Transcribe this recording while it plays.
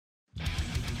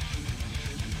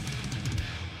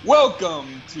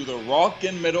Welcome to the Rock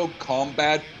and Metal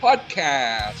Combat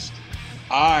Podcast.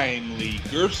 I'm Lee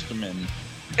Gerstmann,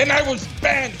 and I was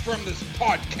banned from this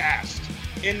podcast,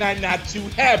 and I'm not too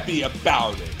happy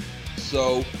about it.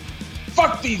 So,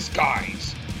 fuck these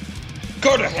guys.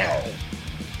 Go to hell.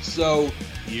 So,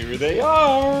 here they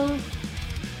are.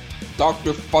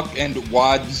 Dr. Fuck and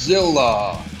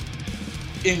Wadzilla.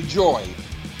 Enjoy.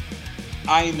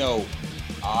 I know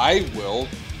I will,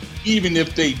 even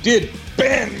if they did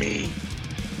ban me.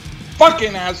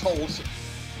 Fucking assholes.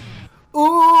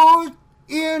 Ooh,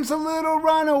 Ian's a little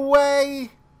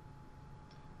runaway.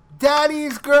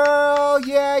 Daddy's girl,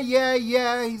 yeah,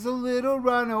 he's a little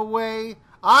runaway.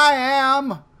 I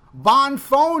am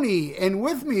Bonfoni, and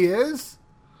with me is...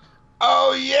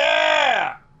 Oh,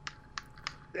 yeah!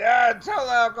 Yeah, tell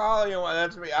the alcohol you want.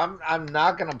 That's me. I'm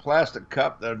knocking a plastic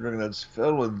cup that I'm drinking that's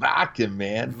filled with vodka,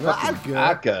 man.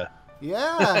 Vodka.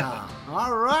 Yeah.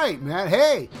 All right, man.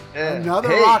 Hey, another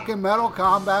hey. Rock and Metal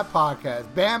Combat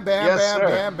Podcast. Bam, bam, Yes, bam, sir.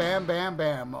 bam, bam, bam,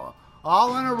 bam.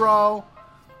 All in a row.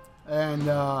 And,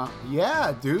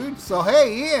 yeah, dude. So,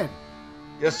 hey, Ian.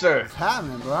 Yes, sir. What's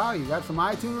happening, bro? You got some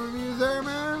iTunes reviews there,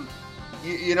 man?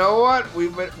 You know what?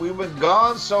 We've been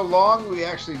gone so long. We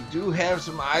actually do have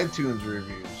some iTunes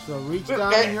reviews. So reach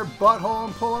down in your butthole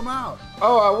and pull them out.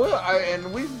 Oh, I will.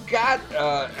 And we've got.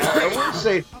 I would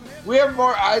say we have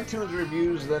more iTunes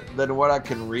reviews than what I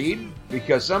can read,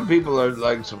 because some people are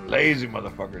like some lazy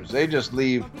motherfuckers. They just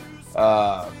leave,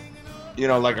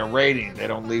 like a rating. They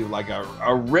don't leave like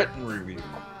a written review.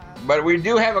 But we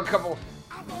do have a couple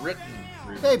written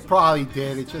reviews. They probably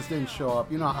did. It just didn't show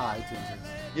up. You know how iTunes is.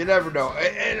 You never know.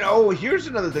 And here's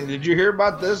another thing. Did you hear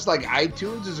about this? Like,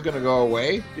 iTunes is going to go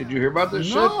away. Did you hear about this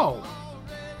shit? No.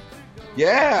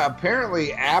 Yeah,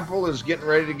 apparently Apple is getting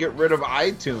ready to get rid of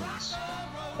iTunes.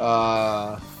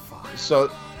 So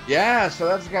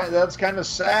that's kind of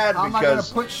sad. How am I because going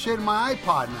to put shit in my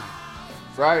iPod now?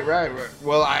 Right.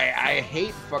 Well, I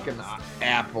hate fucking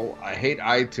Apple. I hate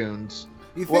iTunes.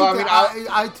 You think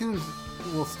iTunes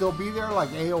will still be there like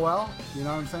AOL? You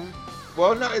know what I'm saying?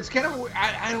 Well, no, it's kind of,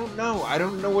 I don't know. I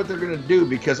don't know what they're going to do,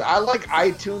 because I like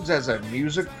iTunes as a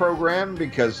music program,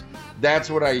 because that's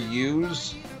what I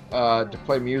use to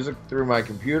play music through my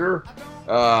computer.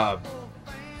 But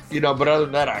other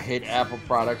than that, I hate Apple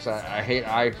products. I hate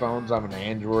iPhones. I'm an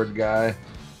Android guy.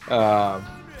 So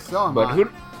am I.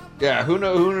 Who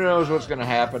knows what's going to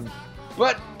happen.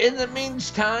 But in the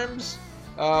meantime,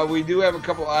 we do have a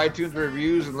couple iTunes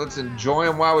reviews, and let's enjoy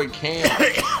them while we can.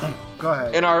 Go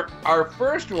ahead. And our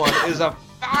first one is a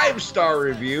 5-star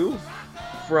review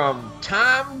from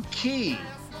Tom Key.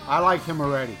 I like him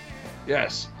already.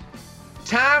 Yes.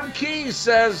 Tom Key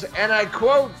says, and I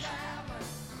quote,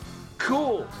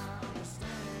 "Cool."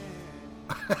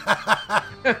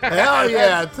 Hell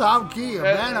yeah, Tom Key, a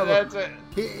man of That's it.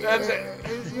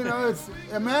 It's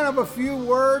a man of a few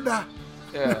words,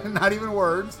 not even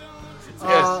words.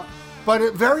 Yes.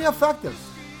 But very effective.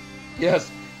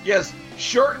 Yes.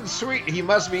 Short and sweet. He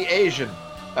must be Asian.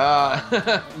 To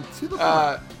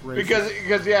the point. Because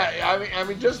I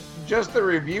mean, just the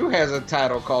review has a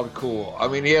title called "Cool." I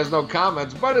mean, he has no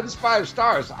comments, but it's 5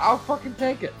 stars. I'll fucking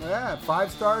take it. Yeah,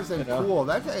 5 stars and cool.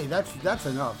 That's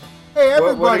enough. Hey,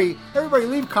 everybody,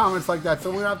 leave comments like that, so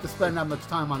we don't have to spend that much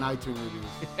time on iTunes reviews.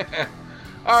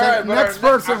 All right, next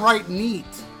person, write neat.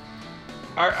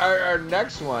 Our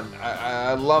next one,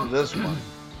 I love this one.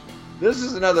 This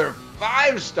is another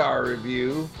 5-star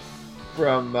review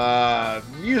from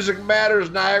Music Matters,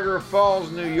 Niagara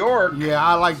Falls, New York. Yeah,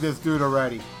 I like this dude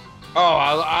already. Oh,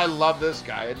 I love this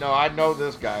guy. No, I know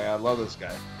this guy. I love this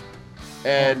guy.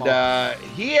 And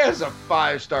he has a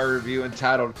 5-star review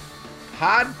entitled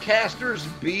 "Podcasters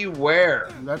Beware."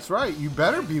 That's right. You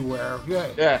better beware.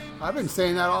 Yeah. I've been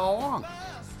saying that all along.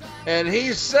 And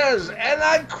he says, and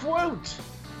I quote,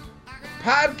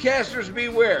 "Podcasters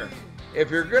beware. If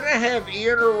you're going to have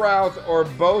Ian or Ralph or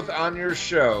both on your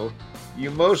show, you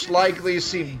most likely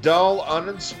seem dull,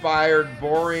 uninspired,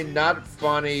 boring, not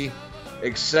funny,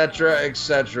 etc.,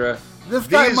 etc." This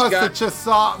guy must have just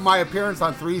saw my appearance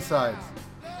on 3 Sides.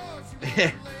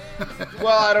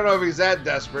 Well, I don't know if he's that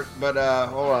desperate, but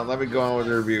hold on. Let me go on with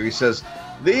the review. He says,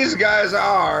 "These guys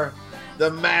are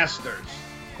the masters.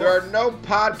 There are no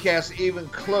podcasts even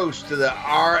close to the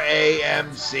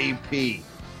RAMCP.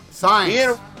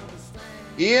 Science.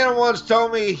 Ian once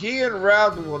told me he and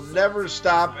Ralph will never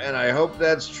stop, and I hope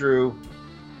that's true.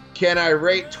 Can I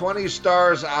rate 20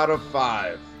 stars out of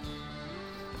 5?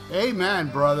 Amen,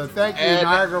 brother. Thank you,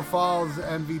 Niagara Falls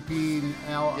MVP.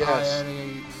 Yes.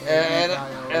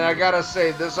 And I gotta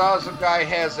say, this awesome guy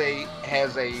has a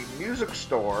music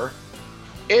store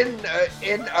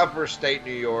in upper state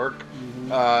New York,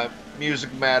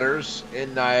 Music Matters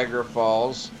in Niagara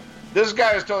Falls. This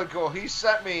guy is totally cool. He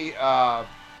sent me.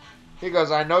 He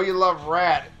goes, I know you love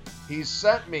Rat. He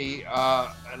sent me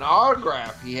an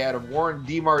autograph he had of Warren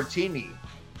DeMartini.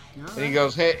 And he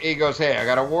goes, hey, I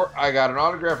got an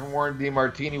autograph from Warren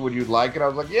DeMartini. Would you like it? I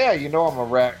was like, yeah, I'm a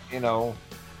Rat,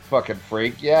 fucking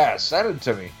freak. Yeah, send it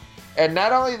to me. And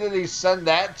not only did he send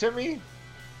that to me,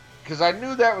 because I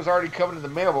knew that was already coming in the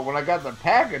mail, but when I got the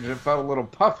package, it felt a little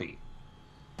puffy.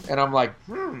 And I'm like,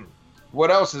 what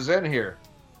else is in here?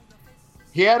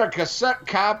 He had a cassette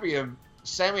copy of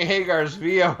Sammy Hagar's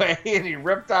VOA, and he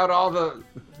ripped out all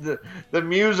the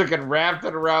music and wrapped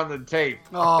it around the tape.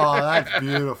 Oh, that's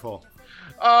beautiful.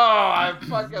 Oh, I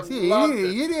fucking love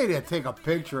it. You need to take a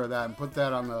picture of that and put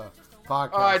that on the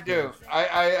podcast. Oh, I do.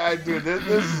 I do.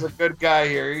 This is a good guy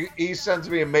here. He sends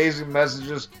me amazing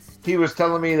messages. He was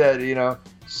telling me that,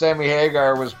 Sammy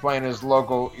Hagar was playing his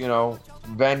local,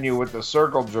 venue with the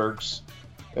Circle Jerks.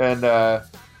 And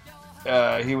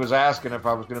he was asking if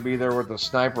I was going to be there with a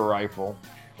sniper rifle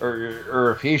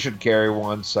or if he should carry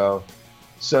one. So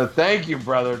thank you,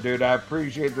 brother, dude. I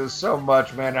appreciate this so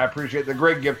much, man. I appreciate the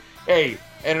great gift. Hey,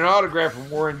 and an autograph from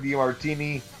Warren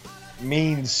DeMartini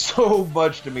means so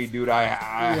much to me, dude. I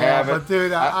have it. But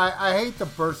dude, I hate to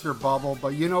burst your bubble,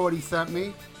 but you know what he sent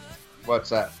me? What's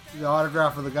that? The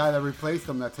autograph of the guy that replaced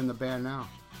him that's in the band now.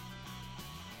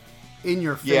 In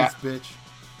your face, bitch.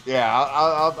 Yeah,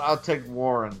 I'll take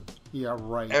Warren. Yeah,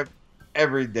 right.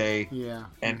 Every day. Yeah.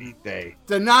 Any day.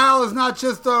 The Nile is not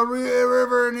just a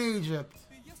river in Egypt.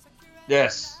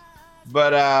 Yes.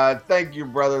 But thank you,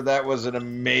 brother. That was an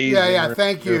amazing. Yeah.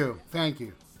 Thank you.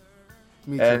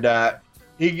 Me too. And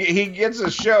he gets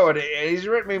a show, and he's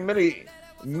written me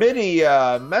many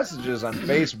messages on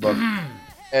Facebook,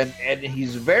 and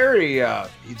he's very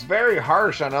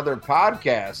harsh on other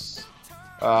podcasts,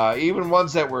 even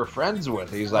ones that we're friends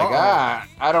with. He's like,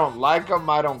 I don't like them.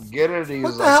 I don't get it. He's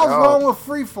what the hell's wrong with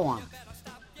Freeform?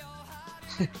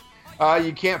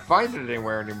 You can't find it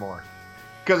anywhere anymore.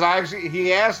 Because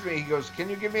he asked me, he goes, can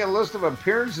you give me a list of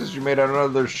appearances you made on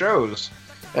other shows?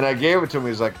 And I gave it to him.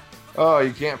 He's like, oh,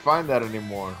 you can't find that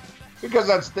anymore. Because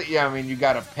that's you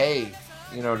got to pay,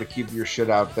 to keep your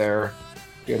shit out there,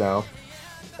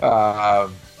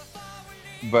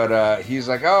 But he's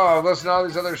like, oh, I've listened to all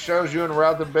these other shows you and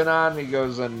Ralph have been on. He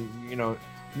goes, and,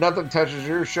 nothing touches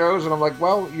your shows. And I'm like,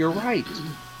 well, you're right.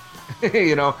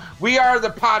 We are the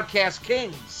podcast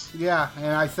kings. Yeah,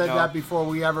 and I said that before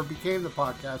we ever became the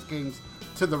podcast kings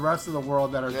to the rest of the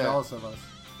world that are jealous of us.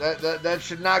 That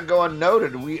should not go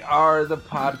unnoted. We are the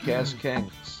podcast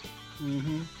kings.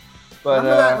 Mm-hmm. But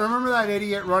remember that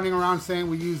idiot running around saying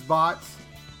we use bots?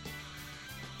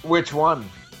 Which one?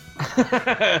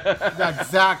 That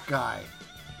Zach guy.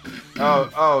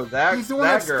 Oh, that. He's the one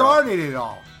that started it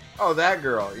all. Oh, that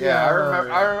girl. Yeah,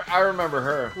 I remember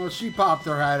her. Well, she popped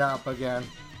her head up again.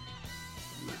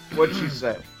 What'd she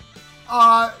say?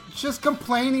 Just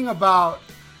complaining about.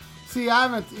 See, I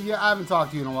haven't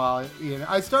talked to you in a while, Ian.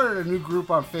 I started a new group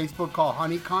on Facebook called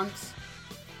Honey Cunts.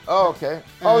 Oh, okay.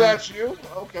 And that's you?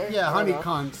 Okay. Yeah, Honey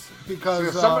Cunts.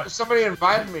 Because somebody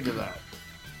invited me to that.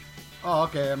 Oh,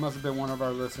 okay. It must have been one of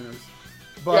our listeners.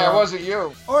 But, yeah, it wasn't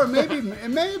you. Or maybe it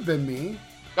may have been me.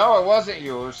 No, it wasn't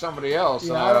you. It was somebody else.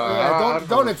 Yeah,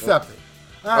 don't accept it.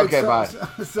 All right, okay, bye.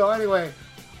 So anyway,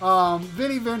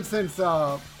 Vinnie Vincent's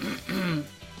little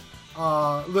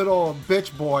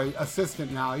bitch boy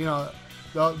assistant now,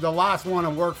 the last one to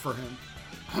work for him,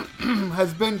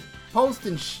 has been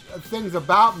posting things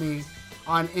about me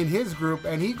in his group,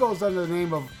 and he goes under the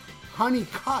name of Honey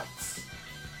Cuts.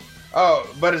 Oh,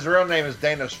 but his real name is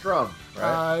Dana Strum,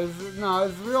 right?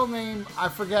 His real name, I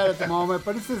forget at the moment,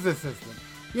 but it's his assistant.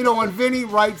 When Vinny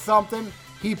writes something,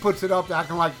 he puts it up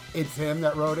acting like it's him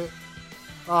that wrote it.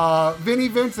 Vinnie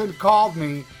Vincent called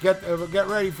me. Get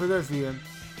ready for this, Ian.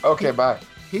 Okay, bye.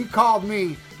 He called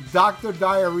me Dr.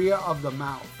 Diarrhea of the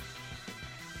Mouth.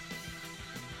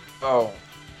 Oh.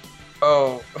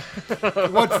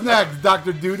 What's next,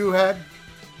 Dr. Doo-Doo Head?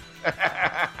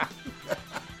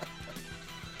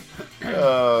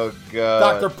 Oh,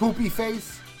 God. Dr. Poopy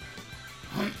Face?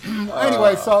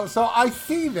 Anyway, so I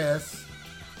see this,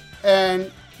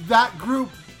 and that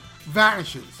group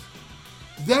vanishes.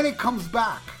 Then it comes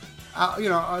back,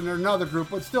 under another group,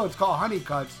 but still it's called Honey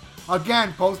Cuts.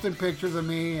 Again, posting pictures of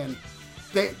me, and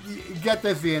they get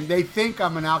this, Ian, they think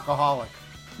I'm an alcoholic.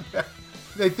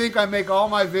 They think I make all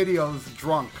my videos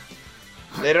drunk.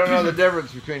 They don't know the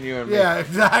difference between you and me. Yeah,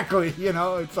 exactly.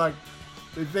 It's like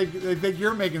they think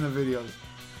you're making the videos.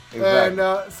 Exactly.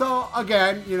 And so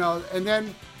again, and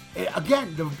then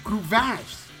again the group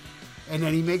vanished. And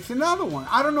then he makes another one.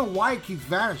 I don't know why it keeps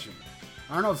vanishing.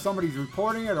 I don't know if somebody's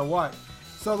reporting it or what.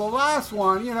 So the last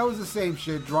one, it was the same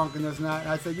shit, drunk and this and that. And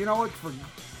I said, you know what, for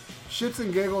shits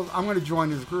and giggles, I'm going to join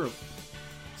this group.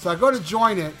 So I go to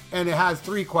join it, and it has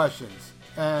 3 questions.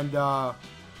 And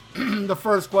the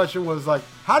first question was like,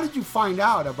 how did you find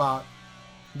out about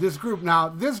this group? Now,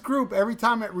 this group, every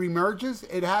time it remerges,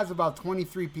 it has about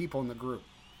 23 people in the group.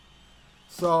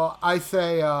 So I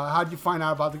say, how did you find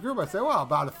out about the group? I say, well,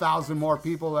 about 1,000 more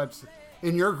people that's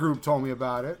in your group told me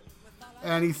about it.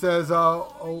 And he says,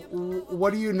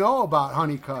 what do you know about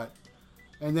Honeycutt?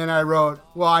 And then I wrote,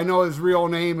 well, I know his real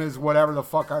name is whatever the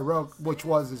fuck I wrote, which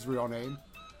was his real name.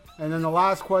 And then the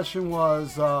last question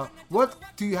was, what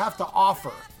do you have to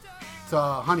offer to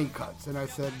Honeycutts? And I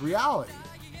said, reality.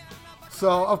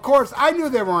 So, of course, I knew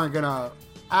they weren't going to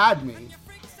add me.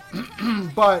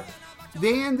 But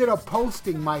they ended up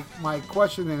posting my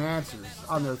question and answers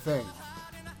on their thing.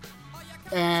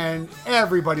 And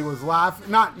everybody was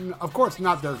laughing. Of course,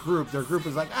 not their group. Their group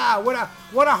is like, what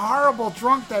a horrible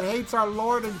drunk that hates our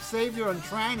Lord and Savior and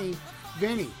tranny,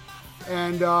 Vinny.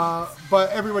 And but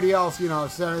everybody else,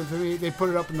 said it to me. They put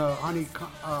it up in the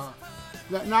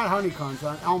not Honeycunts,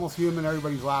 Almost Human.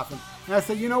 Everybody's laughing. And I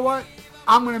said, you know what?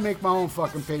 I'm gonna make my own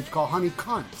fucking page called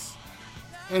Honeycunts.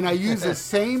 And I use the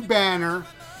same banner,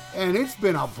 and it's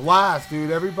been a blast,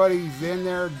 dude. Everybody's in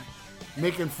there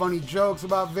making funny jokes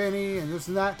about Vinny and this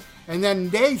and that. And then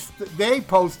they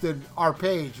posted our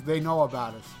page. They know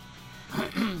about us.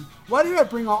 Why did I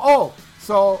bring on? Oh,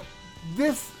 so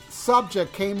this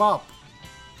subject came up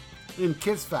in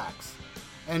Kiss Facts,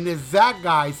 and this Zach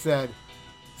guy said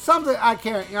something,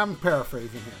 I'm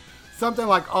paraphrasing here, something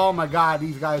like, oh my god,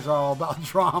 these guys are all about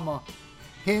drama.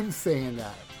 Him saying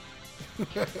that.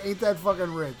 Ain't that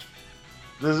fucking rich?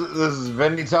 This is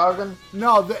Vinny talking?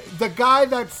 No, the guy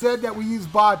that said that we use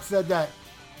bots said that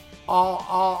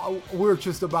we're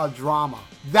just about drama.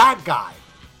 That guy.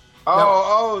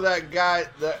 That guy.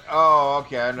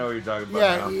 Okay, I know what you're talking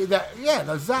about. Yeah,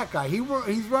 the Zach guy.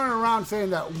 He's running around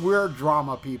saying that we're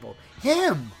drama people.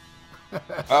 Him.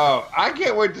 I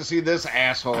can't wait to see this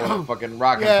asshole in fucking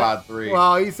Rockin' Pod 3.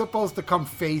 Well, he's supposed to come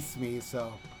face me,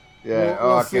 so yeah,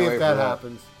 we'll see if that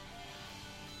happens.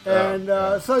 And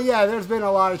so there's been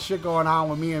a lot of shit going on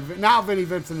with me, and now Vinnie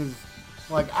Vincent is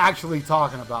like actually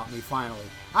talking about me finally.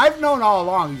 I've known all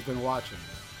along he's been watching.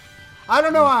 I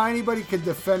don't know how anybody can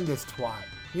defend this twat.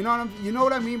 You know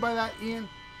what I mean by that, Ian?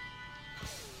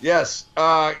 Yes,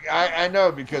 I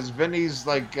know, because Vinny's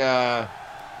like,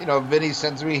 Vinny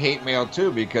sends me hate mail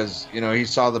too, because he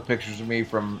saw the pictures of me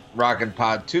from Rockin'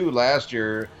 Pod 2 last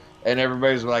year, and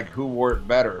everybody's like, who wore it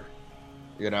better,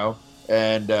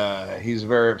 And he's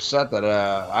very upset that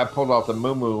I pulled off the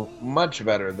moo much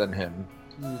better than him.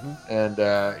 Mm-hmm. And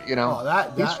that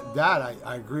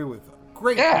I agree with.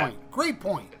 Great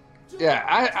point. Yeah,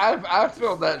 I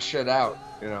filled that shit out,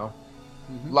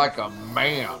 mm-hmm. like a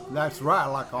man. That's right,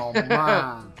 like a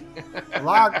man,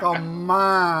 like a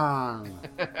man.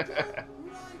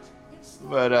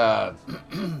 But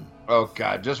oh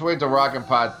god, just wait till Rockin'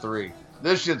 Pod 3.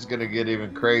 This shit's gonna get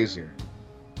even crazier.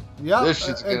 Yep. This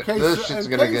shit's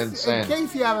gonna get insane. In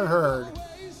case you haven't heard,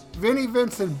 Vinnie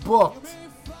Vincent booked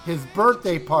his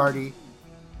birthday party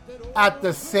at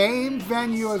the same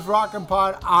venue as Rockin'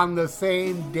 Pod on the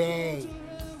same day.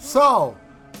 So,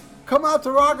 come out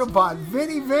to Rockin' Pod.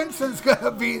 Vinnie Vincent's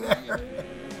gonna be there.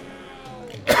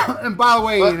 And by the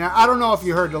way, I don't know if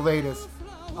you heard the latest.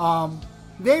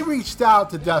 They reached out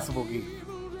to Decibel Geek.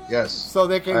 Yes. So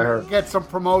they can get some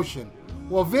promotion.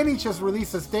 Well, Vinny just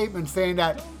released a statement saying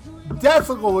that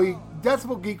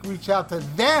Decibel Geek reached out to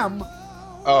them.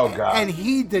 Oh God! And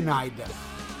he denied them.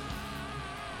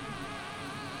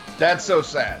 That's so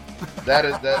sad. That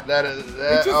is.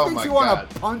 It just makes you want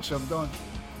to punch him, don't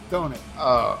it?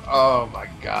 Oh my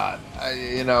God!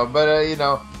 I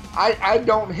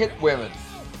don't hit women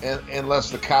unless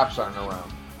the cops aren't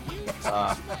around.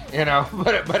 But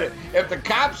if the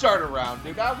cops aren't around,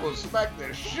 dude, I will smack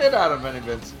the shit out of Vinnie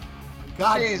Vincent.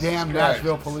 God damn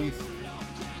Nashville police.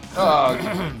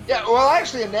 Yeah, well,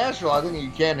 actually, in Nashville, I think you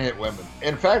can hit women.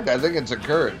 In fact, I think it's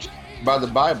encouraged by the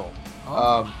Bible.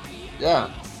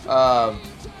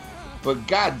 But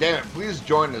god damn it, please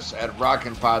join us at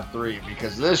Rockin' Pod 3,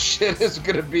 because this shit is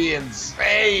gonna be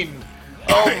insane.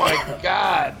 Oh my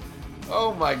god.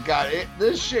 Oh my god.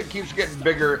 This shit keeps getting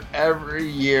bigger every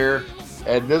year,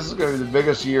 and this is gonna be the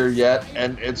biggest year yet,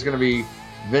 and it's gonna be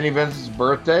Vinnie Vincent's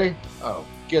birthday. Oh,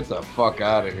 get the fuck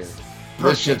out of here.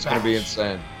 This shit's gonna be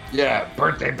insane. Yeah,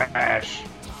 birthday bash.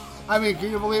 I mean, can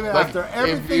you believe it? Like, after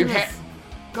everything this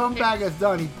scumbag has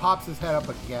done, he pops his head up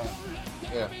again.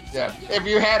 Yeah. If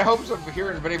you had hopes of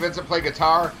hearing Vinnie Vincent play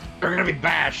guitar, they're gonna be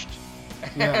bashed.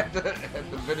 Yeah. at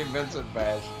the Vinnie Vincent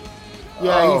bash.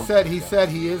 Yeah, Oh, he said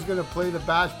he is gonna play the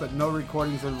bash, but no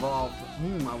recordings involved.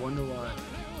 I wonder why.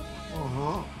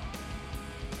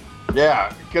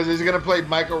 Yeah, because he's gonna play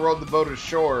Michael Rode the Boat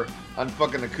Ashore on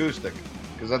fucking acoustic.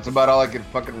 Because that's about all I can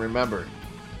fucking remember.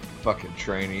 Fucking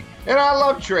trainee. And I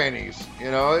love trainees. You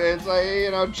know, it's like,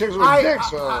 you know, chicks with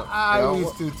dicks. I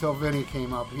used to till Vinny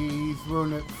came up. He's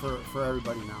ruined it for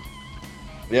everybody now.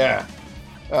 Yeah.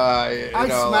 I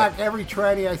smack every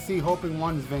tranny I see, hoping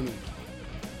one's Vinny.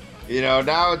 You know,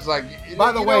 now it's like.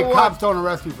 By the way, cops don't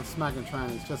arrest me for smacking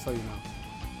trannies, just so you know.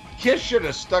 Kiss should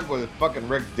have stuck with fucking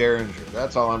Rick Derringer.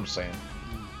 That's all I'm saying.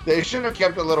 They should have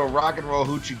kept a little rock and roll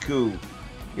hoochie coo,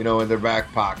 you know, in their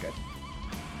back pocket.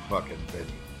 Fucking Vinny.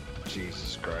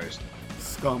 Jesus Christ.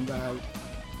 Scumbag.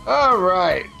 All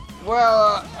right.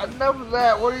 Well, enough of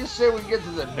that. What do you say we get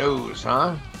to the news,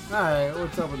 huh? All right,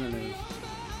 what's up with the news?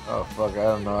 Oh, fuck, I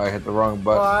don't know. I hit the wrong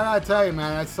button. Well, I gotta tell you,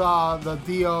 man, I saw the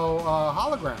Dio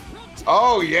hologram.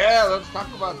 Oh, yeah, let's talk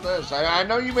about this. I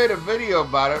know you made a video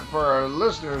about it for our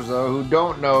listeners, though, who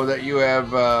don't know that you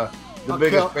have the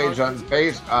biggest page on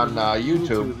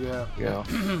YouTube. Yeah. You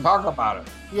know, talk about it.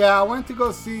 Yeah, I went to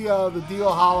go see the Dio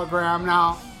hologram.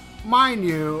 Now, mind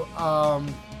you,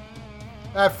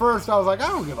 at first I was like, I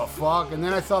don't give a fuck. And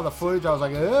then I saw the footage, I was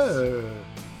like, ugh.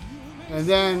 And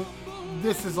then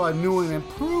this is a new and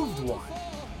improved one.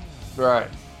 Right.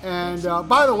 And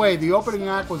by the way, the opening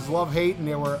act was Love Hate, and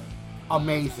they were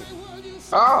amazing.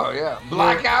 Oh, yeah.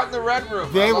 Blackout in the Red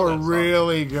Room. They were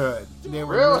really good. They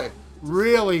were really?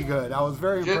 Really good. I was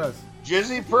very impressed.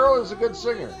 Jizzy Pearl is a good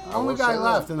singer. Only guy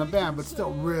left in the band, but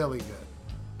still really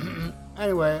good.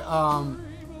 Anyway,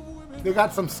 they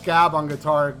got some scab on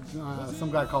guitar,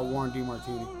 some guy called Warren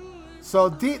DeMartini. So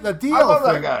the Dio I love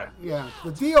thing, that guy. Yeah,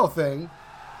 the Dio thing.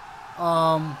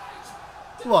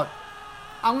 Look,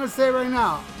 I'm gonna say right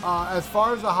now, as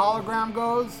far as the hologram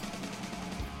goes,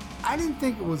 I didn't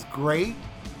think it was great.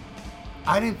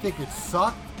 I didn't think it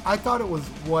sucked. I thought it was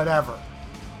whatever.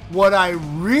 What I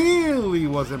really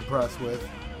was impressed with,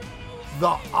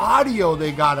 the audio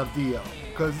they got of Dio,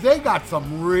 because they got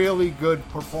some really good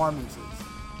performances.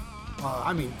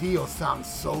 I mean, Dio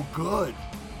sounds so good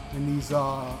in these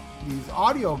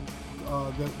audio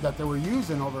that they were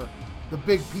using over the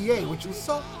big PA, which was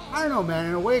so, I don't know, man,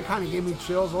 in a way it kind of gave me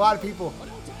chills. A lot of people,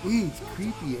 it's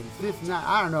creepy and this and that.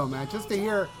 I don't know, man. Just to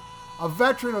hear a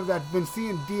veteran that's been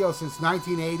seeing Dio since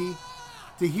 1980,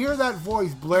 to hear that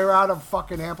voice blare out of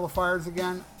fucking amplifiers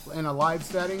again in a live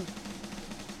setting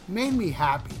made me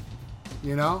happy,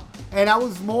 you know? And I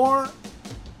was more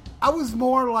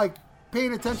like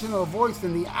paying attention to the voice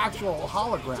than the actual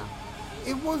hologram.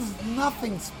 It was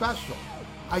nothing special.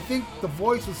 I think the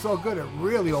voice was so good it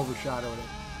really overshadowed it.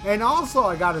 And also,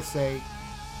 I gotta say,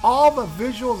 all the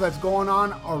visuals that's going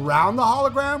on around the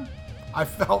hologram, I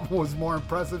felt was more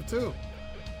impressive too.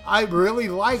 I really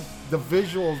liked the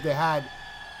visuals they had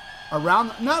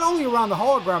around, not only around the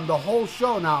hologram, the whole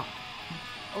show. Now,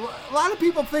 a lot of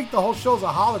people think the whole show's a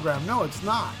hologram. No, it's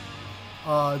not.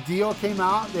 Dio came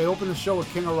out. They opened the show with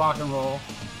King of Rock and Roll.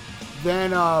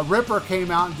 Then Ripper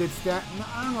came out and did I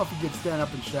don't know if he did Stand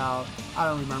Up and Shout. I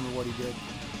don't remember what he did.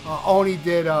 Oni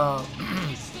did,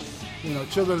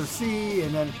 Children of the Sea,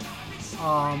 and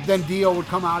then Dio would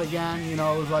come out again. You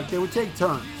know, it was like they would take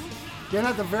turns. Then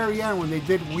at the very end, when they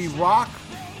did We Rock,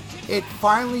 it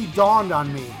finally dawned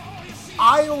on me.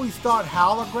 I always thought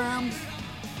holograms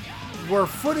were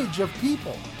footage of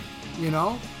people,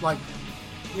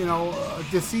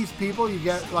 deceased people. You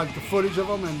get like the footage of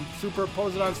them and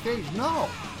superimpose it on stage. No,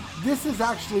 this is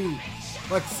actually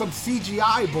like some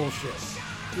CGI bullshit.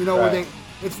 Where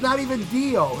it's not even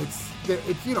Dio. It's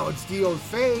Dio's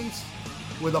face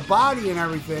with a body and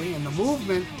everything and the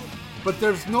movement, but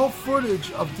there's no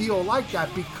footage of Dio like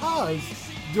that because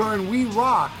during We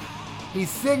Rock, he's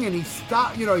singing, he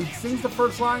sings the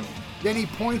first line, then he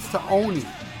points to Oni.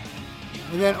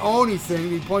 And then Oni sings,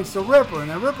 he points to Ripper, and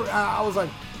then Ripper, I was like,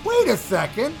 wait a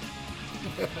second.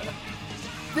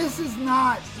 This is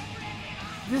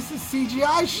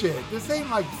CGI shit. This ain't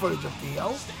like footage of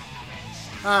Dio.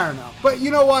 I don't know. But you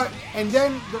know what? And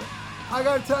then, I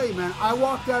gotta tell you, man, I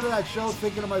walked out of that show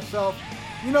thinking to myself,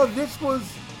 this was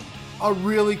a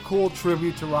really cool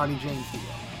tribute to Ronnie James Dio.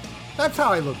 That's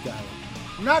how I looked at it.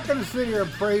 I'm not going to sit here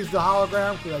and praise the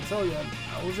hologram because I tell you,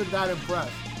 I wasn't that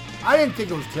impressed. I didn't think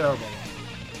it was terrible,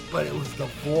 but it was the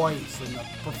voice and the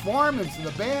performance of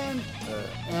the band.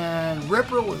 And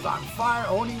Ripper was on fire.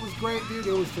 Oni was great, dude.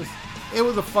 It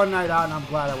was a fun night out, and I'm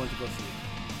glad I went to go see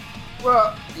it.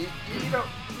 Well,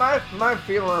 my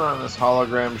feeling on this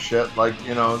hologram shit, like,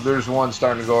 you know, there's one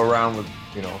starting to go around with,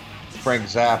 you know, Frank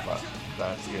Zappa,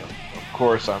 that, you know, of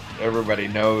course everybody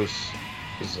knows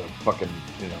is a fucking,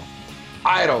 you know,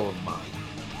 idol of mine.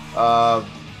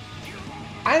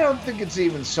 I don't think it's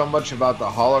even so much about the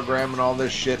hologram and all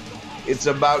this shit. It's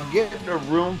about getting a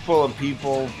room full of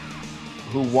people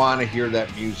who want to hear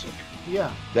that music.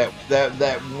 Yeah.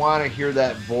 That want to hear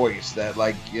that voice. That,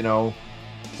 like, you know,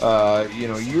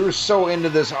 you're so into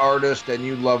this artist and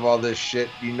you love all this shit.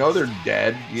 You know they're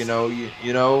dead. You know,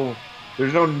 you know,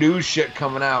 there's no new shit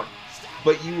coming out,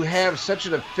 but you have such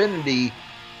an affinity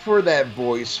for that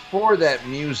voice, for that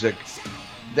music,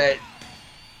 that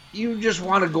you just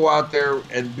want to go out there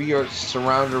and be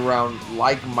surrounded around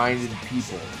like-minded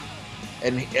people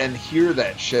and hear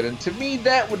that shit. And to me,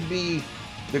 that would be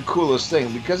the coolest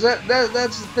thing, because that's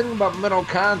the thing about metal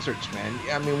concerts, man.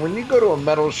 I mean, when you go to a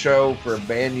metal show for a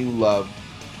band you love,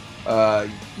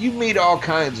 you meet all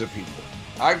kinds of people.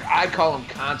 I call them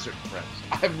concert friends.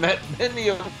 I've met many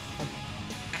of them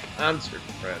concert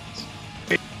friends,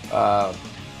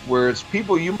 where it's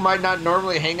people you might not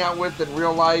normally hang out with in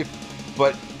real life,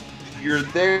 but you're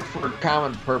there for a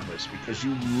common purpose because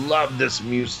you love this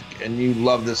music and you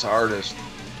love this artist.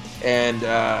 And,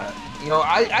 you know,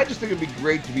 I just think it'd be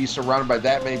great to be surrounded by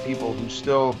that many people who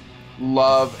still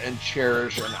love and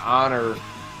cherish and honor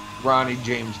Ronnie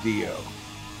James Dio.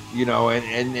 You know,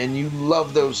 and you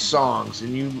love those songs,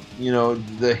 and you know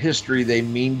the history they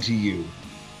mean to you.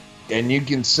 And you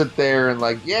can sit there and,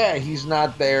 like, yeah, he's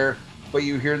not there, but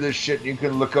you hear this shit and you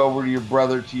can look over to your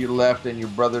brother to your left and your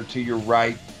brother to your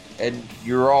right, and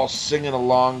you're all singing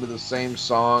along to the same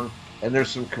song, and there's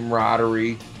some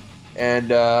camaraderie. And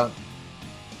that,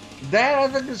 I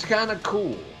think, is kind of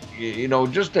cool. You know,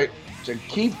 just to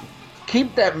keep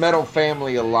that metal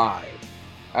family alive.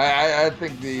 I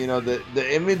think the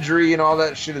imagery and all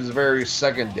that shit is very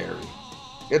secondary.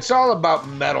 It's all about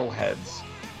metalheads,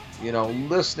 you know,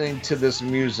 listening to this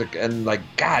music and, like,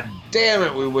 God damn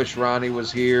it, we wish Ronnie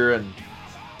was here, and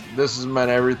this has meant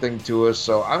everything to us.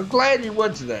 So I'm glad you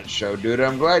went to that show, dude.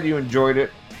 I'm glad you enjoyed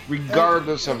it,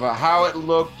 regardless of how it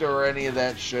looked or any of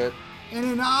that shit. In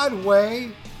an odd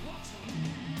way,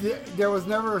 there was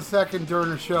never a second during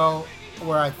the show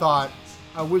where I thought,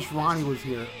 I wish Ronnie was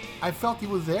here. I felt he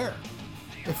was there.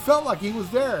 It felt like he was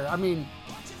there. I mean,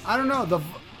 I don't know.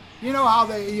 You know how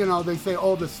they say,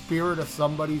 oh, the spirit of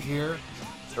somebody's here?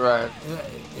 Right.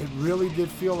 It really did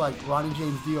feel like Ronnie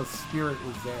James Dio's spirit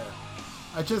was there.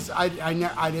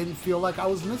 I didn't feel like I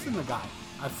was missing the guy.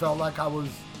 I felt like I was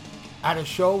at a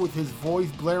show with his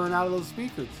voice blaring out of those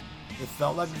speakers. It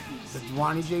felt like the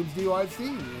Ronnie James Dio I've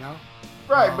seen, you know?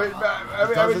 Right,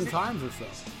 a dozen times or so.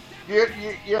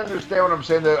 You understand what I'm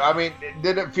saying? I mean,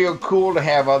 did it feel cool to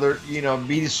have other, you know,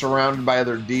 be surrounded by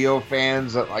other Dio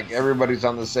fans, that, like, everybody's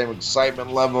on the same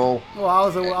excitement level? Well, I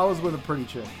was with a pretty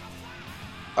chick.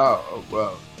 Oh,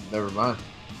 well, never mind.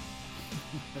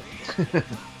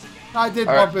 I did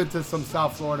bump into some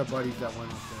South Florida buddies that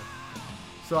went up there.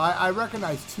 So I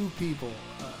recognized two people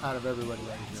out of everybody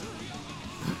that was there.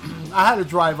 I had to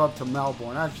drive up to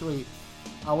Melbourne. Actually,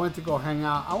 I went to go hang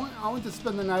out. I went to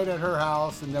spend the night at her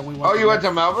house, and then we went. Oh, you went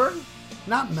to Melbourne?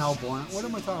 Not Melbourne. What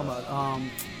am I talking about?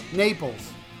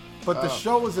 Naples. But the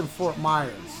show was in Fort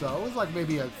Myers, so it was like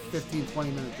maybe a 15,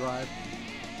 20-minute drive.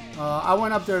 I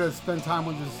went up there to spend time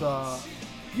with this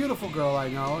beautiful girl I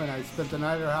know, and I spent the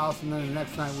night at her house, and then the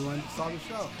next night we went and saw the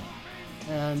show.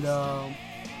 And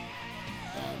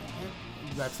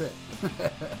that's it.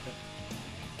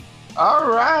 All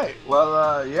right.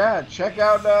 Well, yeah. Check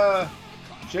out the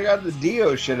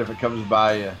Dio shit if it comes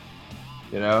by you.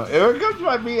 You know, if it comes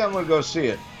by me, I'm gonna go see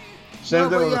it. Same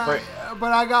thing with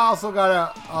but I also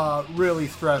gotta really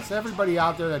stress everybody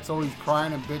out there that's always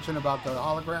crying and bitching about the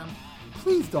hologram.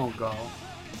 Please don't go.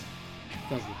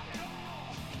 Thank you.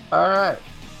 All right.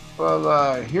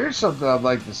 Well, here's something I'd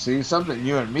like to see. Something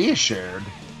you and me shared.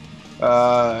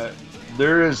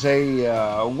 There is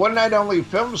a one-night-only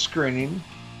film screening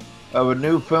of a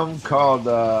new film called,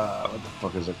 what the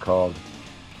fuck is it called?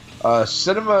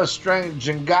 Cinema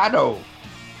Strangigado,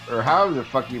 or however the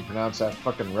fuck you pronounce that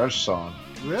fucking Rush song.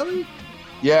 Really?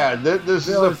 Yeah, this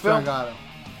is a film. Strangado.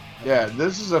 Yeah,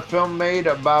 this is a film made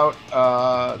about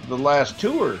the last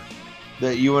tour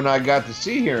that you and I got to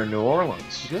see here in New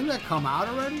Orleans. Didn't that come out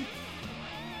already?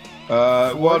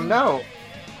 Well, no.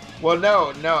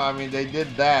 I mean, they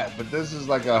did that, but this is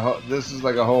like a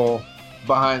whole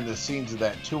behind the scenes of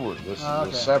that tour. This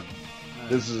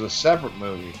is a separate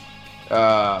movie,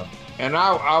 and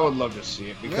I would love to see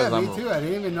it because me too. I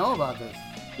didn't even know about this.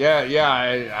 Yeah,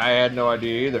 I had no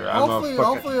idea either.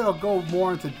 Hopefully it'll go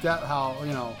more into depth how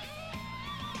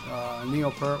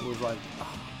Neil Peart was like,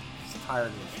 oh, he's tired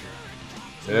of this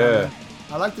shit. Yeah.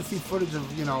 I like to see footage of,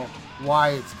 why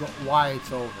it's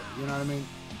over. You know what I mean?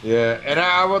 Yeah, and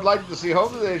I would like to see.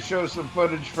 Hopefully, they show some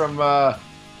footage from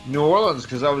New Orleans,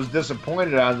 because I was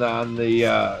disappointed on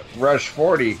the Rush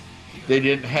 40. They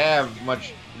didn't have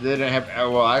much. They didn't have.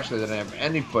 Well, actually, they didn't have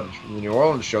any footage from the New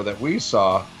Orleans show that we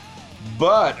saw.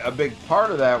 But a big part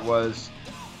of that was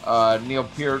Neil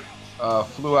Peart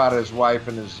flew out his wife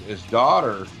and his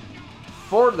daughter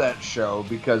for that show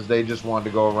because they just wanted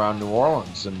to go around New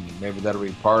Orleans, and maybe that'll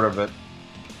be part of it.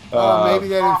 Maybe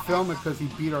they didn't film it because he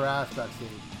beat her ass backstage.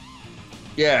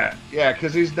 Yeah,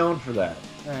 because he's known for that.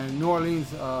 And New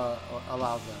Orleans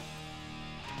allows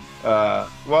that.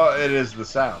 Well, it is the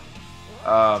South.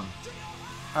 I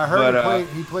heard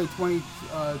he played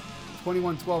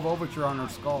 2112 Overture on her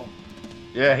skull.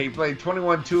 Yeah, he played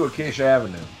 21-2 Acacia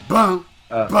Avenue. Bum,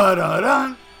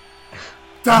 ba-da-dun,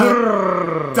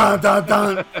 dun, dun, dun,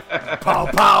 dun, pow,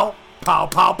 pow, pow,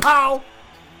 pow, pow.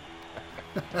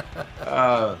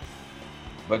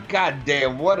 But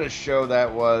goddamn, what a show that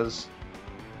was!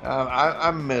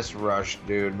 I miss Rush,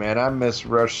 dude, man. I miss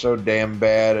Rush so damn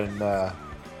bad, and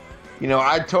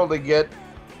I totally get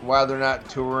why they're not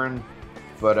touring,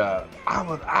 but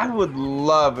I would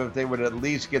love if they would at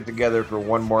least get together for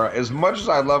one more. As much as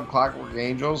I love Clockwork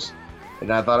Angels,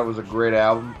 and I thought it was a great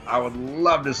album, I would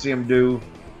love to see them do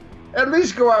at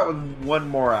least go out with one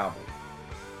more album,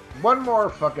 one more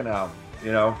fucking album.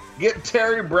 Get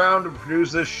Terry Brown to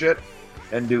produce this shit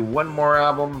and do one more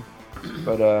album.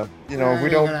 But if we don't,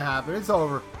 ain't gonna happen. It's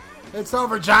over. It's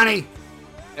over, Johnny.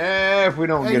 If we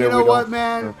don't get it, you know what,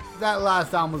 man? That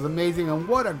last album was amazing, and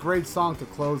what a great song to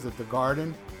close at the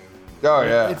Garden. Oh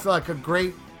yeah, it's like a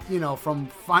great, from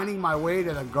Finding My Way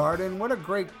to the Garden. What a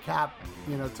great cap,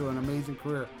 to an amazing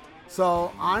career.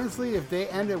 So honestly, if they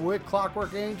end it with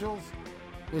Clockwork Angels,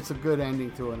 it's a good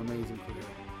ending to an amazing career.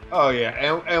 Oh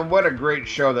yeah, and what a great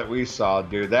show that we saw,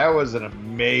 dude. That was an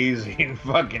amazing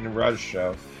fucking Rush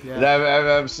show.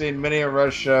 Yeah. I've seen many a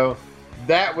Rush show.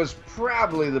 That was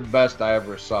probably the best I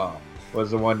ever saw.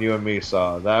 Was the one you and me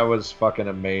saw. That was fucking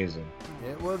amazing.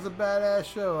 It was a badass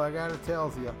show, I gotta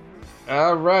tell you.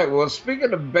 All right. Well,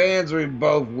 speaking of bands we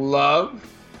both love,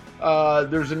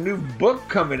 there's a new book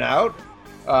coming out.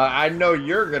 I know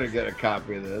you're gonna get a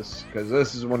copy of this because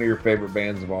this is one of your favorite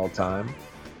bands of all time.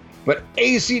 But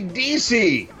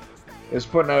AC/DC is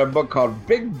putting out a book called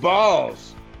Big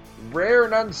Balls, Rare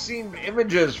and Unseen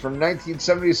Images from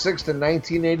 1976 to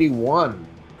 1981.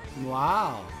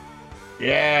 Wow.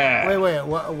 Yeah. Wait.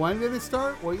 When did it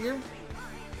start? What year?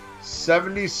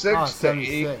 76 to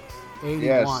 81. 81.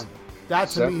 Yes. That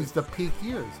to me is the peak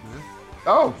years, man.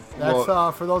 Oh.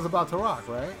 That's for those about to rock,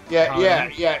 right?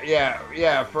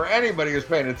 Yeah. For anybody who's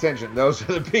paying attention, those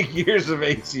are the peak years of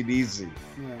AC/DC.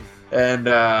 Yeah. And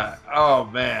oh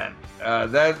man,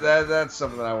 that's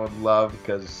something I would love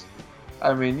because,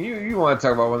 I mean, you want to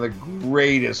talk about one of the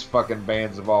greatest fucking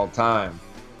bands of all time.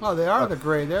 Oh, they are They're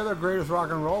the greatest rock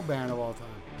and roll band of all time.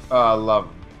 Oh,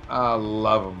 I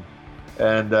love them.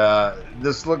 And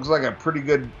this looks like a pretty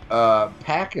good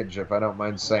package, if I don't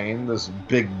mind saying, this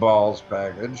Big Balls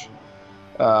package.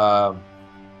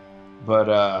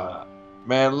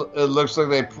 Man, it looks like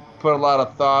they put a lot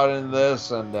of thought in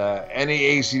this, and any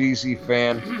AC/DC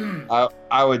fan,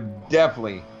 I would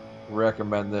definitely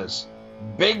recommend this.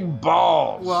 Big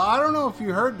Balls. Well, I don't know if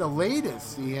you heard the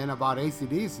latest, Ian, about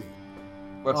AC/DC.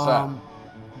 What's that?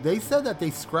 They said that they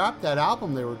scrapped that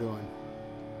album they were doing,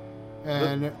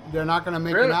 and they're not going to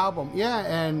make an album. Yeah,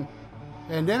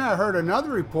 and then I heard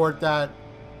another report that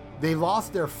they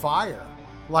lost their fire.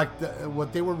 Like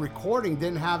what they were recording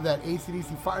didn't have that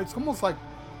AC/DC fire. It's almost like,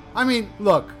 I mean,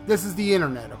 look, this is the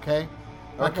internet, okay?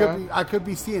 I could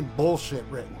be seeing bullshit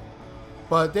written,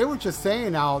 but they were just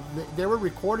saying now they were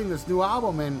recording this new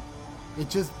album and it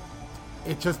just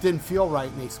didn't feel right,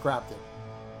 and they scrapped it.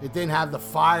 It didn't have the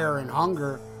fire and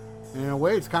hunger, and in a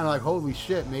way, it's kind of like, holy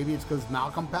shit. Maybe it's because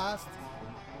Malcolm passed,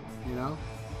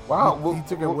 Wow, he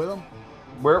took it with him.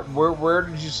 Where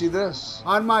did you see this?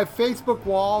 On my Facebook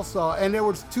wall. And there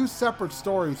was two separate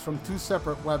stories from two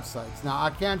separate websites. Now I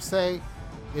can't say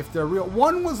if they're real.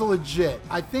 One was legit.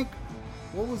 I think,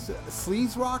 what was it,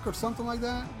 Sleaze Rock or something like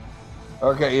that?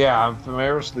 Okay, yeah, I'm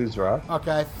familiar with Sleaze Rock.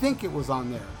 Okay, I think it was on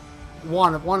there.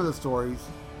 One of the stories,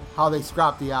 how they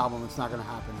scrapped the album. It's not going to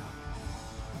happen now.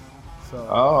 So.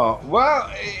 Oh well,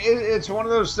 it's one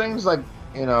of those things like,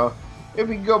 if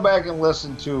you go back and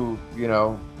listen to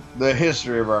the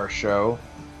history of our show,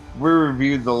 we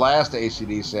reviewed the last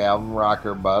AC/DC album, Rock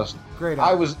or Bust. Great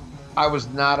album. I was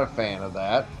not a fan of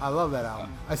that. I love that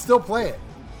album. I still play it.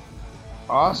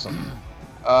 Awesome.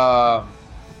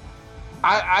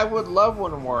 I would love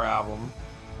one more album,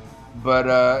 but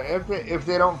if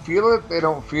they don't feel it, they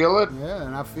don't feel it. Yeah,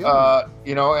 and I feel it.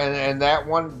 You know, and that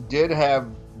one did have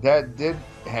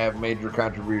major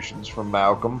contributions from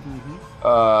Malcolm.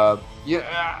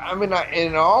 Yeah, I mean,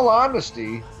 in all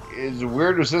honesty, as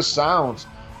weird as this sounds,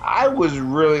 I was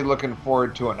really looking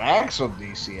forward to an Axl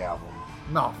DC album.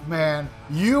 No, man,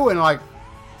 you and like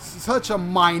such a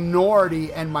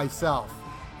minority and myself.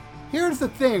 Here's the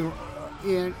thing,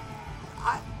 Ian.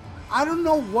 I don't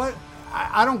know what,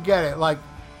 I don't get it. Like,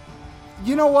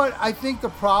 you know what? I think the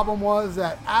problem was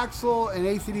that Axl and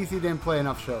AC/DC didn't play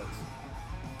enough shows.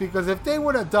 Because if they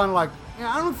would have done like,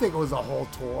 I don't think it was a whole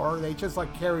tour. They just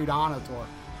like carried on a tour.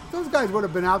 Those guys would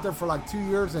have been out there for like 2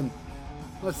 years and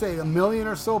let's say 1 million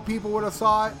or so people would have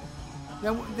saw it.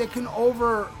 Then they can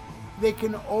over,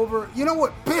 you know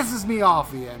what pisses me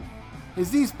off, Ian, is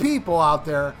these people out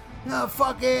there,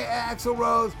 fuck it, Axl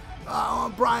Rose, I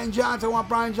want Brian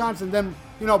Johnson. Then,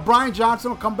 Brian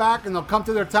Johnson will come back and they'll come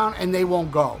to their town and they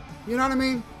won't go. You know what I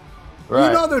mean?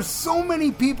 Right. There's so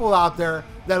many people out there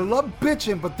that love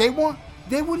bitching, but they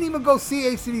wouldn't even go see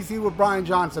AC/DC with Brian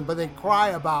Johnson, but they cry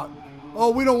about,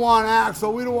 we don't want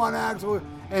Axl.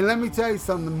 And let me tell you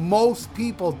something, most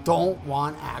people don't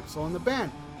want Axl in the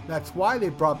band. That's why they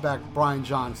brought back Brian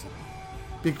Johnson.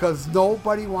 Because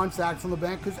nobody wants Axl in the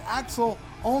band, because Axl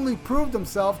only proved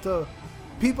himself to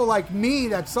people like me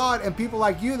that saw it and people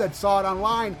like you that saw it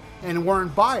online and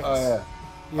weren't biased.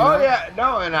 Oh, yeah.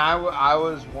 No, and I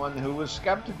was one who was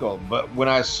skeptical. But when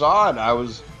I saw it, I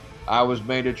was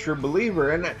made a true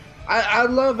believer. And I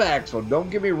love Axl. Don't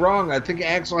get me wrong. I think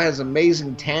Axl has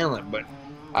amazing talent. But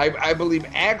I believe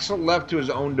Axl, left to his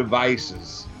own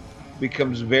devices,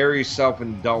 becomes very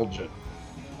self-indulgent.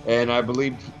 And I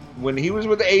believe when he was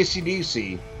with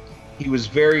AC/DC, he was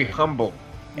very humble.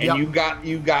 And you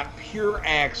got pure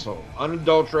Axl,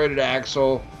 unadulterated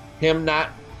Axl, him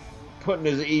not putting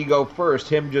his ego first,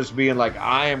 him just being like,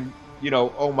 I am,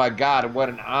 oh my God, what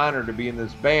an honor to be in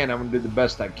this band. I'm going to do the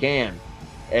best I can.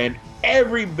 And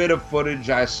every bit of footage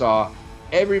I saw,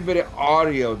 every bit of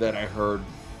audio that I heard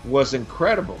was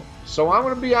incredible. So I'm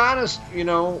going to be honest,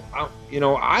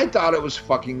 I thought it was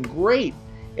fucking great.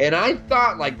 And I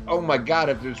thought, like, oh my God,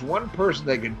 if there's one person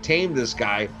that could tame this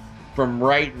guy from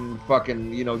writing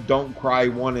fucking, Don't Cry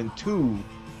 1 and 2,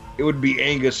 it would be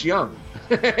Angus Young.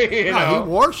 He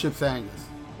worships Angus.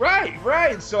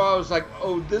 Right. So I was like,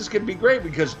 this could be great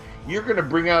because you're going to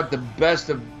bring out the best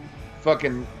of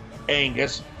fucking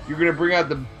Angus. You're going to bring out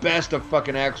the best of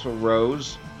fucking Axl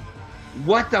Rose.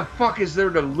 What the fuck is there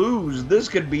to lose? This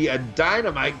could be a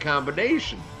dynamite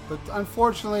combination. But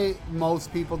unfortunately,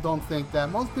 most people don't think that.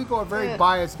 Most people are very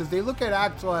biased because they look at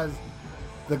Axl as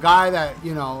the guy that,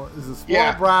 is a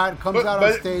spoiled brat, comes out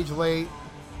on stage late.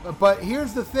 But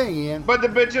here's the thing, Ian. But the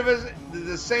bitch of us,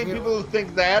 the same people who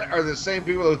think that are the same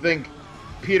people who think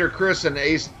Peter Criss and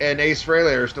Ace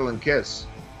Frehley are still in Kiss.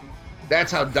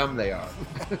 That's how dumb they are.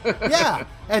 Yeah,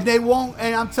 and they won't.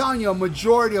 And I'm telling you, a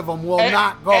majority of them will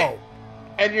not go.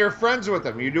 And you're friends with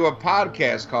them. You do a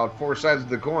podcast called Four Sides of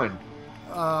the Coin.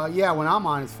 Yeah, when I'm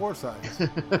on, it's four sides.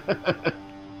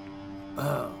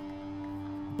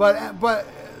 But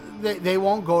they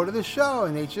won't go to the show,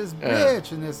 and they just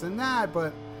bitch and this and that.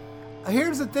 But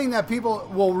here's the thing that people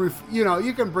will,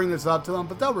 you can bring this up to them,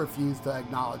 but they'll refuse to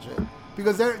acknowledge it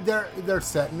because they're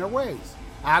set in their ways.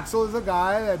 Axl is a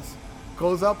guy that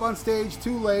goes up on stage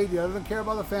too late. He doesn't care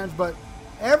about the fans. But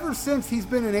ever since he's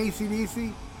been in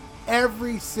AC/DC,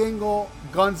 every single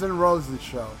Guns N' Roses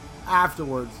show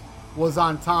afterwards was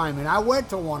on time, and I went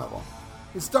to one of them.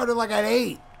 It started like at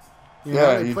 8.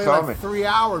 They played like 3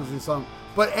 hours or something.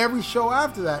 But every show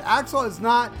after that, Axl is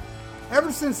not.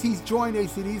 Ever since he's joined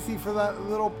AC/DC for that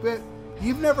little bit,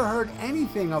 you've never heard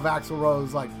anything of Axl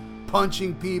Rose like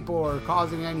punching people or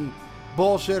causing any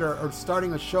bullshit or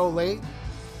starting a show late.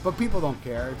 But people don't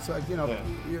care. It's like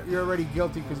you're already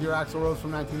guilty because you're Axl Rose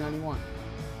from 1991.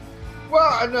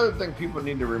 Well, another thing people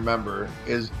need to remember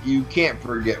is you can't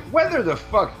forget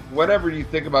whatever you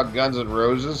think about Guns N'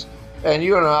 Roses, and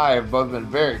you and I have both been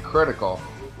very critical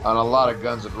on a lot of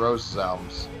Guns N' Roses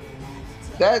albums.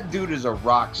 That dude is a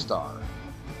rock star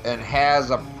and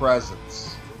has a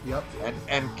presence. Yep.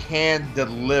 And can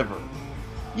deliver.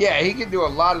 Yeah, he can do a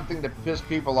lot of things to piss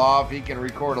people off. He can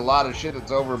record a lot of shit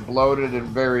that's over bloated and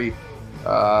very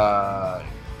God.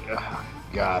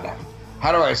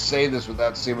 How do I say this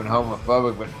without seeming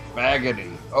homophobic, but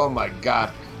faggoty? Oh my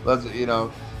God. Let's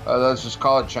just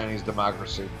call it Chinese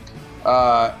democracy.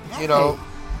 I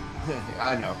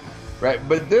know, right?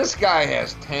 But this guy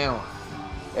has talent.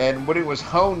 And when it was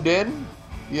honed in,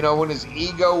 when his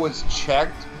ego was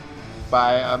checked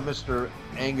by Mr.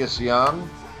 Angus Young.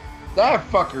 That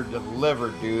fucker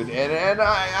delivered, dude. And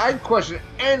I question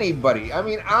anybody. I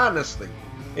mean, honestly,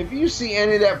 if you see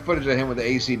any of that footage of him with the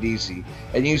AC/DC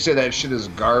and you say that shit is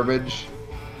garbage,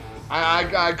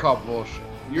 I call bullshit.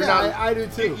 You're not. I do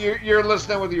too. You're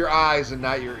listening with your eyes and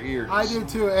not your ears. I do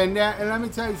too. And let me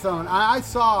tell you something. I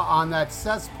saw on that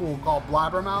cesspool called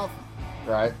Blabbermouth,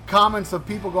 Right. comments of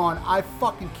people going, I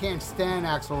fucking can't stand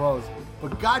Axl Rose,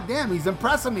 but goddamn, he's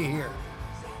impressing me here.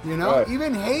 You know, Right.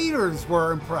 even haters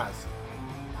were impressed.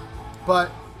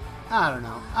 But I don't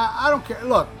know. I don't care.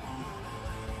 Look,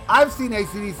 I've seen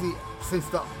AC/DC since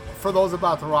For Those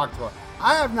About to Rock tour.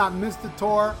 I have not missed a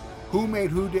tour. Who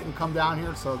made who didn't come down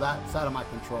here, so that's out of my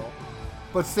control.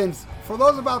 But since For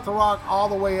Those About to Rock all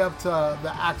the way up to the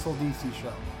Axl DC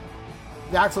show,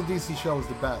 the Axl DC show was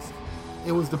the best.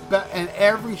 It was the best, and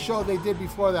every show they did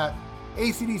before that,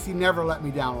 AC/DC never let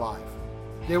me down live.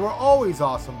 They were always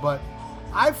awesome, but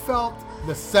I felt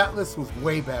the set list was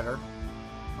way better.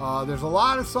 There's a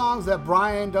lot of songs that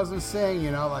Brian doesn't sing,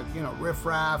 you know, like, you know, Riff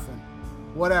Raff and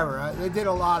whatever. They did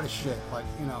a lot of shit, like,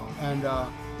 you know,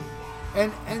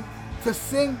 and to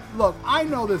sing, look, I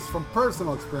know this from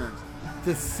personal experience.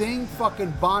 To sing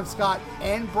fucking Bon Scott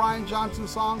and Brian Johnson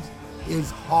songs is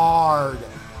hard.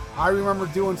 I remember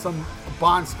doing some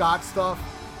Bon Scott stuff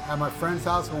at my friend's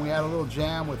house when we had a little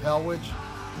jam with Hellwitch.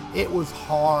 It was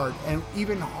hard, and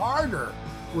even harder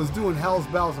was doing Hell's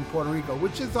Bells in Puerto Rico,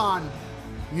 which is on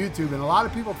YouTube, and a lot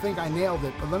of people think I nailed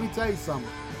it, but let me tell you something.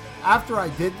 After I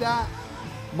did that,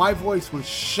 my voice was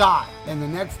shot, and the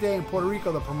next day in Puerto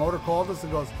Rico, the promoter called us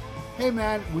and goes, hey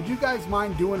man, would you guys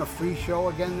mind doing a free show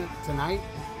again tonight?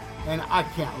 And I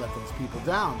can't let those people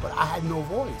down, but I had no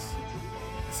voice.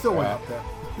 Still went up there.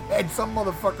 And some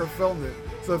motherfucker filmed it.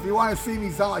 So if you want to see me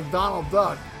sound like Donald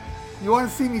Duck, you want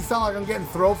to see me sound like I'm getting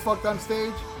throat fucked on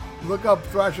stage, look up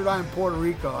Thrasher Die in Puerto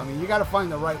Rico. I mean, you got to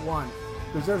find the right one,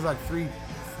 because there's like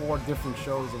 3-4 different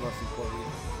shows of us in Puerto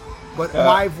Rico. But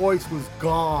my voice was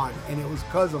gone, and it was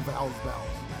because of Hell's Bells.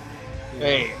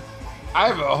 Hey, I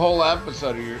have a whole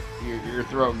episode of your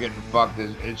throat getting fucked.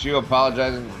 It's you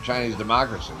apologizing for Chinese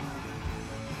democracy.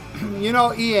 You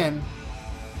know, Ian,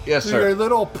 Yes, through sir. your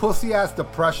little pussy-ass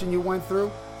depression you went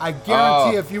through, I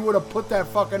guarantee if you would have put that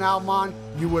fucking album on,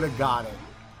 you would have got it.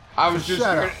 I was too Shut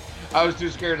scared. up. I was too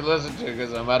scared to listen to it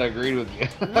because I might have agreed with you.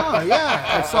 No,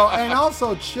 yeah. So, and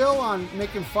also chill on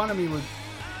making fun of me with,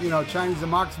 you know, Chinese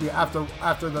democracy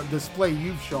after the display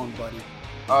you've shown, buddy.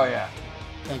 Oh yeah.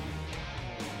 Thank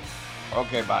you.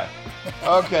 Okay, bye.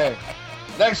 Okay.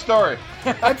 Next story.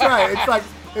 That's right.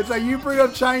 It's like you bring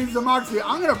up Chinese democracy.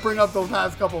 I'm gonna bring up those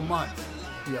last couple months.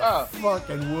 You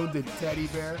fucking wounded teddy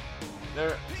bear.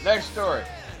 Next story.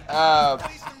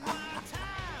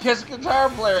 Kiss guitar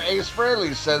player Ace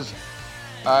Frehley says,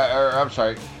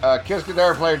 Kiss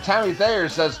guitar player Tommy Thayer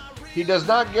says he does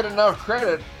not get enough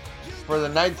credit for the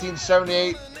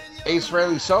 1978 Ace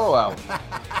Frehley solo album.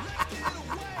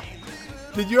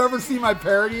 Did you ever see my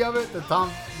parody of it? The Tom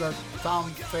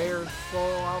Thayer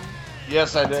solo album?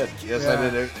 Yes, I did. Yes, I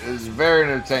did. It was very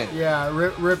entertaining. Yeah,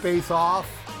 Rip Ace Off.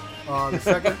 The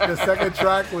second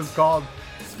track was called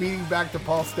Speeding Back to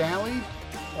Paul Stanley.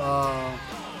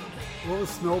 What was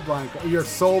Snowblind called? You're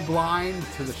So Blind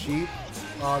to the Sheep.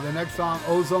 The next song,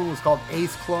 Ozone, was called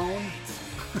Ace Clone.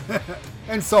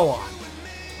 And so on.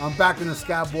 I'm back in the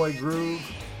Scatboy groove.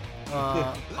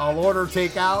 I'll order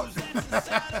takeout.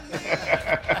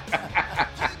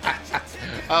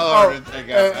 I'll order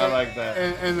takeout. I like that.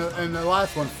 And the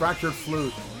last one, Fractured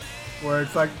Flute, where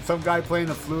it's like some guy playing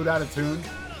the flute out of tune.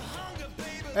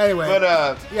 Anyway,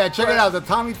 But yeah, check it out. The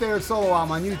Tommy Thayer solo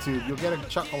album on YouTube. You'll get a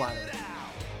chuckle out of it.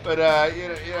 But you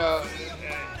know,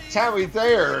 Tommy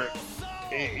Thayer,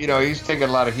 you know, he's taking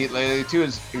a lot of heat lately too.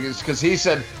 Is because he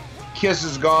said Kiss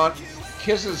is gone.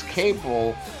 Kiss is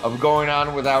capable of going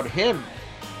on without him.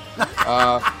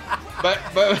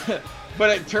 But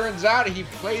it turns out he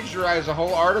plagiarized a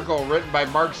whole article written by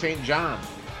Mark St. John.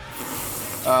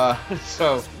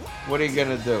 So what are you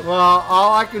gonna do? Well,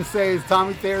 all I can say is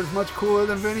Tommy Thayer is much cooler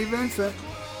than Vinnie Vincent.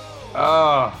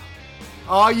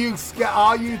 All you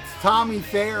Tommy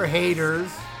Thayer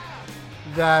haters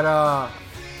that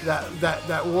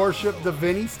worship the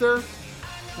Vinnyster,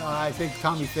 I think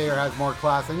Tommy Thayer has more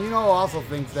class. And you know who also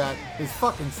thinks that is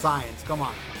fucking science. Come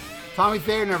on. Tommy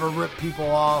Thayer never ripped people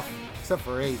off, except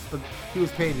for Ace, but he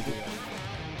was paid to do that.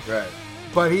 Right.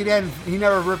 But he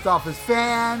never ripped off his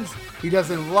fans. He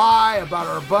doesn't lie about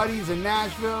our buddies in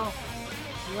Nashville.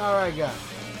 All right, guys.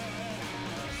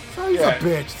 So he's a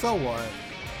bitch. So what?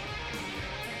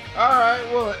 All right.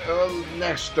 Well,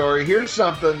 next story. Here's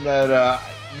something that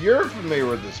you're familiar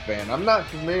with this band. I'm not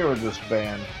familiar with this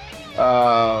band.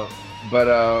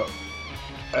 But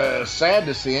sad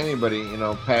to see anybody,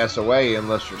 pass away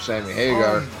unless you're Sammy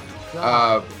Hagar.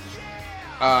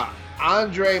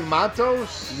 Andre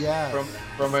Matos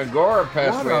from Angora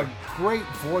passed away. What a great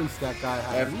voice that guy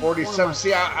had. At 47.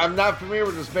 See, I'm not familiar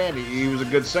with this band. He was a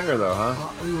good singer, though, huh?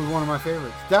 He was one of my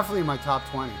favorites. Definitely my top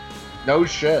 20. No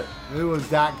shit. It was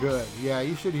that good. Yeah,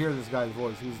 you should hear this guy's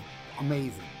voice. He was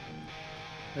amazing.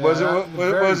 Yeah, was it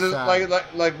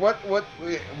like what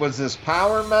was this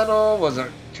power metal? Was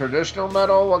it traditional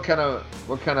metal? What kind of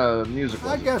music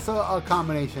was I guess a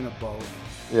combination of both.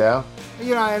 Yeah.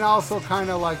 And also kind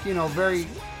of like, very,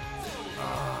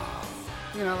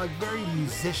 like very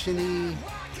musician-y,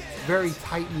 very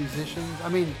tight musicians. I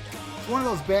mean, it's one of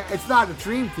those bands, it's not a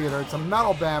Dream Theater, it's a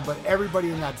metal band, but everybody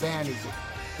in that band is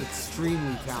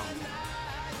extremely talented.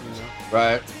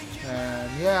 Right. And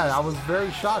yeah, I was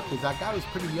very shocked because that guy was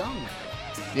pretty young.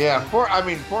 Yeah,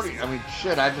 40.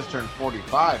 Shit, I just turned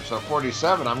 45, so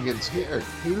 47, I'm getting scared.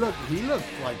 He looked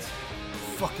like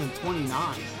fucking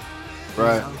 29.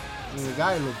 Right. I mean, the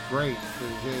guy looked great for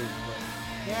his age, but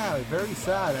yeah, very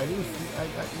sad.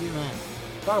 Man,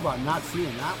 talk about not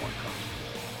seeing that one coming.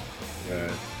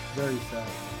 Yeah. Very sad.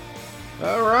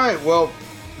 All right, well,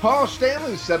 Paul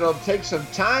Stanley said it'll take some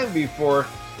time before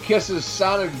Kiss's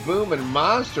Sonic Boom and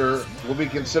Monster will be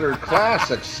considered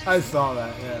classics. I saw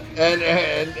that, yeah.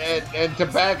 And to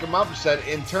back him up, said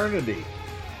Eternity.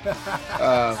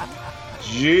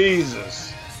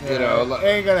 Jesus, yeah,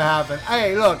 ain't gonna happen.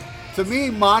 Hey, look, to me,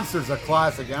 Monster's a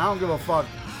classic, and I don't give a fuck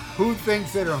who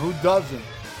thinks it or who doesn't.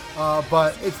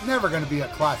 But it's never gonna be a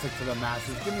classic to the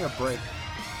masses. Give me a break,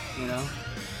 maybe.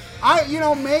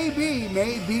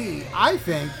 I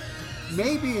think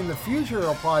maybe in the future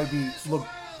it'll probably be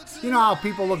how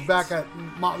people look back at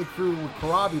Motley Crue with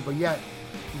Karabi, but yet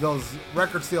those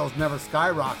record sales never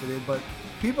skyrocketed. But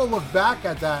people look back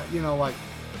at that,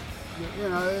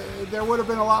 there would have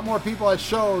been a lot more people at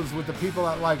shows with the people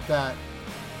that liked that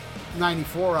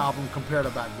 94 album compared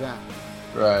to back then.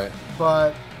 Right.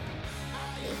 But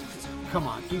come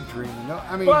on, keep dreaming. No,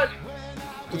 I mean,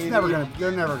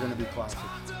 they're never gonna be classics.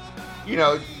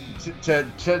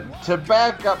 To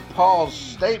back up Paul's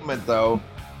statement, though,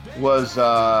 was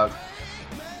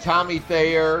Tommy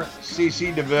Thayer,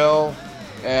 C.C. DeVille,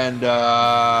 and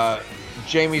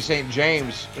Jamie St.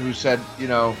 James, who said,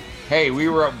 hey, we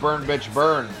were up Burn Bitch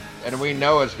Burn, and we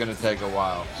know it's going to take a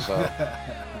while. So,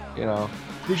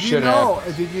 Did you know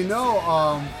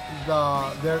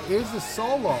there is a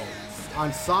solo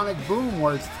on Sonic Boom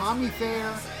where it's Tommy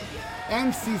Thayer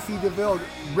and C.C. DeVille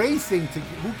racing to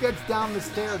who gets down the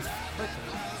stairs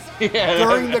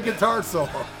during the guitar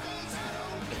solo.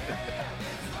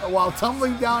 While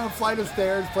tumbling down a flight of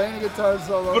stairs, playing a guitar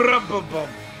solo.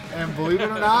 And believe it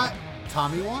or not,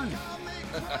 Tommy won.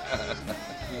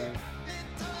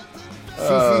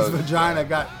 CC's vagina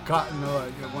got caught in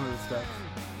one of the steps.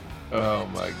 Oh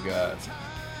my God.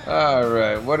 All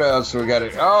right, what else we got?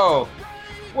 Oh,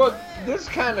 well, this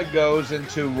kind of goes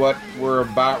into what we're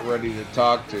about ready to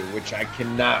talk to, which I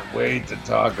cannot wait to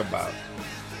talk about.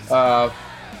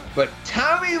 But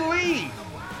Tommy Lee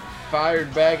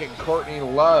fired back at Courtney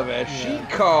Love as she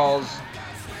calls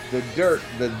The Dirt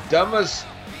the dumbest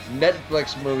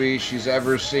Netflix movie she's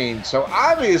ever seen. So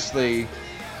obviously,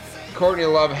 Courtney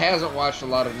Love hasn't watched a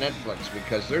lot of Netflix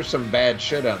because there's some bad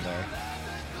shit on there.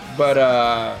 But,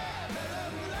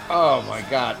 oh my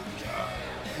God.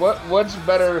 What's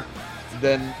better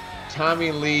than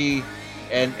Tommy Lee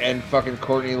and fucking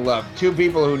Courtney Love? Two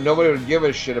people who nobody would give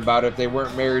a shit about if they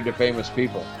weren't married to famous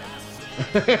people.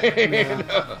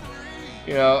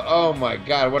 Oh my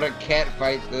God, what a cat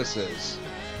fight this is.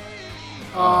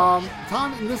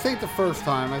 Tommy, this ain't the first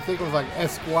time. I think it was like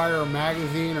Esquire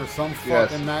magazine or some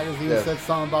fucking magazine said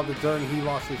something about The Dirt and he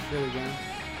lost his shit again.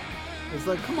 It's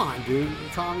like, come on, dude.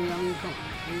 Tommy, come on.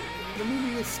 The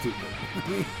movie is stupid.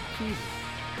 Jesus.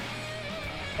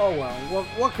 Oh, well,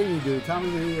 what can you do? Tommy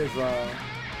Lee is,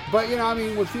 but,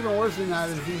 what's even worse than that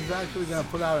is he's actually going to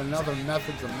put out another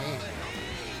Methods of Man.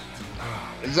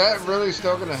 Is that really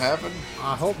still going to happen?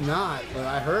 I hope not, but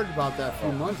I heard about that a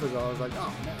few months ago. I was like,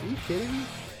 oh, man, are you kidding me?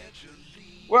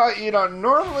 Well,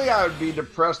 normally I would be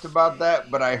depressed about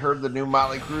that, but I heard the new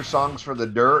Motley Crue songs for The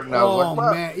Dirt, and I was like,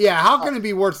 well, man. Yeah, how can it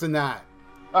be worse than that?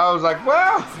 I was like,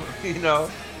 well,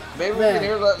 maybe we can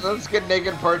hear Let's Get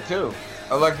Naked Part 2,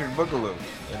 Electric Boogaloo,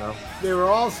 They were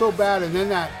all so bad, and then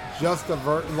that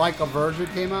Like a Virgin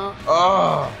came out.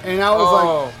 Oh. And I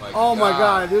was my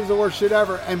God, this is the worst shit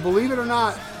ever. And believe it or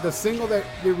not, the single that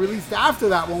they released after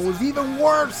that one was even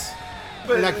worse.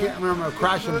 And I can't remember,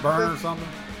 Crash and Burn or something.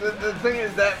 The thing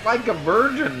is that Like a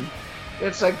Virgin,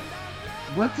 it's like,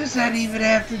 what does that even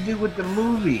have to do with the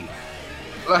movie?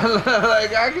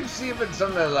 Like I could see if it's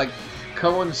something that like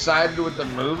coincided with the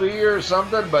movie or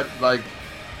something, but like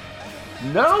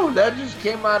no, that just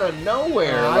came out of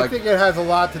nowhere. I think it has a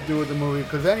lot to do with the movie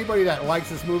because anybody that likes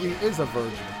this movie is a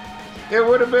virgin. It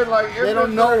would have been like they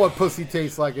don't know what pussy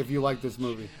tastes like if you like this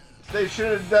movie. They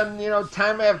should have done,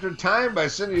 Time After Time by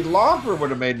Cyndi Lauper would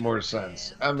have made more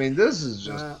sense. I mean, this is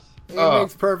just it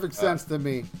makes perfect sense to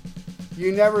me.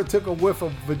 You never took a whiff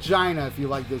of vagina if you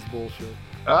like this bullshit.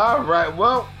 All right.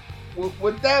 Well,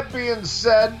 with that being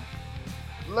said,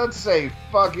 let's say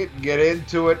fuck it and get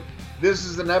into it. This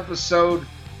is an episode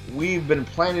we've been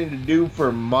planning to do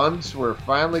for months. We're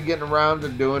finally getting around to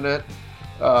doing it.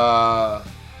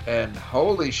 And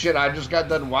holy shit, I just got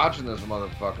done watching this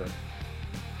motherfucker.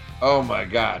 Oh my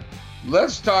God.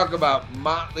 Let's talk about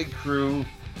Motley Crue,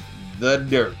 The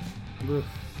Dirt.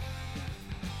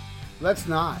 Let's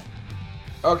not.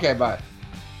 Okay, bye.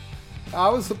 I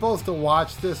was supposed to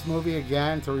watch this movie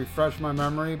again to refresh my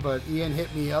memory, but Ian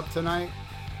hit me up tonight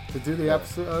to do the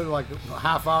episode like a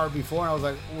half hour before, and I was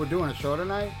like, we're doing a show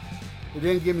tonight? It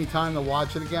didn't give me time to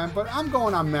watch it again, but I'm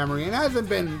going on memory, and it hasn't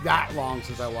been that long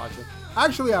since I watched it.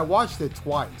 Actually, I watched it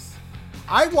twice.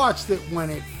 I watched it when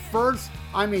it first,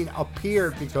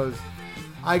 appeared because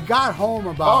I got home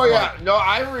about... Oh, yeah. No,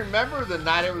 I remember the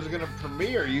night it was going to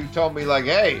premiere. You told me, like,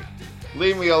 hey,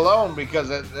 leave me alone because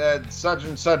at such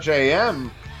and such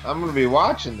a.m., I'm going to be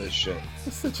watching this shit.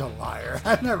 You're such a liar.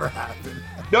 That never happened.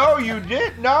 No, you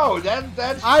did. No,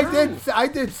 that's true. I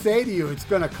did say to you it's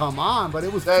going to come on, but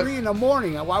it was 3 in the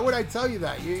morning. Why would I tell you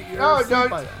that? You're asleep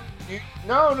by that.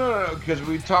 No, because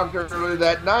we talked earlier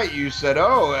that night. You said,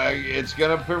 it's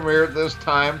going to premiere at this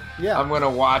time. Yeah. I'm going to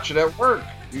watch it at work.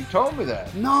 You told me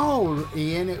that. No,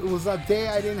 Ian, it was a day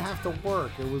I didn't have to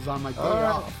work. It was on my day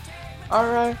off. All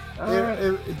right.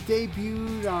 It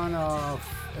debuted on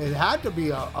it had to be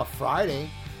a Friday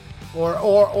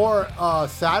or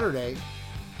Saturday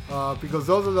because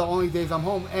those are the only days I'm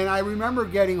home. And I remember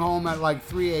getting home at like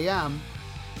 3 a.m.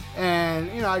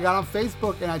 and I got on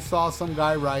Facebook and I saw some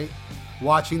guy write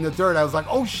watching The Dirt. I was like,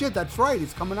 oh shit, that's right,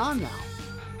 it's coming on now.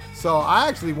 So I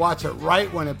actually watched it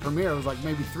right when it premiered. It was like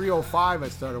maybe 3:05 I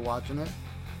started watching it.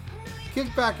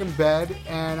 Kicked back in bed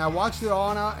and I watched it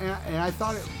all and I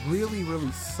thought it really,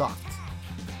 really sucked.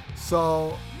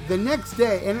 So the next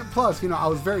day, and plus, I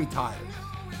was very tired.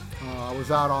 I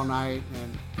was out all night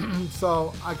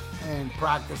and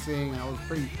practicing, and I was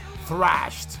pretty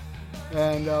thrashed.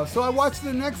 And so I watched it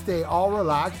the next day, all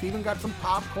relaxed, even got some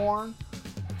popcorn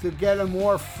to get a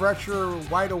more fresher,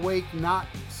 wide awake, not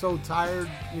so tired,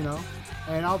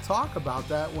 and I'll talk about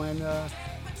that when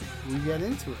we get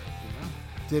into it.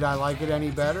 Did I like it any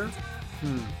better?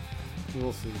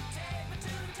 We'll see.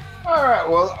 All right.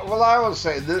 Well, I will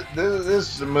say this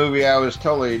is a movie I was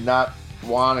totally not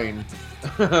wanting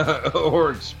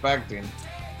or expecting,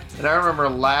 and I remember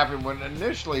laughing when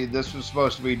initially this was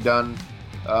supposed to be done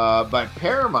by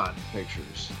Paramount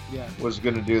Pictures. Yeah. Was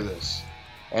going to do this,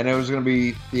 and it was going to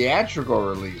be theatrical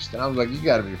released, and I was like, you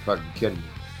got to be fucking kidding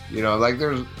me, like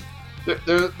there's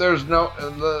no.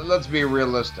 Let's be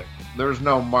realistic. There's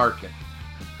no market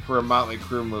for a Motley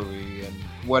Crue movie in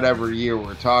whatever year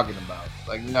we're talking about.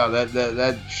 Like, no,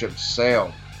 that ship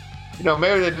sailed.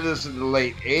 Maybe they did this in the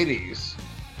late 80s.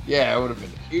 Yeah, it would have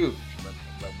been huge.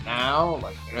 But now,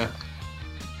 like, and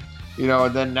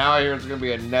then now I hear it's going to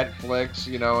be a Netflix,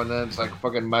 and then it's like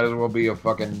fucking might as well be a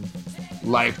fucking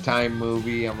Lifetime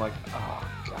movie. I'm like, oh,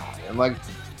 God. I'm like,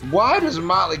 why does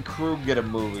Motley Crue get a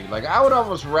movie? Like, I would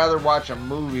almost rather watch a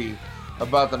movie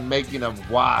about the making of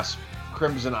Wasp,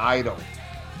 Crimson Idol,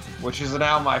 which is an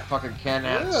album I fucking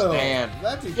cannot stand.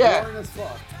 That'd be boring as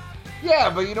fuck. Yeah,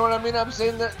 but you know what I mean? I'm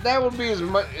saying that would be as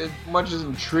much as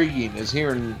intriguing as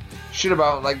hearing shit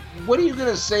about, like, what are you going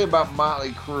to say about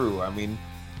Motley Crue? I mean...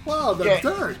 Well, The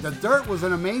Dirt. The Dirt was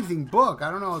an amazing book. I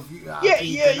don't know if you...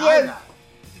 That.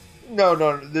 No.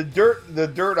 The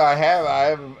Dirt I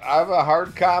have a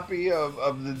hard copy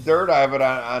of The Dirt. I have it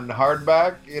on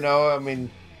hardback, I mean,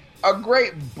 a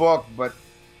great book, but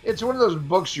it's one of those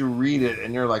books you read it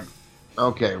and you're like,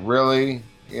 okay, really?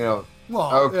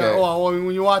 Well, okay. Yeah, well,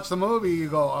 when you watch the movie, you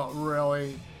go, oh,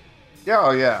 really?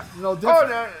 Oh, yeah. No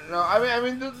different. Oh, no. I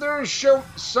mean, there's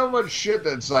so much shit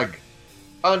that's like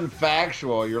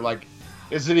unfactual. You're like,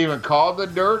 is it even called The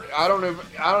Dirt? I don't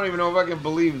even know if I can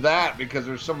believe that because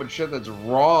there's so much shit that's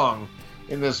wrong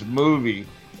in this movie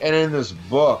and in this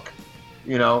book,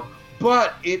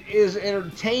 But it is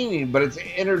entertaining, but it's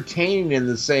entertaining in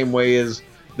the same way as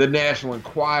the National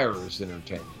Enquirer is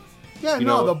entertaining. Yeah,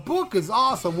 the book is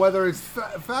awesome. Whether it's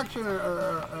fiction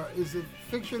or is it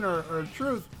fiction or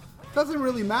truth, doesn't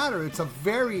really matter. It's a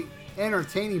very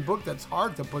entertaining book that's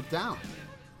hard to put down.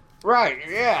 Right,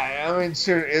 yeah. I mean,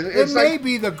 seriously, It may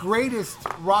be the greatest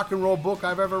rock and roll book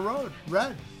I've ever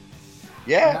read.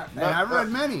 Yeah. And I've read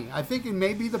many. I think it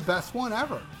may be the best one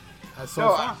ever. So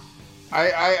No, far.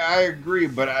 I agree,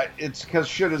 but it's because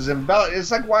shit is embellished. It's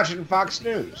like watching Fox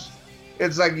News.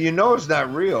 It's like, it's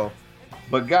not real,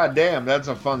 but goddamn, that's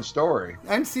a fun story.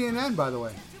 And CNN, by the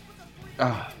way.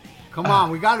 Come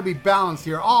on, we got to be balanced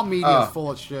here. All media is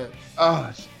full of shit.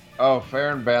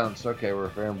 Fair and balanced. Okay, we're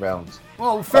fair and balanced.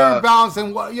 Well, fair and balanced,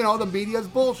 and the media is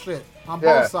bullshit on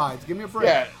both sides. Give me a break.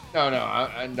 Yeah,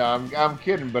 I'm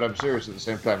kidding, but I'm serious at the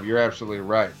same time. You're absolutely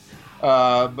right.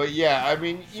 But yeah, I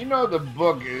mean, the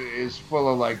book is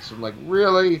full of like some like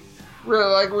really,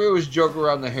 like we always joke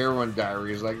around the heroin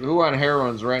diaries. Like, who on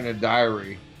heroin's writing a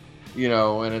diary,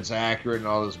 and it's accurate and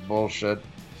all this bullshit.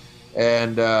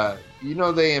 And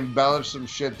they embellish some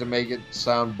shit to make it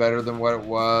sound better than what it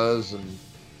was and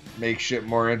make shit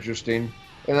more interesting.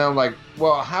 And I'm like,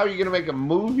 well, how are you gonna make a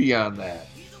movie on that?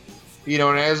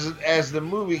 And as the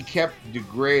movie kept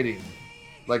degrading,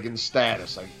 like in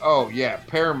status, like, oh yeah,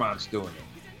 Paramount's doing it.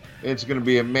 It's gonna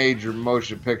be a major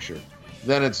motion picture.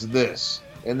 Then it's this,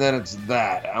 and then it's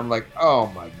that. I'm like, oh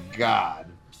my god.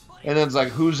 And then it's like,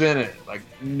 who's in it? Like,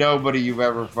 nobody you've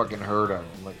ever fucking heard of.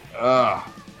 I'm like, ugh.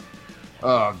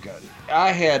 Oh god.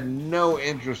 I had no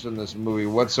interest in this movie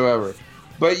whatsoever.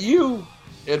 But you,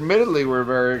 admittedly, were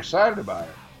very excited about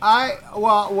it.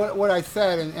 What I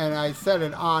said, and I said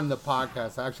it on the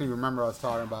podcast. I actually remember I was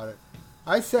talking about it.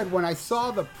 I said when I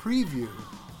saw the preview,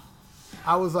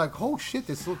 I was like, oh shit,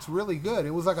 this looks really good.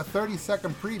 It was like a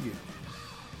 30-second preview.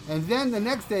 And then the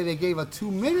next day they gave a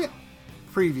 2-minute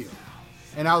preview.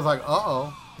 And I was like,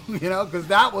 uh-oh, because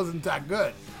that wasn't that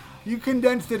good. You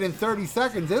condensed it in 30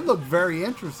 seconds. It looked very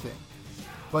interesting.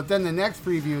 But then the next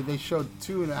preview, they showed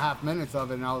 2.5 minutes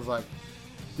of it, and I was like,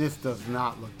 this does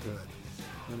not look good.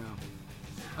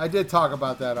 I did talk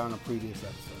about that on a previous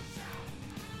episode.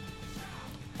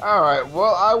 All right.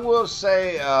 Well, I will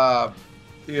say, I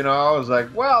was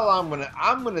like, well,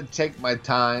 I'm gonna take my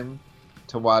time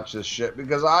to watch this shit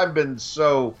because I've been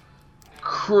so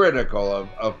critical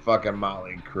of fucking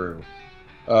Motley Crue.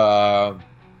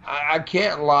 I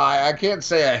can't lie. I can't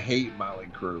say I hate Motley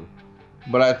Crue,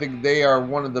 but I think they are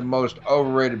one of the most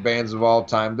overrated bands of all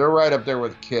time. They're right up there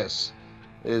with Kiss.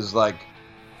 Is like,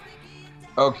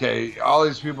 okay, all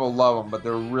these people love them, but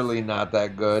they're really not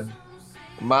that good.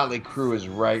 Motley Crue is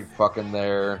right fucking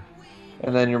there.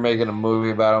 And then you're making a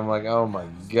movie about them, like, oh my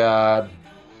god.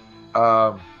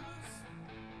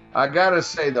 I gotta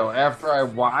say, though, after I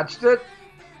watched it,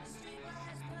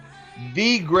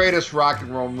 the greatest rock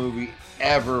and roll movie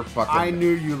ever fucking I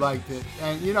knew you liked it.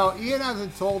 And, Ian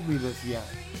hasn't told me this yet.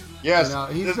 Yes.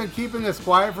 He's been keeping this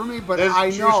quiet for me, but this I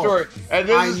is know. True story. And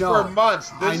this is for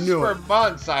months.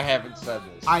 Months I haven't said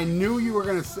this. I knew you were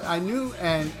going to... I knew,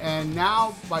 and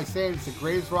now by saying it's the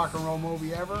greatest rock and roll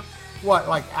movie ever, what,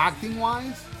 like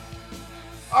acting-wise?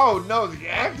 Oh, no, the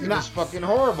acting is fucking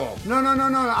horrible. No.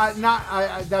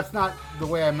 That's not the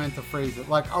way I meant to phrase it.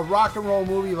 Like a rock and roll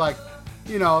movie, like,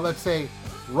 let's say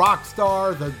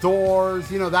Rockstar, The Doors,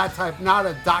 that type, not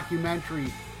a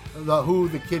documentary, the Who,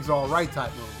 The Kids All Right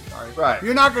type movie. All right. Right.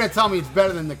 You're not going to tell me it's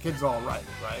better than The Kids All Right,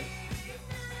 right?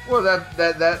 Well,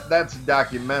 that's a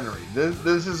documentary.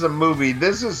 This is a movie.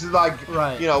 This is like,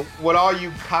 what all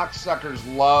you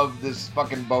cocksuckers love, this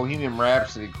fucking Bohemian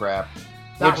Rhapsody crap.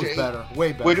 That was better.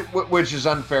 Way better. Which is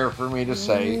unfair for me to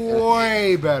say.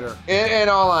 Way better. In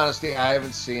all honesty, I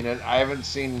haven't seen it. I haven't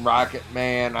seen Rocket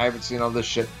Man. I haven't seen all this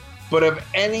shit. But of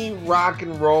any rock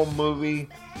and roll movie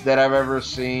that I've ever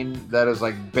seen that is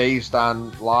like based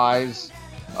on lies,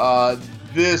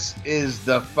 this is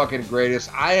the fucking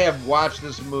greatest. I have watched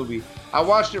this movie. I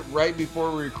watched it right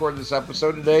before we recorded this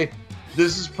episode today.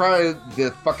 This is probably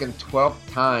the fucking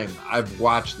 12th time I've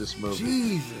watched this movie.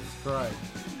 Jesus Christ.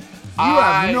 You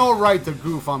have no right to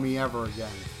goof on me ever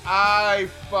again. I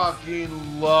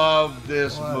fucking love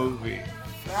this movie.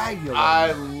 Fabulous.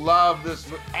 I love this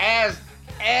movie.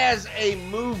 As a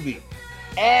movie.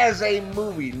 As a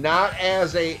movie, not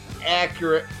as a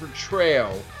accurate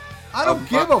portrayal. I don't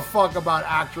give a fuck about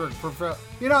accurate portrayal.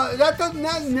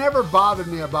 That never bothered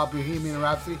me about Bohemian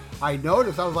Rhapsody. I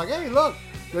noticed. I was like, hey, look,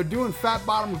 they're doing fat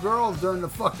bottom girls during the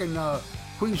fucking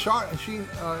Queen sheer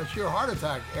heart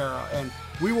attack era, and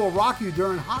We Will Rock You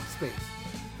during Hot Space.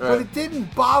 Right. But it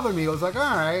didn't bother me. I was like, all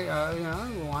right,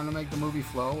 we want to make the movie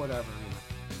flow, whatever.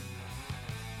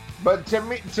 But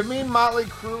to me, Motley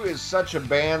Crue is such a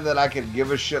band that I could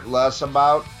give a shit less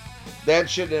about. That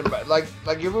shit, like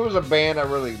if it was a band I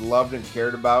really loved and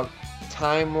cared about,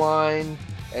 Timeline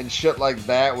and shit like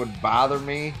that would bother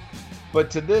me.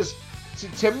 But to this,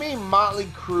 to me, Motley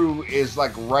Crue is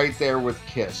like right there with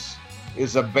Kiss.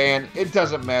 Is a band. It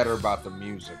doesn't matter about the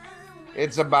music.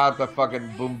 It's about the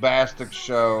fucking bombastic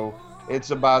show.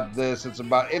 It's about this. It's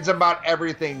about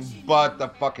everything but the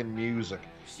fucking music.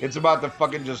 It's about the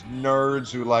fucking just nerds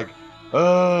who like,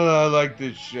 oh, I like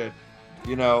this shit,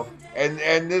 you know. And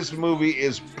this movie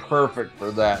is perfect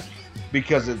for that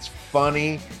because it's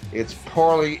funny. It's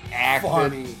poorly acted.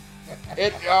 Funny.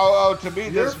 To me,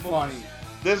 You're funny.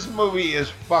 This movie is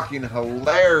fucking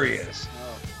hilarious.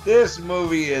 Oh. This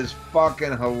movie is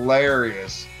fucking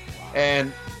hilarious. Wow.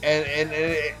 And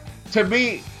to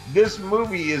me, this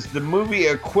movie is the movie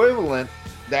equivalent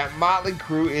that Motley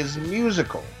Crue is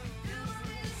musical.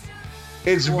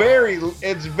 It's very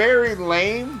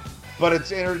lame, but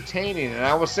it's entertaining. And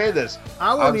I will say this: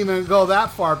 I wouldn't even go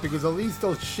that far because at least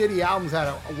those shitty albums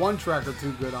had one track or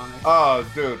two good on it. Oh,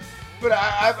 dude. But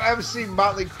I've seen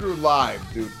Motley Crue live,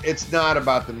 dude. It's not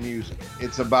about the music.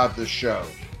 It's about the show.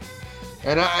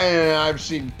 And I've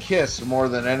seen Kiss more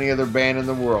than any other band in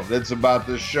the world. It's about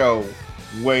the show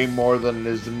way more than it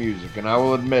is the music. And I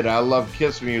will admit, I love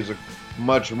Kiss music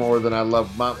much more than I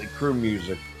love Motley Crue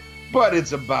music. But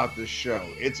it's about the show.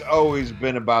 It's always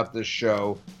been about the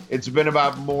show. It's been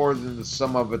about more than the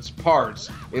sum of its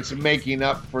parts. It's making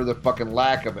up for the fucking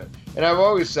lack of it. And I've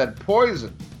always said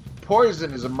Poison.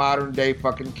 Poison is a modern day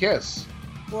fucking Kiss.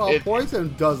 Well,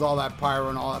 Poison does all that pyro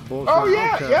and all that bullshit. Oh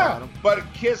yeah. But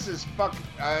Kiss is fucking.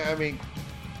 I mean,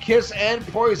 Kiss and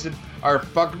Poison are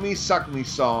 "fuck me, suck me"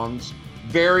 songs.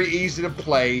 Very easy to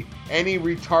play. Any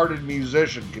retarded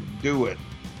musician can do it.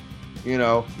 You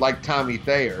know, like Tommy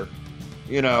Thayer.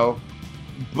 You know,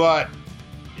 but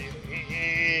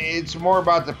it's more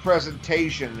about the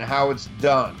presentation and how it's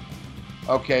done.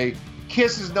 Okay,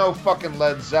 Kiss is no fucking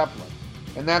Led Zeppelin.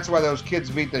 And that's why those kids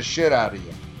beat the shit out of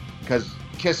you. Because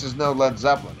Kiss is no Led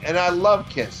Zeppelin. And I love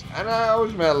Kiss. And I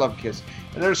always meant I love Kiss.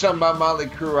 And there's something about Motley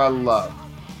Crue I love.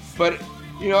 But,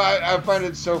 you know, I find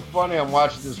it so funny. I'm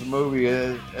watching this movie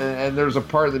and there's a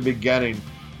part at the beginning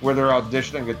where they're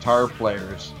auditioning guitar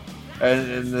players.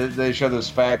 And they show this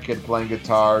fat kid playing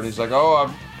guitar. And he's like,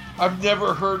 oh, I've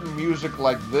never heard music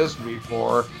like this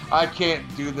before. I can't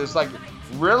do this. Like,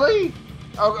 really?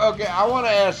 Okay, I want to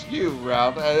ask you,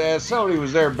 Ralph, as somebody who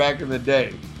was there back in the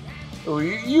day.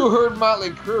 You heard Motley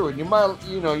Crue, and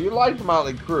you liked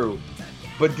Motley Crue,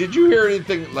 but did you hear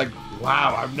anything like,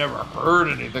 wow, I've never heard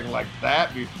anything like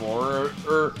that before,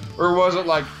 or was it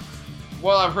like,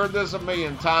 well, I've heard this a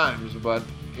million times, but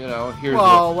you know, here's.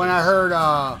 Well, when I heard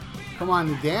 "Come On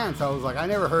and Dance," I was like, I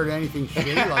never heard anything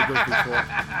shitty like this before.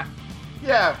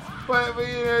 Yeah, but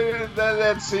you know,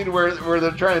 that scene where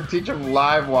they're trying to teach him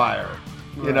Live Wire.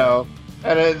 You know,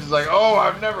 and it's like, oh,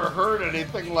 I've never heard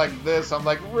anything like this. I'm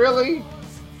like, really?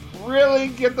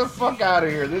 Get the fuck out of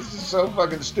here. This is so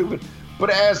fucking stupid. But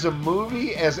as a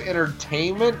movie, as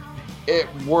entertainment, it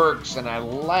works, and I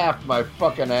laughed my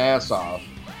fucking ass off.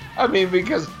 I mean,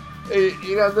 because,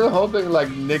 you know, the whole thing,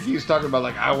 like, Nicky's talking about,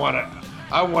 like, I want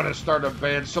to start a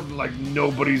band, something like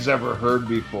nobody's ever heard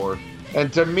before.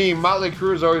 And to me, Motley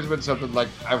Crue's always been something like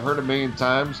I've heard a million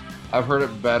times. I've heard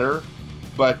it better,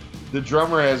 but the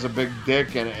drummer has a big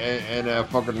dick and a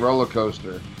fucking roller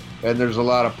coaster, and there's a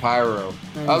lot of pyro.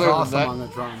 And he's awesome on the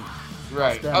drums.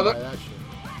 Right.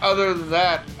 Other than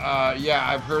that, yeah,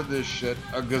 I've heard this shit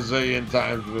a gazillion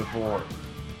times before.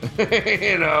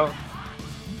 You know?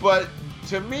 But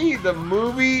to me, the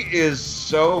movie is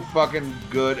so fucking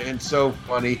good and so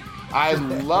funny. I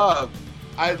love,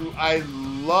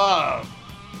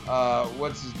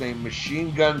 what's his name?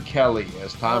 Machine Gun Kelly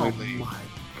as Tommy Lee. My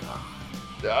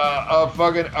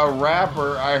a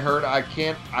rapper I heard I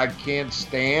can't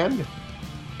stand,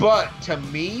 but to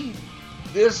me,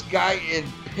 this guy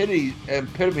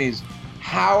epitomes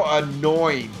how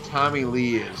annoying Tommy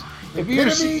Lee is. If you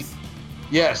see,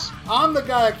 yes, I'm the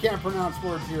guy that can't pronounce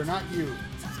words here, not you.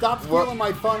 Stop stealing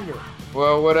my thunder.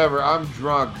 Well, whatever. I'm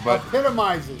drunk, but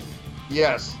epitomizes.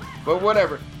 Yes, but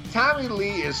whatever. Tommy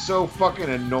Lee is so fucking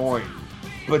annoying,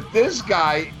 but this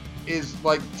guy is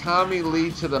like Tommy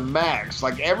Lee to the max.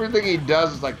 Like everything he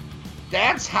does is like,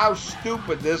 that's how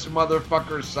stupid this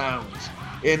motherfucker sounds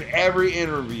in every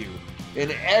interview,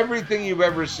 in everything you've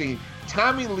ever seen.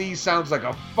 Tommy Lee sounds like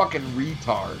a fucking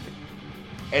retard,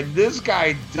 and this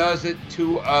guy does it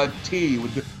to a T.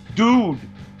 With the dude,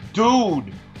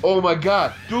 oh my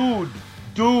god, dude,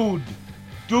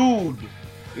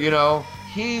 you know,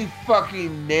 he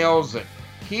fucking nails it.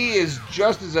 He is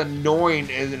just as annoying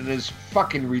and as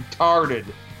fucking retarded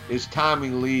as Tommy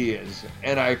Lee is.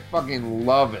 And I fucking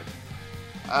love it.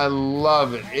 I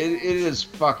love it. It is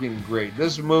fucking great.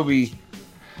 This movie,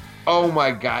 Oh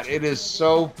my god, it is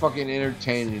so fucking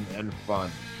entertaining and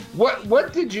fun.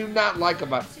 What did you not like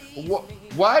about?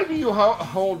 Why do you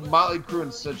hold Motley Crue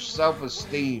in such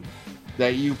self-esteem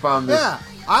that you found this? Yeah,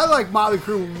 I like Motley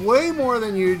Crue way more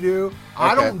than you do. Okay.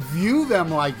 I don't view them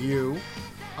like you.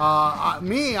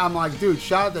 I'm like, dude,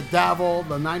 shout out to Devil,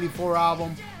 the '94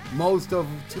 album, most of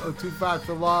Too Fast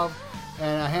for Love,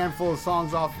 and a handful of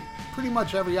songs off pretty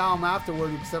much every album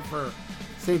afterward, except for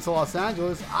Saints of Los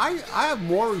Angeles. I have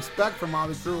more respect for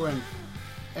Motley Crue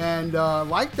and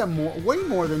like them way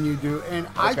more than you do. And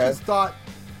I just thought,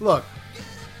 look,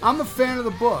 I'm a fan of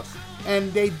the book,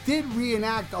 and they did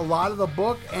reenact a lot of the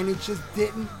book, and it just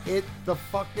didn't hit the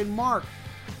fucking mark.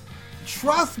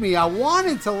 Trust me, I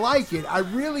wanted to like it. I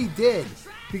really did,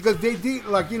 because they did,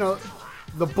 like,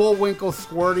 the Bullwinkle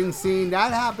squirting scene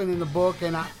that happened in the book,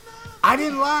 and I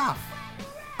didn't laugh.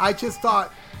 I just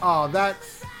thought, oh, that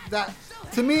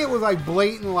to me it was like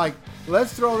blatant, like,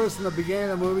 let's throw this in the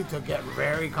beginning of the movie to get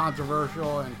very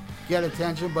controversial and get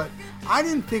attention, but I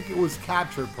didn't think it was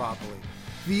captured properly.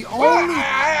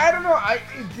 I don't know.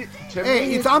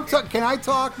 Can I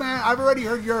talk, man? I've already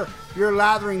heard you're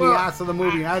lathering the ass of the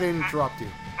movie, and I didn't interrupt you.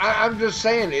 I'm just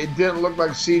saying, it didn't look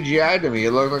like CGI to me.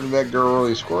 It looked like that girl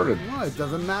really squirted. No, it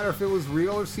doesn't matter if it was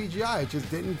real or CGI. It just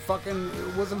didn't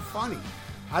it wasn't funny.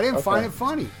 I didn't find it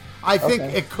funny. I think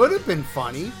it could have been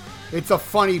funny. It's a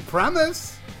funny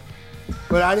premise,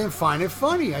 but I didn't find it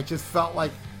funny. I just felt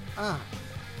like,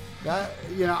 that,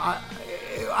 I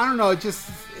don't know.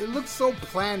 It looked so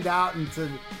planned out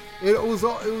it was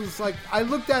like, I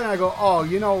looked at it and I go, oh,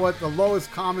 you know what? The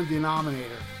lowest common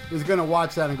denominator is going to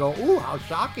watch that and go, ooh, how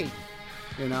shocking,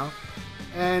 And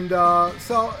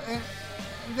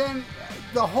then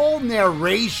the whole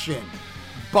narration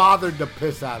bothered the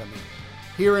piss out of me.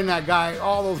 Hearing that guy,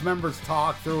 all those members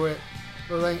talk through it,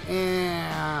 they're like,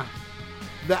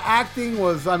 The acting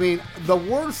was, the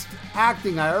worst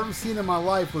acting I ever seen in my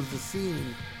life was the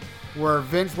scene where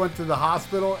Vince went to the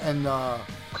hospital and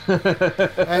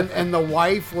and the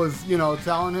wife was,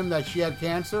 telling him that she had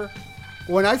cancer.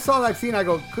 When I saw that scene, I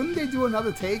go, couldn't they do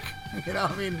another take?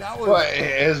 That was... Well,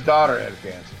 his daughter had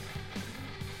cancer.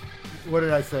 What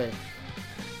did I say?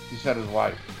 You said his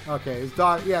wife. Okay, his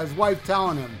daughter, his wife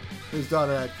telling him his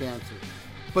daughter had cancer.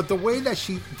 But the way that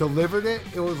she delivered it,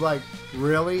 it was like,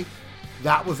 really?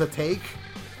 That was a take?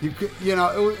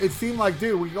 It seemed like,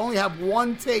 dude, we only have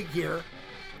one take here.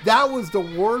 That was the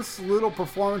worst little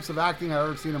performance of acting I've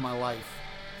ever seen in my life.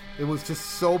 It was just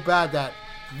so bad that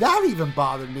even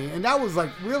bothered me. And that was like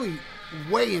really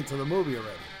way into the movie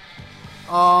already.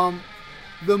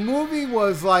 The movie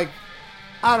was like,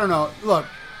 I don't know. Look,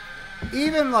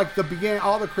 even like the beginning,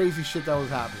 all the crazy shit that was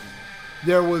happening.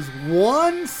 There was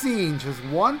one scene, just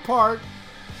one part.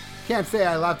 Can't say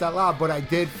I laughed out loud, but I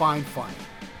did find funny.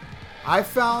 I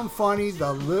found funny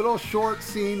the little short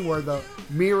scene where the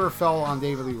mirror fell on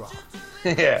David Lee Roth.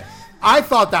 Yeah. I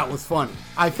thought that was funny.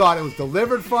 I thought it was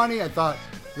delivered funny. I thought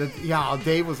that,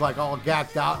 Dave was like all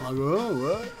gacked out and like,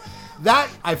 oh, what? That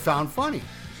I found funny,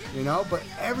 but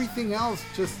everything else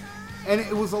just, and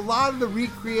it was a lot of the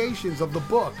recreations of the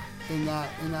book in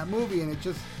that movie, and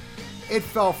it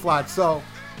fell flat. So,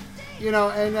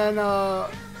 and then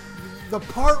the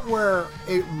part where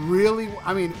it really,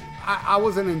 I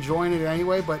wasn't enjoying it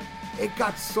anyway, but it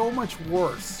got so much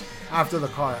worse after the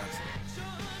car accident.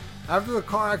 After the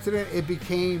car accident, it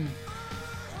became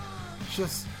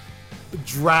just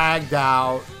dragged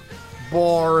out,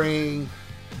 boring,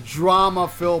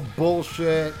 drama-filled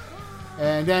bullshit.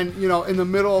 And then, in the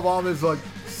middle of all this, like,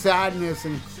 sadness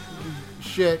and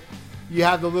shit, you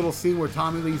have the little scene where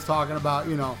Tommy Lee's talking about,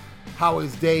 how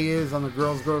his day is on the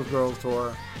Girls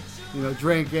tour.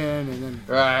 Drinking, and then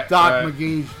Doc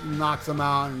McGee knocks him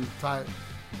out, and I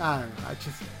don't know.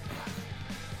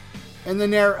 And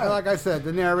like I said,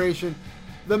 the narration,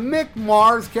 the Mick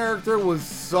Mars character was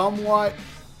somewhat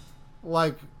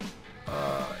like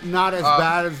not as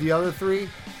bad as the other three.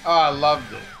 Oh, I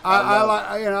loved it. I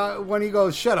like, when he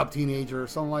goes, "Shut up, teenager," or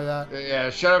something like that. Yeah,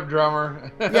 shut up,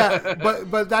 drummer. Yeah,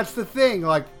 but that's the thing.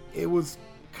 Like, it was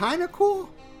kind of cool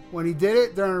when he did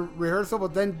it during rehearsal,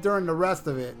 but then during the rest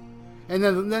of it. And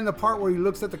then the part where he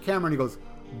looks at the camera and he goes,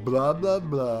 blah, blah,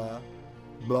 blah,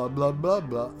 blah, blah, blah,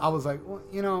 blah. I was like, well,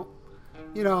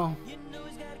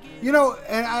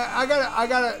 and I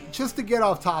gotta, just to get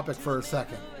off topic for a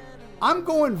second, I'm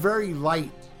going very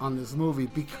light on this movie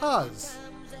because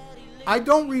I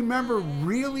don't remember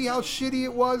really how shitty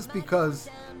it was, because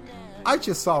I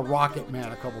just saw Rocket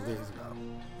Man a couple days ago.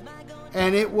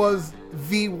 And it was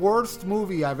the worst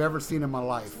movie I've ever seen in my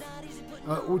life.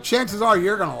 Chances are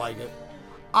you're going to like it.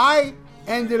 I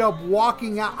ended up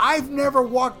walking out. I've never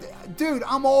walked. Dude,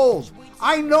 I'm old.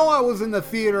 I know I was in the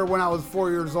theater when I was 4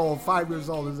 years old, 5 years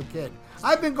old as a kid.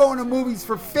 I've been going to movies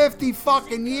for 50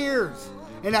 fucking years,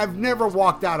 and I've never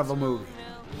walked out of a movie.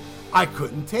 I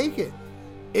couldn't take it.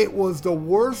 It was the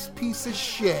worst piece of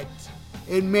shit.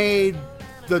 It made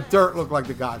The Dirt look like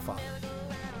The Godfather.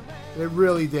 It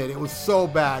really did. It was so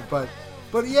bad. But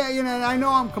yeah, you know, I know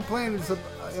I'm complaining,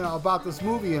 you know, about this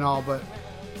movie and all, but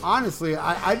honestly,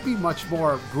 I'd be much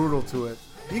more brutal to it.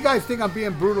 You guys think I'm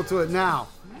being brutal to it now?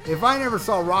 If I never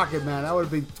saw Rocket Man, I would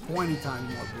have been 20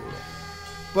 times more brutal.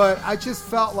 But I just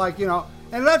felt like, you know,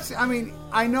 and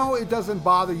I know it doesn't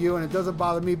bother you and it doesn't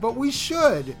bother me, but we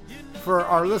should, for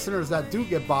our listeners that do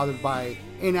get bothered by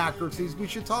inaccuracies, we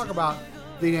should talk about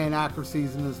the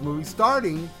inaccuracies in this movie,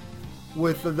 starting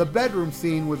with the bedroom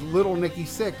scene with little Nikki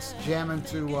Sixx jamming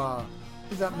to,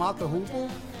 is that Mata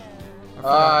Hoople?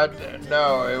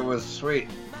 No, it was Sweet.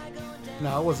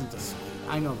 No, it wasn't the Sweet.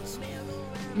 I know the Sweet.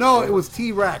 No, it was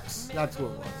T-Rex. That's who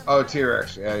it was. Oh,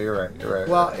 T-Rex. Yeah, you're right.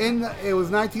 Well, it was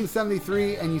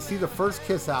 1973, and you see the first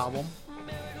Kiss album,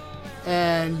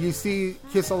 and you see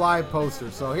Kiss Alive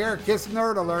poster. So here, Kiss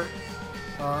Nerd Alert.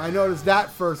 I noticed that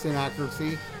first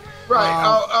inaccuracy.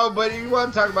 Right. But you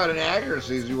want to talk about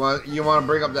inaccuracies? You want to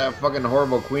bring up that fucking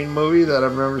horrible Queen movie that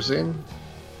I've never seen?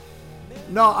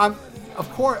 No,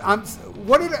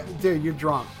 what did I, dude, you're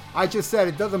drunk. I just said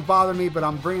it doesn't bother me, but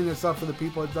I'm bringing this up for the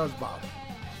people it does bother.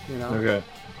 You know? Okay.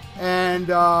 And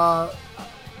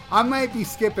I might be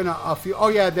skipping a few. Oh,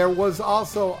 yeah, there was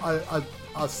also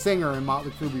a singer in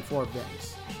Motley Crue before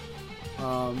Vince.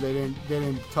 They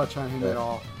didn't touch on him at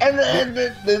all. And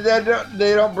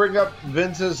they don't bring up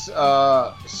Vince's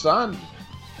son,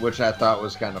 which I thought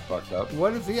was kind of fucked up.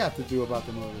 What does he have to do about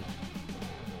the movie?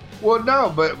 Well,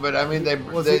 no, but I mean,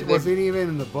 was it even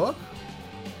in the book?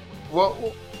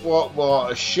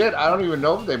 Well, shit, I don't even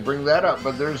know if they bring that up,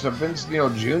 but there's a Vince Neil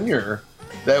Jr.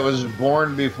 that was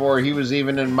born before he was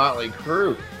even in Motley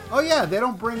Crue. Oh, yeah, they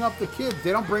don't bring up the kids.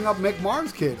 They don't bring up Mick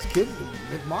Mar's kids.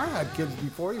 Mick Mar had kids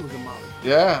before he was in Motley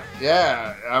Crue.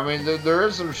 Yeah. I mean, there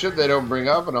is some shit they don't bring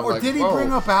up, and I'm like, or did he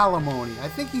bring up alimony? I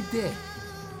think he did.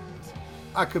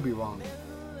 I could be wrong.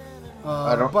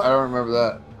 I don't remember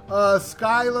that.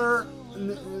 Skylar,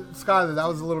 that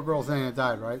was the little girl's name that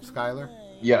died, right? Skylar?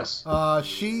 Yes.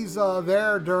 She's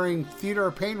there during Theater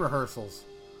of Pain rehearsals.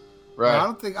 Right. I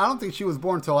don't think she was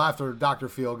born until after Dr.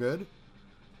 Feelgood.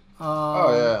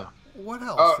 Oh yeah. What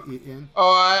else, Ian?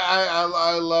 Oh,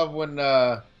 I love when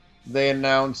they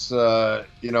announce what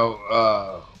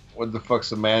the fuck's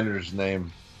the manager's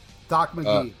name? Doc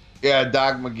McGee. Yeah,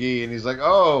 Doc McGee, and he's like,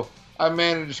 "Oh, I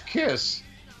managed Kiss."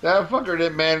 That fucker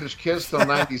didn't manage Kiss till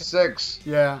 '96.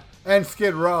 Yeah, and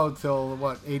Skid Row till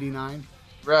what, '89?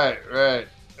 Right.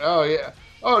 Oh yeah.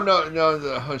 Oh no,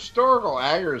 the historical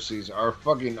accuracies are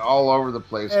fucking all over the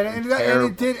place.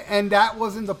 And that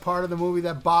wasn't the part of the movie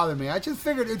that bothered me. I just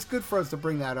figured it's good for us to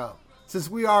bring that up,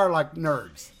 since we are like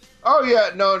nerds. Oh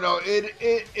yeah, no, it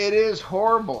is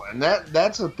horrible, and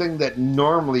that's a thing that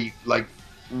normally like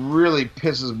really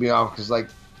pisses me off, because like,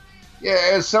 yeah,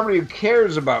 as somebody who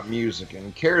cares about music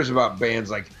and cares about bands,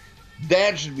 like,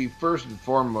 that should be first and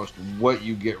foremost what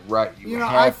you get right.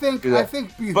 I think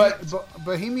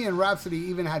Bohemian Rhapsody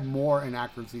even had more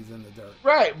inaccuracies in The Dirt.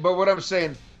 Right, but what I'm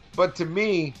saying, but to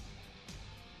me,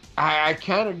 I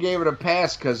kind of gave it a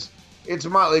pass because it's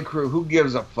Motley Crue. Who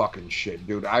gives a fucking shit,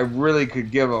 dude? I really could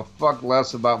give a fuck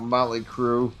less about Motley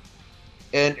Crue,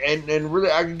 and really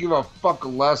I could give a fuck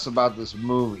less about this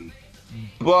movie.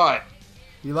 But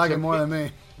you like it more than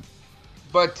me.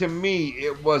 But to me,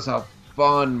 it was a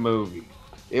fun movie.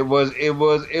 It was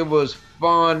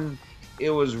fun. It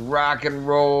was rock and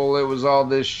roll. It was all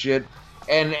this shit.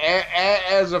 And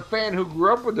as a fan who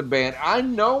grew up with the band, I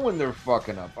know when they're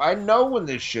fucking up. I know when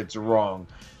this shit's wrong.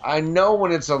 I know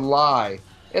when it's a lie.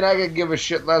 And I could give a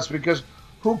shit less, because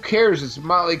who cares? It's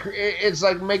Motley Crue. It's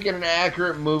like making an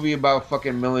accurate movie about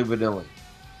fucking Milli Vanilli.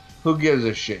 Who gives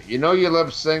a shit? You know you lip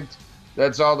synced.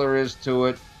 That's all there is to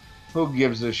it. Who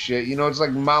gives a shit? You know, it's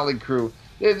like Motley Crue.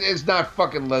 It's not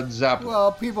fucking Led Zeppelin.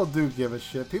 Well, people do give a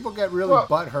shit. People get really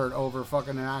butthurt over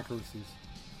fucking inaccuracies.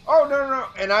 Oh, no.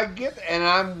 And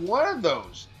I'm one of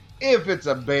those. If it's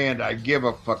a band I give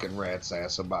a fucking rat's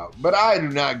ass about. But I do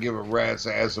not give a rat's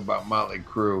ass about Motley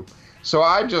Crue. So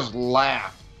I just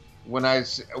laugh when I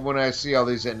see all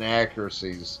these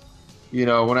inaccuracies. You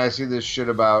know, when I see this shit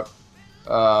about...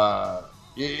 to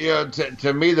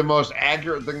me, the most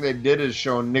accurate thing they did is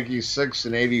showing Nikki Sixx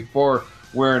in '84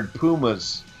 wearing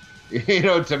Pumas. You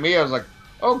know, to me, I was like,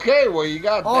 okay, well, you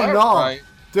got that right.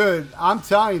 Dude, I'm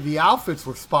telling you, the outfits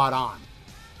were spot on.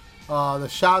 the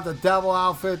Shout the Devil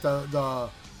outfit, the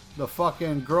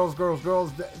fucking girls.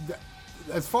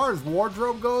 As far as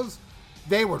wardrobe goes,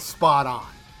 they were spot on.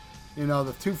 You know,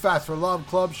 the Too Fast for Love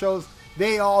club shows,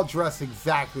 they all dress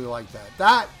exactly like that.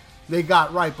 That they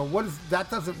got right, but that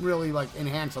doesn't really like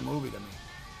enhance a movie to me.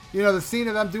 You know, the scene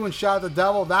of them doing Shout the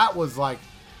Devil, that was like,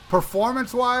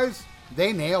 performance-wise,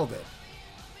 they nailed it.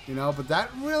 You know, but that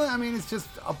really, I mean, it's just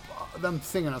them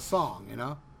singing a song, you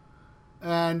know.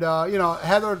 And, you know,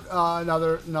 Heather,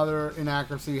 another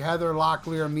inaccuracy. Heather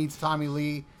Locklear meets Tommy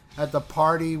Lee at the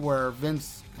party where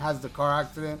Vince has the car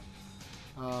accident.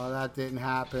 That didn't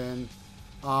happen.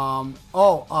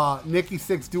 Nikki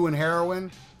Sixx doing heroin.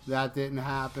 That didn't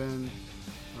happen.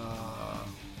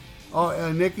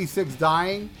 Nikki Sixx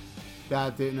dying.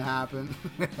 That didn't happen.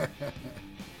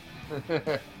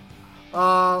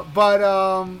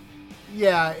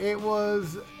 Yeah, it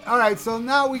was... All right, so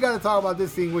now we got to talk about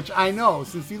this scene, which I know,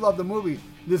 since you love the movie,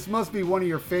 this must be one of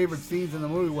your favorite scenes in the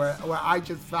movie where I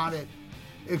just found it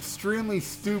extremely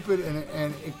stupid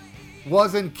and it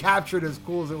wasn't captured as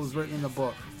cool as it was written in the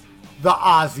book. The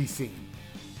Ozzy scene.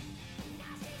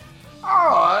 Oh,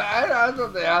 I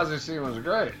thought the Ozzy scene was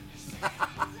great.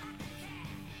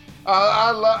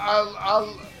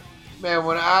 Man,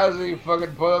 when Ozzy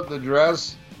fucking put up the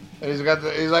dress, and he's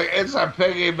like, it's a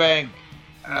piggy bank.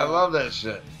 I love that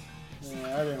shit.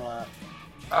 Yeah, I didn't laugh.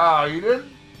 Oh, you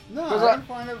didn't? No, I didn't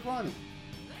find it funny.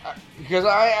 Because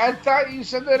I thought you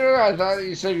said that earlier. I thought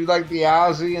you said you liked the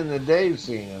Ozzy and the Dave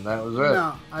scene, and that was it.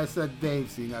 No, I said Dave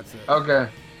scene, that's it.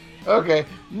 Okay.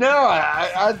 No,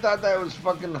 I thought that was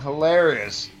fucking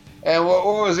hilarious. And what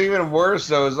was even worse,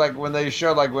 though, is like when they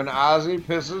showed, like, when Ozzy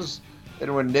pisses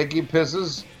and when Nikki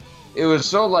pisses, it was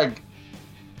so, like,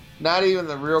 not even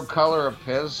the real color of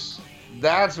piss.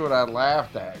 That's what I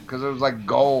laughed at, because it was like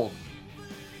gold,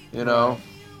 you know?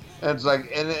 And it's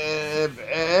like, and if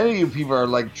any of you people are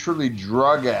like truly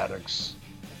drug addicts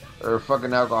or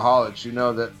fucking alcoholics, you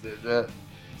know that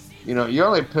you know, you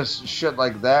only piss shit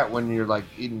like that when you're like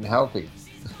eating healthy,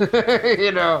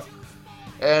 you know?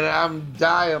 And I'm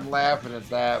dying laughing at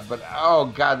that, but oh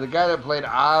God, the guy that played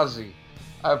Ozzy,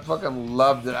 I fucking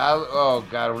loved it. Oh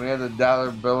God, when he had the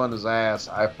dollar bill in his ass,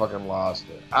 I fucking lost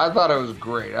it. I thought it was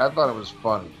great. I thought it was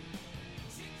funny.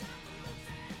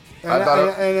 And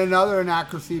another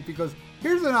inaccuracy, because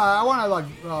here's I want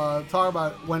to talk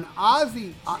about when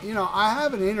Ozzy. You know, I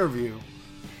have an interview,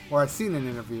 or I've seen an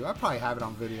interview. I probably have it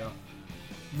on video.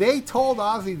 They told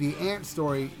Ozzy the ant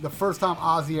story the first time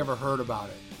Ozzy ever heard about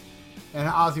it, and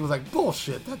Ozzy was like,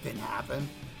 "Bullshit, that didn't happen."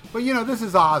 But you know, this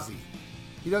is Ozzy.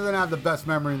 He doesn't have the best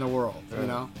memory in the world, you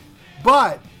know.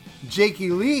 But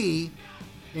Jakey Lee,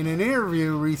 in an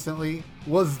interview recently,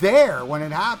 was there when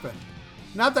it happened.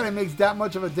 Not that it makes that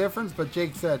much of a difference, but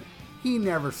Jake said he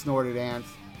never snorted ants.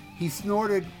 He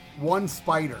snorted one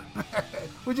spider,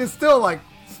 which is still like,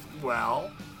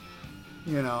 well,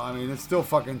 you know, I mean, it's still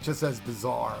fucking just as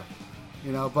bizarre,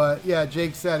 you know. But yeah,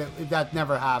 Jake said that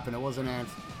never happened. It wasn't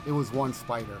ants. It was one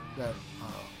spider that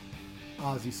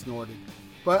Ozzy snorted.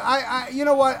 But I, you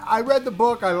know what? I read the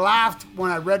book. I laughed when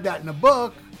I read that in the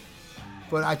book,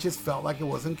 but I just felt like it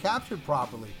wasn't captured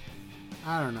properly.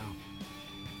 I don't know.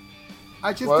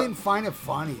 I just didn't find it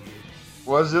funny, dude.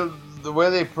 Was it the way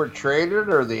they portrayed it,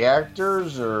 or the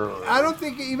actors, or? I don't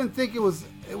even think it was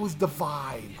the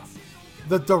vibe,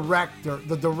 the director,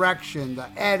 the direction, the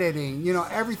editing. You know,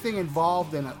 everything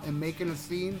involved in making a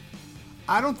scene.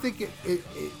 I don't think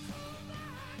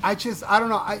I don't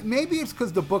know. Maybe it's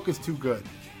because the book is too good.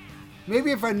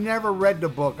 Maybe if I never read the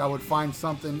book, I would find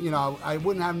something, you know, I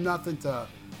wouldn't have nothing to,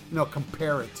 you know,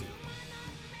 compare it to.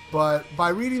 But by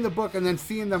reading the book and then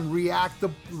seeing them reenact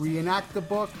the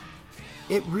book,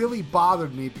 it really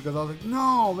bothered me, because I was like,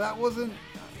 no, that wasn't,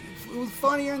 it was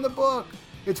funnier in the book.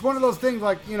 It's one of those things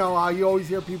like, you know, you always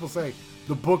hear people say,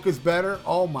 the book is better.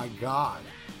 Oh my God.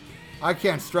 I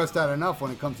can't stress that enough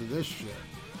when it comes to this shit.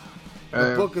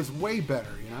 The book is way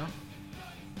better, you know.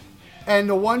 And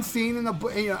the one scene in the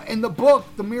book,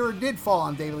 the mirror did fall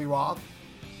on Daily Roth.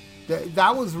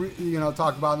 That was, you know,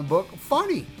 talked about in the book.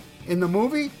 Funny. In the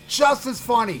movie, just as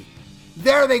funny.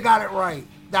 There they got it right.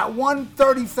 That one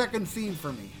 30-second scene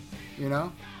for me, you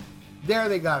know. There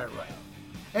they got it right.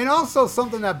 And also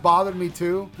something that bothered me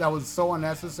too, that was so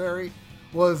unnecessary,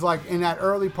 was like in that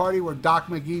early party where Doc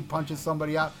McGee punches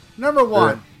somebody out. Number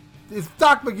one, is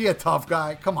Doc McGee a tough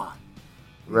guy? Come on.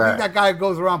 You think that guy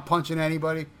goes around punching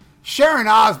anybody? Sharon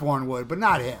Osbourne would, but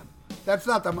not him. That's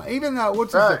not the... Even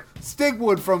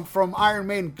Stigwood from Iron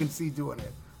Maiden can see doing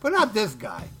it. But not this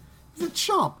guy. He's a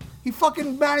chump. He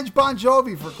fucking managed Bon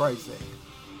Jovi, for Christ's sake.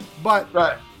 But...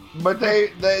 Right. But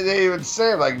they even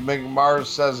say, like Mick Mars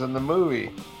says in the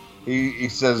movie, he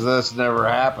says this never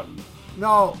happened.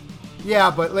 No,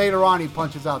 yeah, but later on he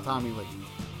punches out Tommy Lee.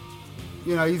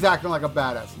 You know, he's acting like a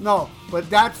badass. No, but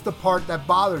that's the part that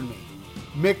bothered me.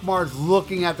 Mick Mars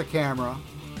looking at the camera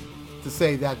to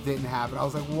say that didn't happen. I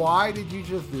was like, why did you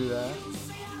just do that?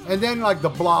 And then like the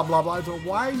blah blah blah. So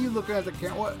why are you looking at the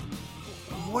camera?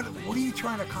 What are you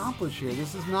trying to accomplish here?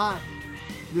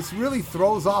 This really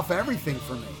throws off everything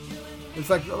for me. It's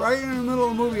like right in the middle of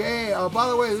the movie, hey, by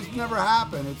the way, this never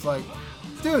happened. It's like,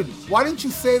 dude, why didn't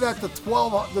you say that the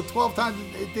 12 times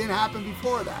it didn't happen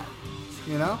before that?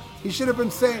 You know? He should have been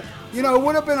saying, you know, it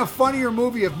would have been a funnier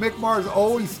movie if Mick Mars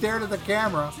always stared at the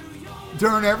camera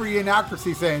during every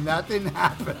inaccuracy saying that didn't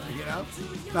happen, you know?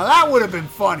 Now that would have been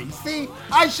funny. See,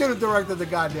 I should have directed the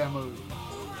goddamn movie.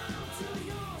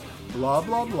 Blah,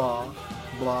 blah, blah.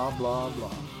 Blah, blah,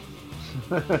 blah.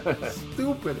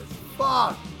 Stupid as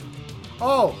fuck.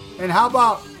 Oh, and how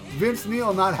about Vince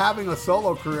Neil not having a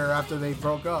solo career after they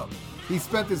broke up? He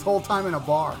spent his whole time in a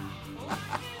bar.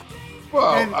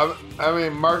 Well, I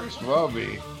mean, Marcus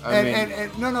Welby.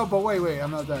 No, but wait, I'm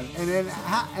not done.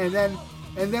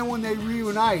 And then when they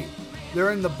reunite,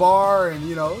 they're in the bar, and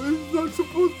you know, it's not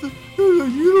supposed to. The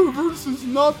universe is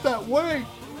not that way.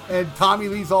 And Tommy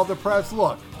Lee's all depressed.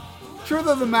 Look, truth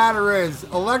of the matter is,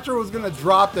 Elektra was gonna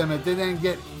drop them if they didn't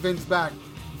get Vince back.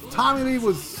 Tommy Lee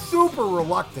was super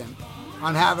reluctant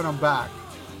on having him back,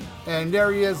 and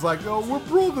there he is, like, oh, we're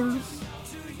brothers.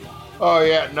 Oh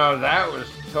yeah, no, that was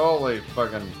totally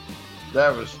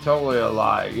a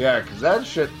lie. Yeah, because that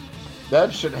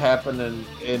shit happened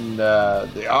in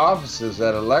the offices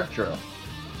at Elektra.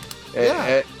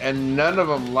 And none of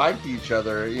them liked each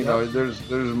other. You know, there's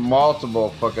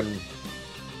multiple fucking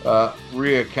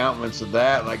reaccountments of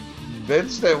that. Like,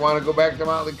 Vince didn't want to go back to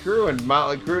Motley Crue, and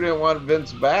Motley Crue didn't want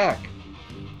Vince back.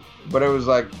 But it was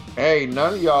like, hey,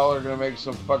 none of y'all are gonna make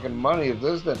some fucking money if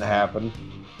this didn't happen.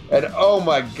 And oh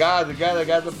my God, the guy that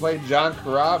got to play John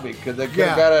Corabi, could they could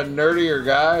have got a nerdier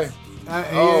guy? He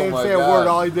didn't say a word.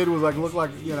 All he did was like look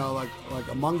like, you know, like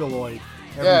a mongoloid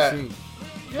every scene.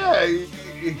 Yeah.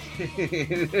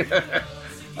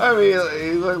 I mean,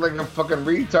 he looked like a fucking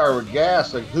retard with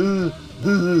gas, like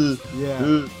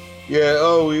yeah.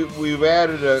 Oh, we've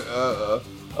added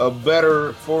a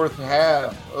better fourth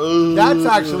half. That's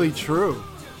actually true.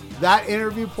 That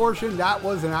interview portion, that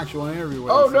was an actual interview.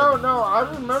 Oh, no, I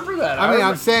remember that.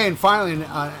 I'm saying finally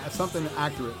something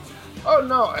accurate. Oh,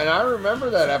 no, and I remember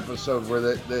that episode where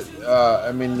that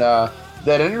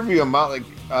interview of Motley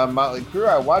Crue,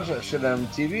 I watched that shit on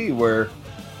MTV where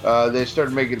they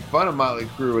started making fun of Motley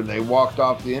Crue and they walked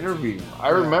off the interview. I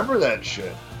remember that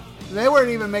shit. They weren't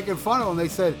even making fun of him. They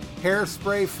said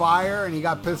hairspray fire, and he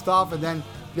got pissed off, and then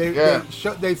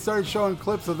they started showing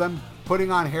clips of them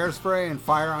putting on hairspray and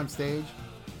fire on stage.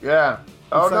 Yeah.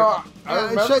 I remember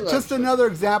that just shit. Another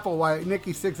example why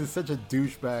Nikki Sixx is such a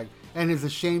douchebag and is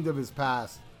ashamed of his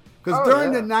past. Because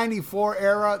during the 94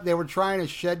 era, they were trying to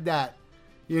shed that,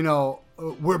 you know,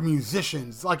 we're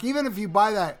musicians. Like, even if you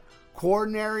buy that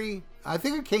Quaternary, I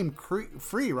think it came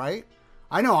free, right?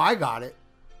 I know I got it.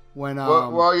 When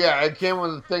well, yeah, it came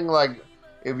with a thing like,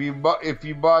 if you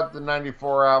bought the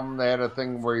 94 album, they had a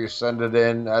thing where you send it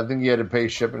in. I think you had to pay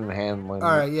shipping and handling.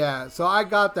 All right, yeah. So I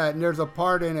got that, and there's a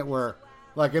part in it where,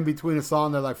 like, in between a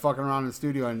song, they're, like, fucking around in the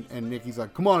studio, and Nicky's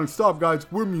like, come on, stop,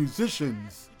 guys. We're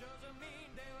musicians.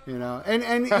 You know?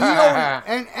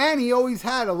 And he always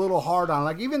had a little hard on.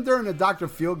 Like, even during the Dr.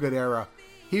 Feelgood era,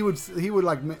 he would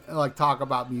like talk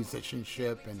about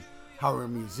musicianship and how we're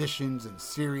musicians and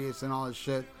serious and all this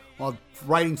shit while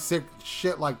writing sick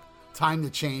shit like Time to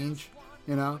Change,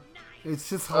 you know? It's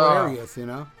just hilarious, you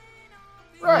know?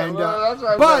 Right, and, that's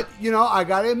what but, you know, I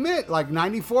gotta admit, like,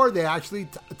 94, they actually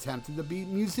attempted to be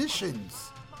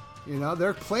musicians. You know,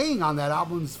 they're playing on that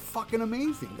album is fucking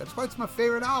amazing. That's why it's my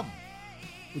favorite album.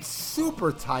 It's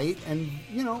super tight and,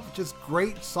 you know, just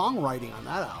great songwriting on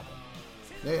that album.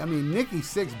 Nikki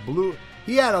Sixx blew.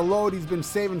 He had a load he's been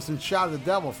saving since Shout of the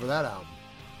Devil for that album.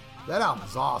 That album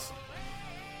is awesome.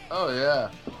 Oh, yeah.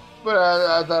 But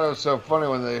I thought it was so funny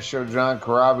when they showed John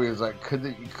Corabi. It's like,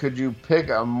 could you pick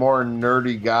a more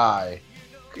nerdy guy,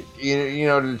 you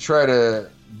know, to try to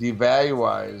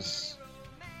devaluize?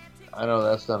 I know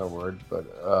that's not a word, but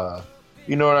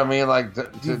you know what I mean, like to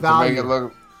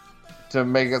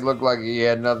make it look like he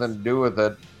had nothing to do with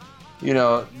it. You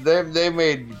know, they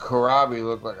made Corabi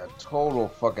look like a total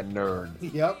fucking nerd.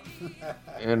 Yep.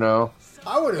 You know,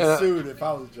 I would have sued if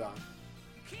I was John.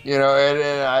 You know,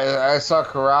 and I saw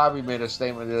Corabi made a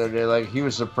statement the other day, like he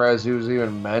was surprised he was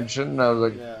even mentioned. I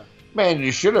was like, man,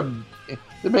 you should have.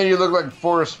 They made you look like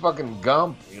Forrest fucking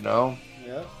Gump, you know.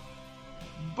 Yeah.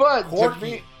 But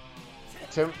Corky.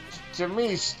 to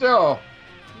me, still,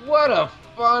 what a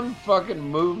fun fucking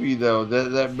movie though.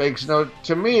 That makes no.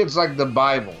 To me, it's like the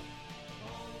Bible.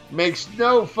 Makes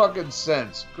no fucking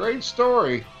sense. Great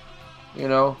story, you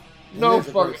know. No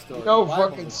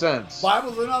fucking sense.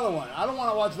 Bible's another one. I don't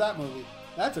want to watch that movie.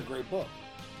 That's a great book.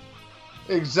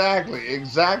 Exactly.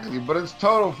 But it's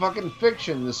total fucking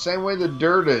fiction, the same way The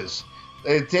Dirt is.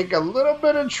 They take a little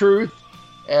bit of truth,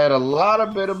 add a lot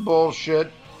of bit of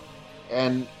bullshit,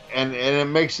 and it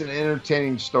makes an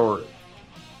entertaining story.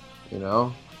 You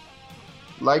know?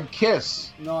 Like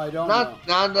Kiss. No, I don't know.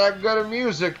 Not that good of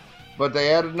music, but they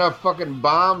had enough fucking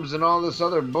bombs and all this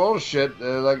other bullshit.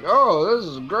 They're like, oh, this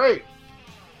is great.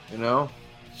 You know?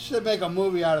 Should make a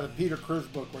movie out of the Peter Criss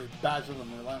book where he bashes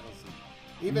them relentlessly.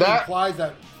 Even implies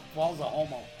that Paul's a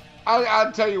homo.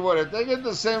 I'll tell you what, if they get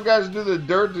the same guys to do The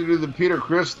Dirt to do the Peter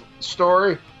Criss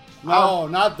story. No,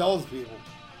 not those people.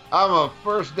 I'm a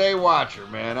first day watcher,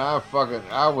 man. I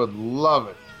would love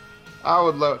it.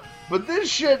 But this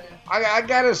shit, I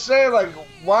gotta say, like,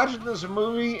 watching this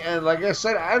movie, and like I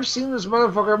said, I've seen this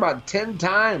motherfucker about 10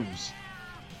 times.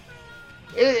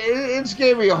 It's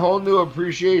gave me a whole new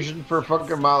appreciation for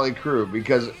fucking Motley Crue,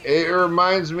 because it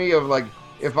reminds me of, like,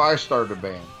 if I started a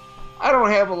band. I don't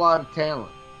have a lot of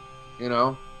talent, you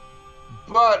know?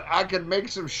 But I could make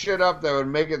some shit up that would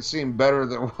make it seem better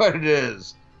than what it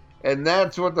is. And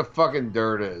that's what the fucking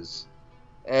Dirt is.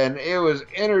 And it was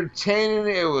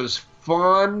entertaining. It was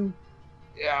fun.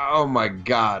 Yeah, oh my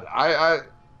God. I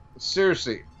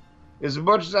seriously, as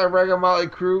much as I rag on Motley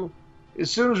Crue,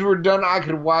 as soon as we're done, I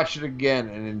could watch it again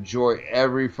and enjoy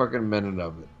every fucking minute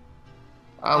of it.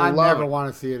 I never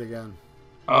want to see it again.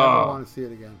 Never want to see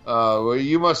it again. Well,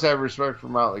 you must have respect for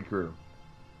Motley Crue.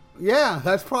 Yeah,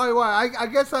 that's probably why. I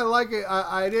guess I like it.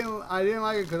 I didn't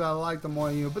like it because I liked them more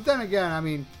than you. But then again, I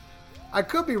mean, I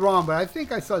could be wrong, but I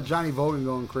think I saw Johnny Vogan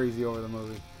going crazy over the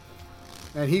movie.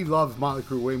 And he loves Motley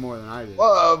Crue way more than I did.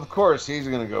 Well, of course, he's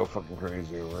going to go fucking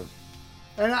crazy over it.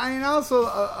 And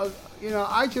also, you know,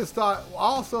 I just thought,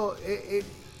 also, it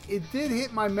did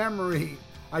hit my memory.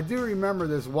 I do remember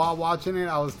this while watching it.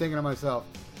 I was thinking to myself,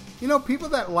 you know, people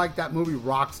that like that movie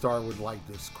Rockstar would like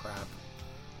this crap.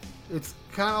 It's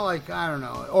kind of like, I don't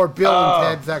know, or Bill and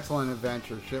Ted's Excellent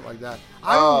Adventure, shit like that.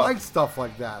 I don't like stuff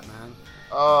like that, man.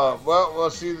 Well,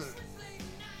 see,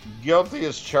 Guilty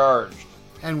as Charged.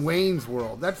 And Wayne's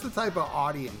World. That's the type of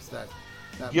audience that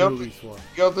movie's for.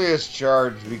 Guilty as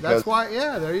Charged because... That's why,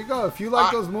 yeah, there you go. If you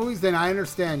like those movies, then I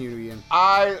understand you, Ian.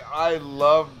 I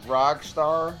love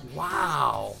Rockstar.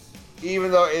 Wow. Even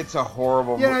though it's a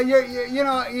horrible movie. You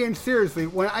know, Ian, seriously,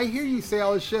 when I hear you say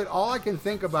all this shit, all I can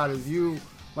think about is you,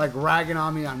 like, ragging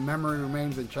on me on Memory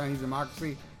Remains and Chinese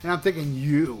Democracy, and I'm thinking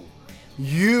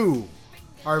you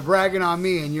are bragging on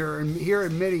me, and you're here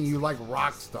admitting you like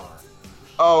Rockstar.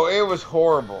 Oh, it was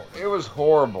horrible. It was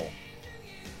horrible.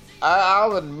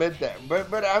 I'll admit that.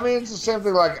 But I mean, it's the same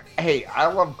thing like, hey, I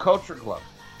love Culture Club.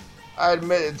 I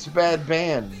admit it's a bad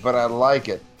band, but I like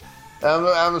it. I'm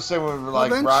the same with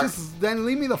like then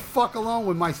leave me the fuck alone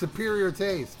with my superior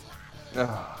taste.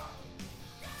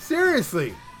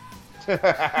 Seriously.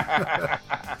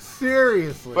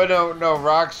 Seriously. But no,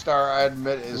 Rockstar, I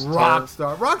admit, is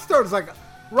Rockstar.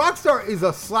 Rockstar is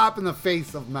a slap in the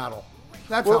face of metal.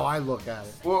 That's how I look at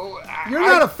it. Well, you're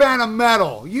not a fan of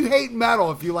metal. You hate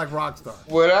metal if you like Rockstar.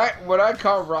 What I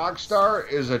call Rockstar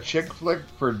is a chick flick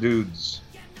for dudes.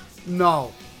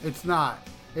 No, it's not.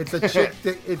 It's a chick.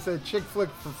 It's a chick flick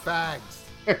for fags.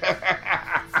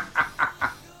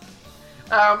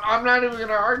 I'm not even going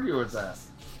to argue with that.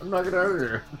 I'm not going to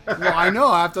argue. Well, I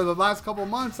know. After the last couple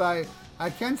months, I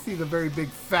can see the very big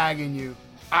fag in you.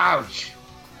 Ouch.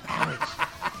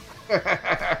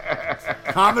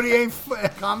 Comedy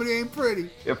ain't pretty.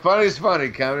 Yeah, funny's funny.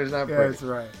 Comedy's not pretty. That's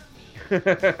right.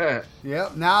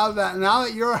 Yep. Now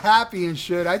that you're happy and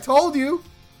shit, I told you.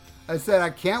 I said I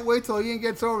can't wait till Ian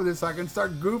gets over this so I can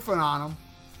start goofing on him.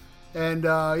 And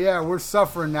yeah, we're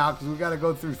suffering now because we got to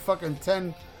go through fucking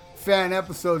 10 fan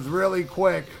episodes really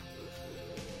quick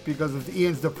because of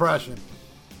Ian's depression.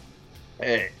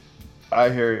 Hey, I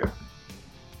hear you.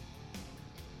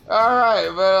 All right,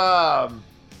 but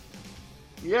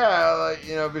yeah, like,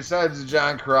 you know, besides the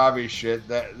John Corabi shit,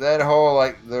 that whole,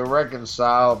 like, the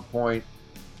reconciled point,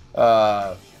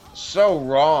 so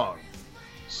wrong.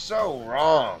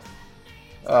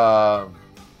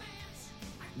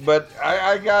 But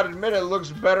I gotta admit, it looks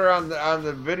better on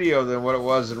the video than what it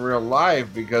was in real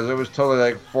life because it was totally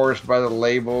like forced by the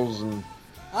labels and.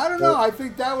 I don't know. I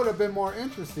think that would have been more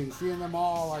interesting, seeing them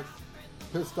all like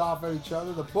pissed off at each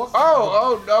other. The book.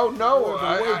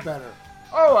 No. Way better.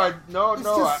 No. There's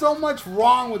just so much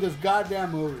wrong with this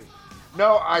goddamn movie.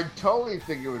 No, I totally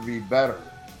think it would be better.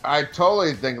 I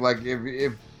totally think like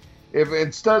if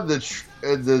instead of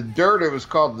the dirt, it was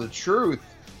called the truth.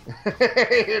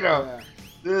 You know,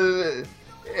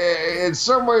 in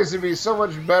some ways it'd be so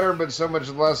much better, but so much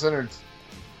less entertaining.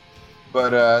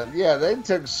 But yeah, they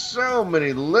took so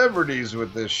many liberties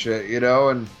with this shit, you know,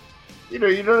 and you know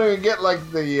you don't even get like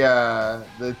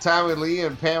the Tommy Lee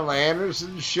and Pamela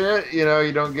Anderson shit. You know,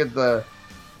 you don't get the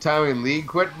Tommy Lee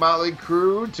quit Motley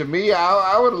Crue. To me,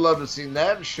 I would have loved to seen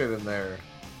that shit in there.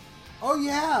 Oh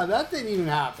yeah, that didn't even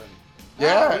happen.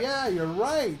 Yeah, yeah, you're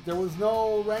right. There was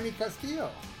no Randy Castillo.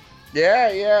 Yeah.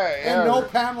 And no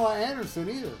Pamela Anderson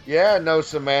either. Yeah, no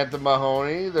Samantha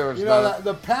Mahoney. There was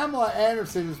the Pamela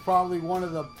Anderson is probably one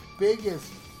of the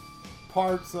biggest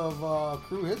parts of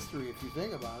Crue history, if you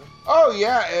think about it. Oh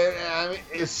yeah, I mean,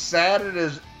 as sad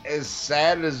as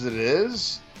it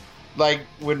is, like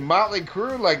when Motley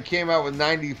Crue like came out with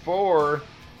 '94,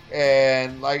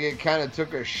 and like it kind of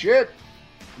took a shit.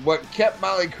 What kept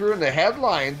Motley Crue in the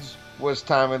headlines was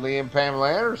Tommy Lee and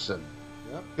Pamela Anderson.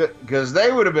 Because they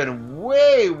would have been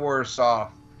way worse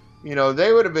off. You know,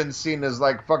 they would have been seen as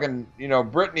like fucking, you know,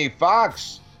 Brittany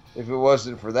Fox if it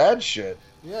wasn't for that shit.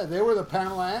 Yeah, they were the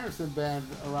Pamela Anderson band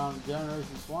around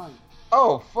Generation Swine.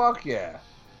 Oh, fuck yeah.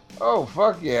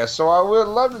 So I would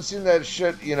love to see that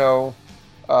shit,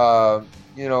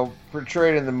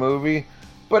 portrayed in the movie.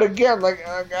 But again, like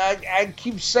I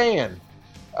keep saying,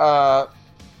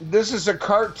 this is a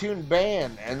cartoon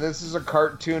band and this is a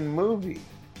cartoon movie.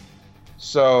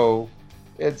 So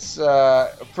it's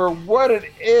for what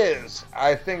it is,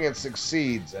 I think it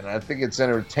succeeds and I think it's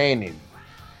entertaining.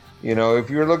 You know, if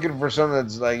you're looking for something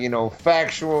that's like, you know,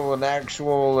 factual and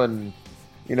actual and,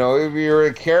 you know, if you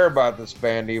really care about this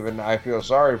band even, I feel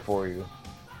sorry for you.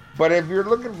 But if you're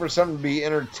looking for something to be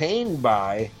entertained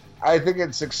by, I think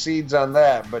it succeeds on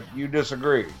that, but you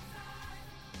disagree.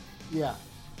 Yeah.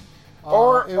 It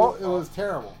was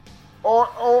terrible.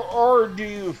 Or do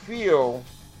you feel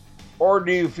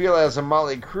as a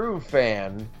Motley Crue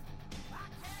fan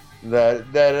that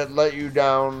it let you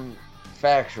down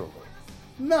factually?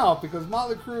 No, because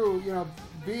Motley Crue, you know,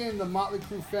 being the Motley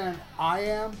Crue fan I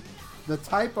am, the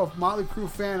type of Motley Crue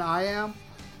fan I am,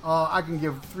 I can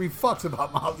give 3 fucks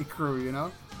about Motley Crue, you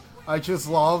know? I just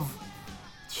love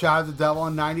Shout at the Devil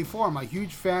in '94. I'm a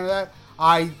huge fan of that.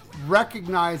 I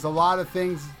recognize a lot of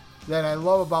things that I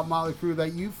love about Motley Crue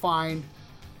that you find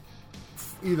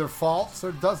either false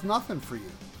or does nothing for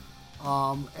you.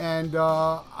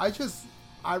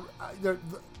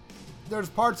 There's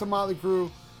parts of Motley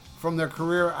Crue from their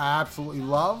career I absolutely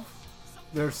love.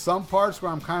 There's some parts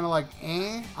where I'm kind of like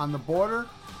on the border,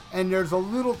 and there's a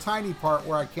little tiny part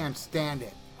where I can't stand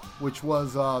it, which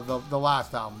was the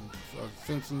last album,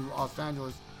 Saints in Los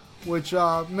Angeles, which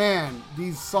man,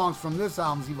 these songs from this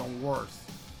album is even worse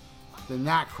than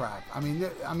that crap. I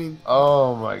mean.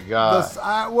 Oh my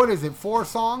God. What is it? 4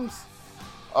 songs?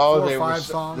 Oh, 4 or 5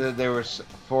 songs. There were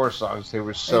 4 songs. They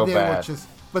were so bad.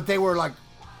 But they were like,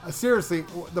 seriously.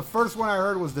 The first one I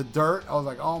heard was The Dirt. I was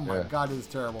like, oh my God, this is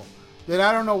terrible. Then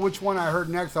I don't know which one I heard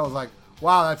next. I was like,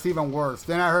 wow, that's even worse.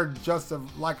 Then I heard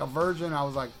Like a Virgin. I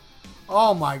was like,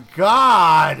 oh my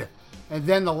God. And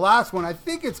then the last one, I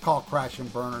think it's called Crash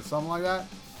and Burn or something like that.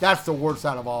 That's the worst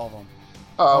out of all of them.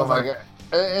 Oh my God.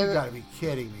 You gotta be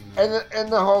kidding me, man.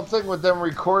 And the whole thing with them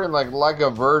recording like a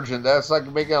Virgin, that's like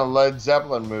making a Led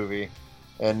Zeppelin movie.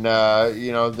 And,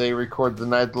 they record The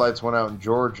Night the Lights Went Out in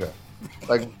Georgia.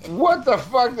 Like, what the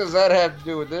fuck does that have to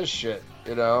do with this shit,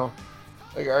 you know?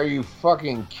 Like, are you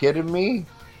fucking kidding me?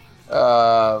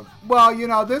 Well,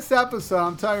 this episode,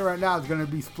 I'm telling you right now, is going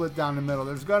to be split down the middle.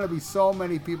 There's going to be so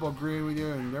many people agreeing with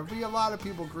you, and there'll be a lot of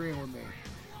people agreeing with me.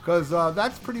 Because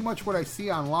that's pretty much what I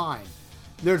see online.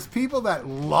 There's people that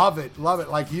love it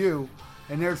like you,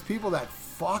 and there's people that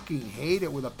fucking hate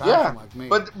it with a passion like me.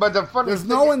 But the funny there's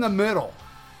no in the middle.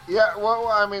 Yeah, well,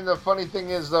 I mean, the funny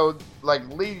thing is, though, like,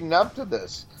 leading up to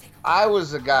this, I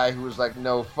was the guy who was like,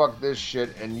 no, fuck this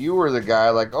shit, and you were the guy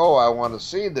like, oh, I want to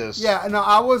see this. Yeah, no,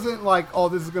 I wasn't like, oh,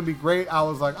 this is going to be great. I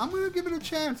was like, I'm going to give it a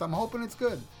chance. I'm hoping it's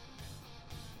good.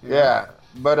 Yeah,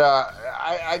 but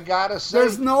I gotta say,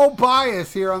 there's no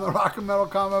bias here on the Rock and Metal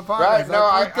Combat Podcast. Right,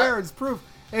 no, there, it's proof.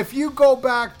 If you go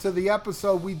back to the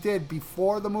episode we did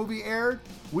before the movie aired,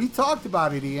 we talked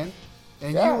about it, Ian,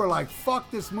 and you were like,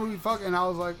 fuck this movie, and I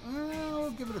was like,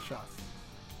 I'll give it a shot.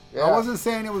 Yeah. I wasn't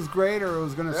saying it was great or it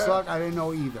was going to suck. I didn't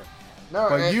know either. No,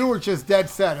 but you were just dead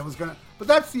set. It was going to, but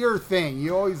that's your thing.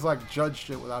 You always like judge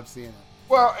shit without seeing it.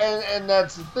 Well, and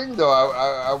that's the thing, though.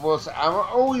 I will say, I'm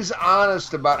always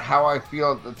honest about how I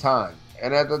feel at the time.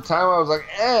 And at the time, I was like,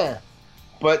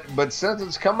 But since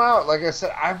it's come out, like I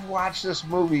said, I've watched this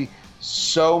movie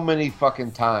so many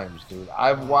fucking times, dude.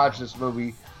 I've watched this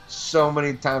movie so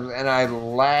many times, and I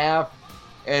laugh.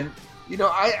 And, you know,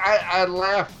 I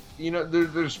laugh. You know,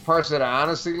 there's parts that I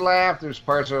honestly laugh. There's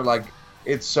parts that are like,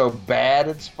 it's so bad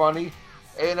it's funny.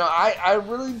 You know, I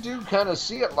really do kind of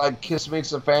see it like Kiss Meets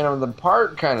the Phantom of the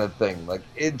Park kind of thing. Like,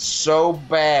 it's so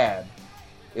bad,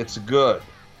 it's good.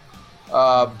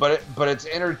 But it's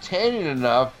entertaining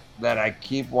enough that I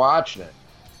keep watching it.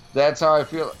 That's how I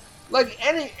feel. Like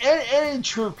any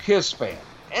true Kiss fan,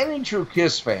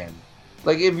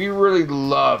 like if you really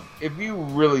love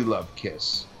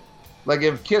Kiss, like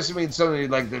if Kiss means something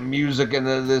like the music and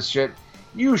this shit,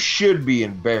 you should be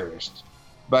embarrassed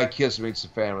by Kiss Meets the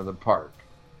Phantom of the Park.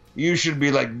 You should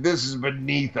be like, this is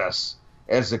beneath us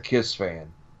as a Kiss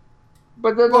fan.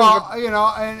 But then, you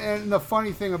know, and the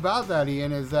funny thing about that,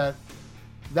 Ian, is that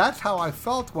that's how I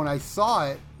felt when I saw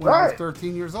it when I was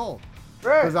 13 years old.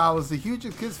 Right. Because I was the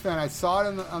hugest Kiss fan. I saw it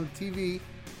on TV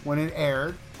when it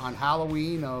aired on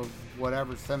Halloween of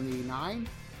whatever, 79?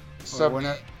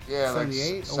 yeah,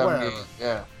 78 like or whatever.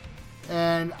 Yeah.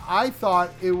 And I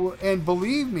thought it would, and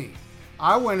believe me,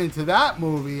 I went into that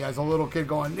movie as a little kid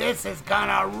going, this is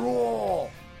gonna rule.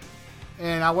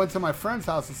 And I went to my friend's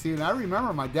house to see it, and I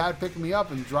remember my dad picking me up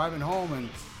and driving home, and,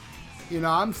 you know,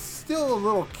 I'm still a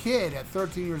little kid at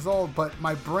 13 years old, but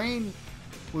my brain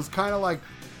was kind of like,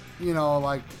 you know,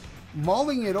 like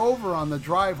mulling it over on the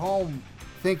drive home,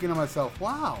 thinking to myself,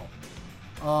 wow,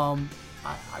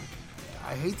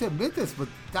 I hate to admit this, but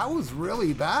that was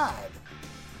really bad.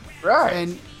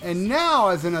 Right. And now,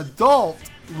 as an adult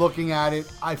looking at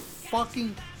it, I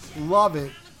fucking love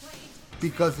it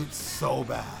because it's so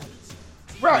bad.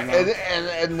 Right, you know?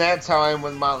 and that's how I am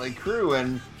with Motley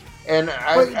Crue, but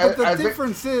the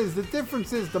difference is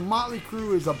the Motley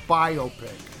Crue is a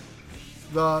biopic.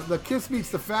 The Kiss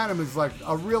Meets the Phantom is like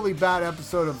a really bad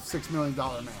episode of $6 Million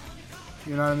Man.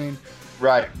 You know what I mean?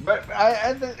 Right, but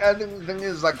I think the thing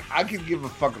is, like, I could give a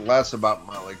fuck less about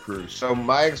Motley Crue, so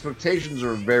my expectations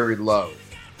are very low,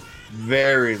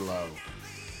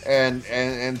 and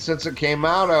since it came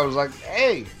out, I was like,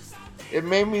 hey, it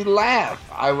made me laugh.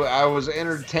 I was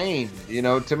entertained. You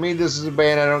know, to me, this is a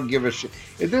band I don't give a shit.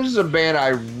 If this is a band I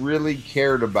really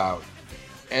cared about,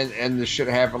 and the shit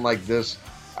happened like this,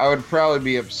 I would probably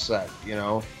be upset. You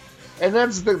know. And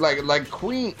that's the thing, like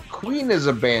Queen is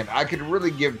a band I could really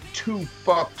give two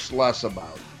fucks less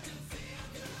about.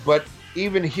 But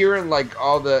even hearing like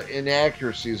all the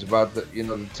inaccuracies about the, you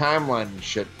know, the timeline and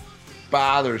shit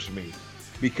bothers me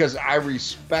because I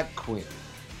respect Queen.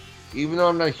 Even though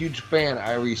I'm not a huge fan,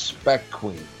 I respect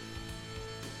Queen.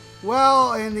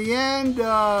 Well, in the end,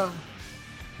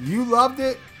 you loved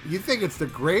it. You think it's the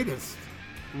greatest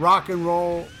rock and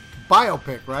roll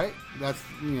biopic, right? That's,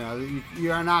 you know,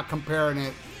 you are not comparing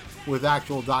it with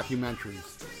actual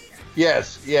documentaries.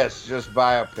 Yes, just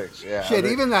biopics. Yeah. Shit,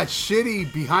 even that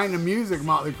shitty Behind the Music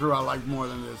Motley Crue I like more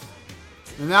than this.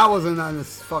 And that wasn't on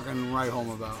this fucking write home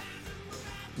about.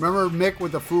 Remember Mick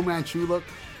with the Fu Manchu look?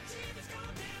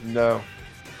 No.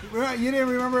 You didn't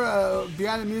remember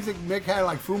Behind the Music? Mick had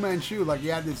like Fu Manchu, like he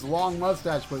had this long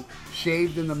mustache but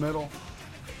shaved in the middle.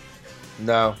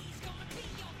 No.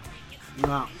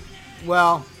 No.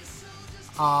 Well,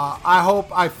 I hope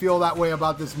I feel that way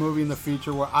about this movie in the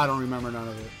future where I don't remember none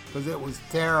of it. Because it was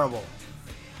terrible.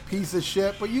 Piece of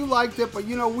shit. But you liked it. But,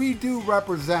 you know, we do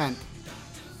represent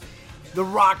the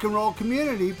rock and roll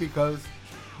community because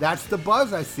that's the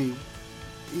buzz I see.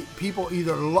 People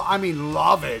either,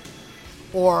 love it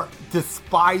or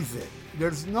despise it.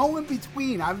 There's no in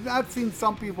between. I've not seen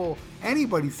some people,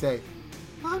 anybody say,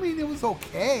 I mean, it was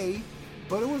okay,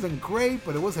 but it wasn't great,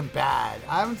 but it wasn't bad.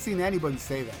 I haven't seen anybody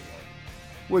say that yet.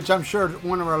 Which I'm sure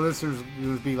one of our listeners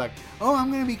would be like, oh,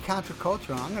 I'm going to be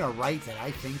countercultural. I'm going to write that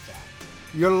I think that.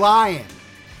 You're lying.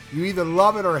 You either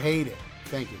love it or hate it.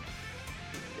 Thank you.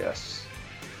 Yes.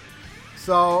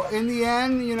 So in the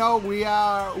end, you know, we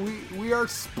are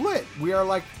split. We are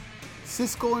like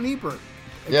Siskel and Ebert.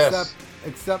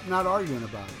 Except not arguing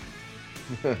about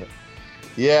it.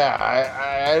 Yeah,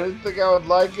 I didn't think I would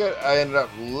like it. I ended up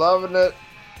loving it.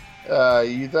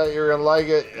 You thought you were gonna like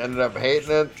it, ended up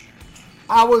hating it.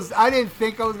 I didn't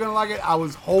think I was gonna like it. I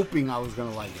was hoping I was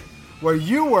gonna like it. Where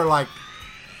you were like,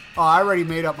 oh, I already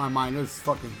made up my mind. This is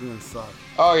fucking gonna suck.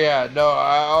 Oh yeah, no,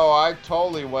 I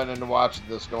totally went into watching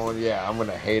this going, yeah, I'm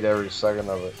gonna hate every second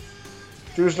of it.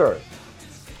 True story.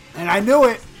 And I knew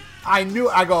it. I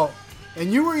go,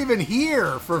 and you were even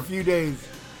here for a few days.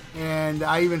 And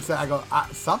I even said,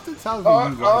 something tells me you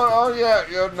like it. Oh,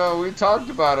 yeah. No, we talked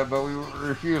about it, but we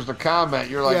refused to comment.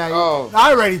 You're like, I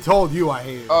already told you I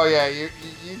hate it. Oh, yeah.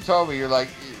 You told me. You're like,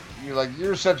 you're like,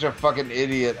 you're such a fucking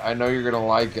idiot. I know you're gonna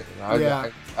like it.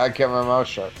 And I kept my mouth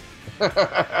shut.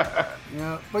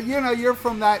 Yeah, but you're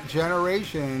from that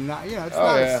generation. And it's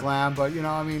not a slam, but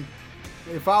I mean,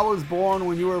 if I was born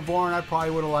when you were born, I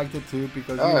probably would have liked it too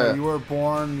because you were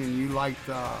born and you liked,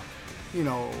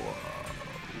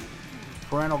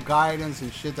 parental guidance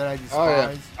and shit that I despise.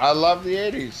 Oh, yeah. I love the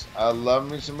 80s. I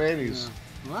love me some 80s.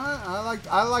 Yeah. Well,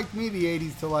 I liked me the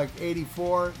 80s till like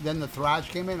 84. Then the thrash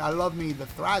came in. I love me the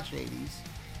thrash 80s.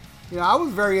 I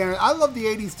was I love the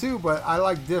 80s too, but I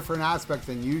like different aspects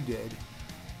than you did.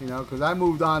 Because I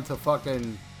moved on to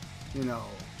fucking,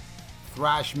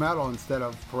 thrash metal instead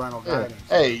of parental guidance.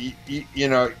 Hey,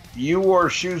 you wore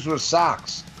shoes with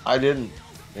socks. I didn't,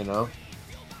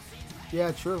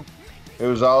 Yeah, true. It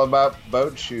was all about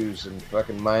boat shoes and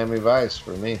fucking Miami Vice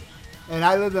for me. And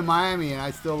I lived in Miami, and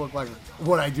I still look like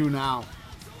what I do now.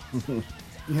 I'm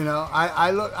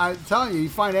telling you, you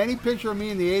find any picture of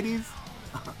me in the 80s,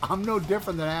 I'm no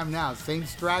different than I am now. Same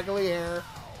straggly hair,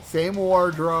 same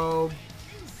wardrobe,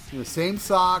 same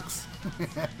socks.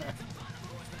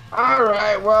 All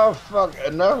right, well, fuck,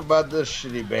 enough about this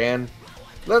shitty band.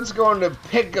 Let's go into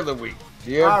pick of the week.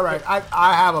 All right,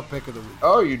 I have a pick of the week.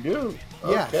 Oh, you do?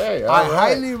 Yes. Okay, I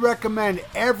highly recommend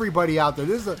everybody out there.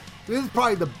 This is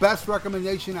probably the best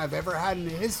recommendation I've ever had in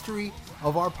the history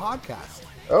of our podcast.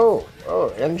 Oh,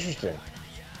 interesting.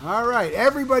 All right,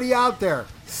 everybody out there,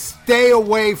 stay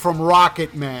away from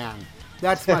Rocket Man.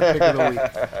 That's my pick of the week.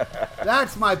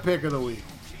 That's my pick of the week.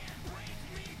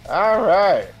 All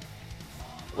right.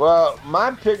 Well, my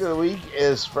pick of the week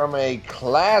is from a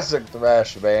classic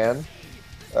thrash band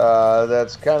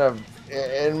that's kind of,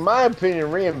 in my opinion,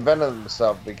 reinvented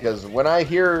themselves, because when I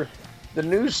hear the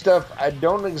new stuff, I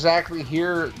don't exactly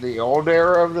hear the old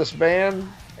era of this band,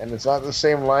 and it's not the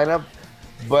same lineup,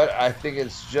 but I think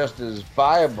it's just as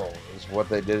viable as what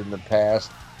they did in the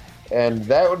past, and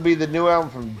that would be the new album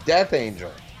from Death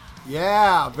Angel.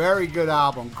 Yeah, very good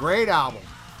album. Great album.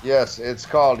 Yes, it's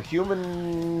called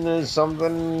Human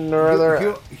something or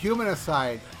other.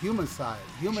 Humanicide.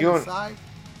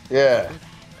 Yeah.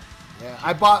 Yeah.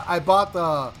 I bought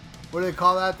the, what do they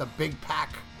call that? The big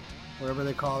pack, whatever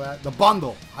they call that. The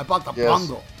bundle. I bought the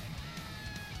bundle.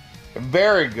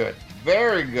 Very good.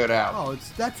 Very good album. Oh,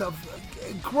 that's a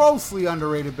grossly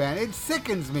underrated band. It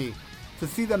sickens me to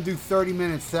see them do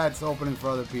 30-minute sets opening for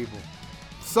other people.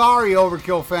 Sorry,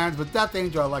 Overkill fans, but Death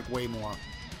Angel I like way more.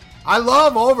 I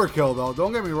love Overkill, though.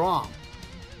 Don't get me wrong.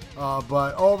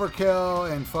 But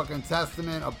Overkill and fucking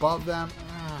Testament above them.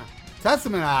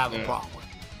 Testament I have a problem with,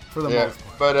 for the most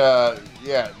part. But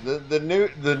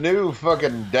the new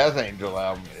fucking Death Angel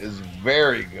album is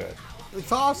very good.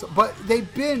 It's awesome, but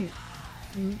they've been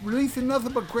releasing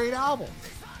nothing but great albums.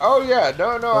 Oh yeah,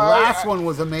 no. The last one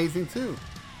was amazing too.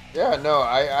 Yeah, no,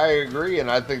 I agree, and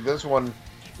I think this one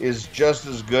is just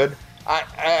as good.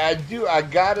 I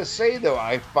gotta say though,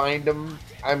 I find them.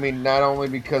 I mean, not only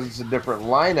because it's a different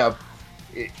lineup,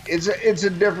 it's a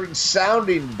different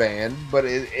sounding band, but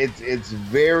it's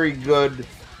very good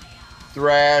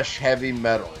thrash heavy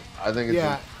metal. I think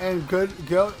it's and good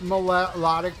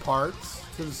melodic parts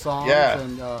to the songs. Yeah.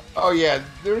 And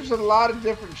there's a lot of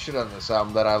different shit on this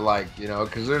album that I like,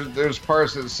 because there's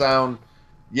parts that sound,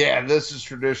 this is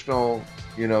traditional,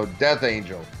 Death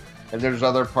Angel. And there's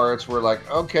other parts where like,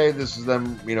 okay, this is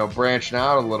them, branching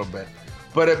out a little bit.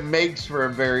 But it makes for a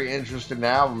very interesting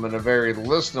album and a very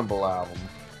listenable album.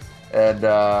 And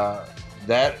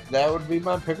that would be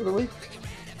my pick of the week.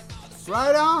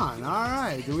 Right on. All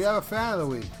right. Do we have a fan of the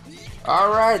week? All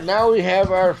right. Now we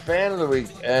have our fan of the week.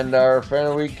 And our fan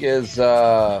of the week is,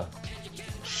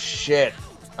 shit.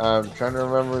 I'm trying to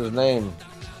remember his name.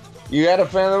 You got a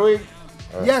fan of the week?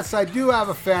 Yes, I do have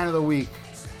a fan of the week.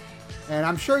 And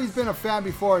I'm sure he's been a fan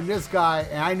before, and this guy,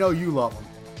 and I know you love him.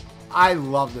 I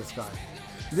love this guy.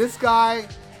 This guy,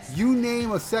 you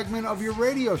name a segment of your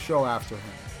radio show after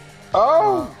him.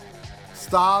 Oh!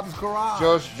 Staub's Garage.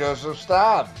 Joseph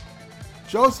Staub.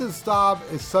 Joseph Staub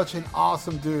is such an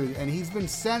awesome dude, and he's been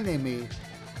sending me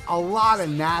a lot of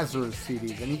Nazareth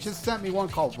CDs. And he just sent me one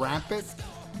called Rampant,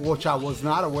 which I was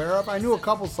not aware of. I knew a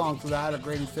couple songs to that of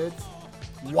Greatest Hits.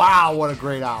 Wow, what a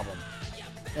great album.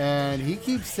 And he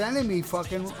keeps sending me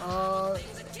fucking Nazareth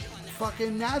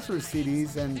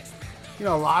CDs, and a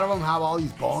lot of them have all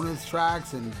these bonus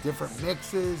tracks and different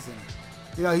mixes,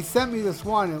 and he sent me this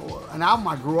one, an album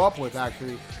I grew up with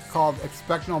actually, called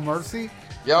Expect No Mercy.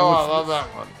 Yo, I love that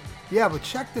one. Yeah, but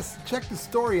check the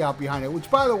story out behind it.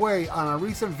 Which, by the way, on a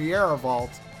recent Vieira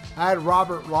Vault, I had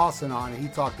Robert Lawson on, and he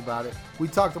talked about it. We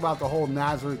talked about the whole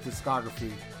Nazareth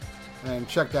discography, and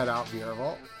check that out, Vieira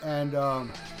Vault. And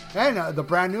And the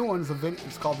brand new one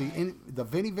is called the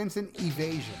Vinnie Vincent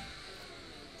Evasion.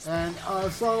 And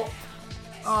the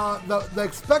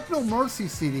Expect No Mercy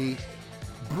CD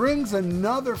brings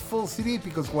another full CD,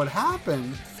 because what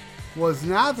happened was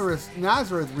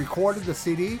Nazareth recorded the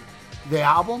CD, the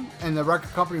album, and the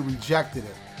record company rejected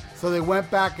it. So they went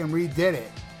back and redid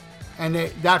it. And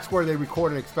that's where they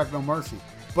recorded Expect No Mercy.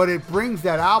 But it brings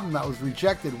that album that was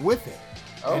rejected with it.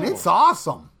 Oh. And it's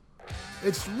awesome.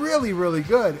 It's really, really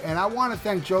good. And I want to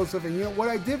thank Joseph. And you know what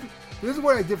I did? This is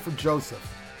what I did for Joseph.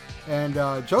 And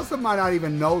Joseph might not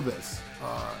even know this.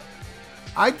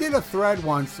 I did a thread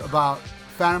once about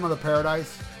Phantom of the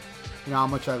Paradise. You know how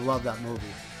much I love that movie.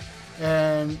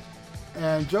 And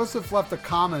Joseph left a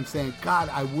comment saying, God,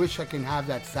 I wish I can have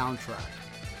that soundtrack.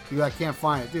 Because I can't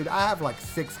find it. Dude, I have like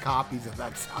 6 copies of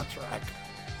that soundtrack.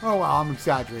 Oh, well, I'm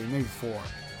exaggerating. Maybe 4.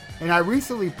 And I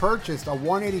recently purchased a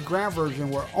 180 gram version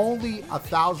where only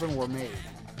 1,000 were made.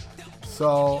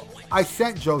 So I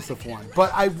sent Joseph one.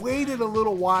 But I waited a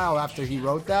little while after he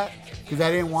wrote that, because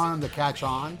I didn't want him to catch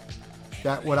on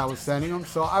that what I was sending him.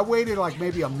 So I waited like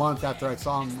maybe a month after I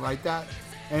saw him write that.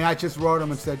 And I just wrote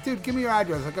him and said, dude, give me your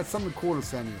address. I got something cool to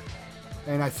send you.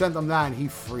 And I sent him that, and he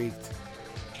freaked.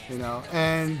 You know.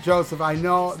 And Joseph, I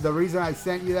know the reason I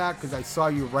sent you that, because I saw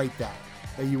you write that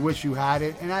you wish you had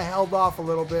it. And I held off a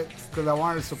little bit because I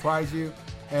wanted to surprise you.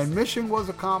 And mission was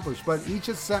accomplished. But he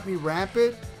just sent me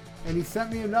Rampant, and he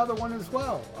sent me another one as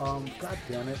well. God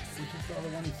damn it. Which is the other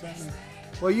one he sent me?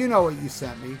 Well, you know what you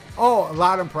sent me. Oh,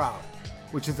 Loud and Proud,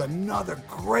 which is another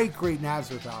great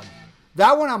Nazareth album.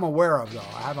 That one I'm aware of, though.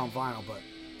 I have on vinyl, but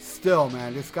still,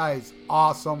 man, this guy is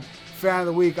awesome. Fan of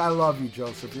the week. I love you,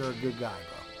 Joseph. You're a good guy,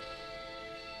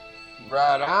 bro.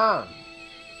 Right on.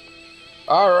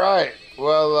 All right.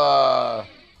 Well,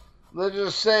 let's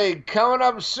just say coming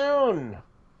up soon,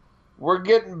 we're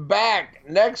getting back.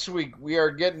 Next week, we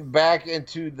are getting back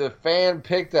into the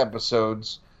fan-picked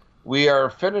episodes. We are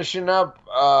finishing up.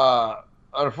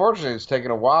 Unfortunately, it's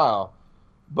taken a while.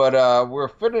 But we're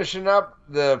finishing up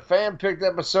the fan-picked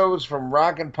episodes from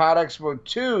Rockin' Pod Expo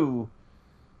 2.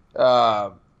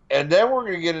 And then we're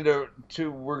going to get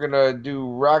we're going to do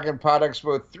Rockin' Pod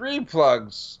Expo 3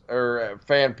 plugs, or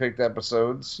fan-picked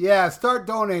episodes. Yeah, start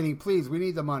donating, please. We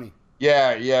need the money.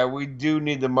 Yeah, we do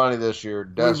need the money this year,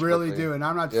 desperately. We really do, and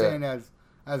I'm not saying as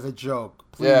a joke.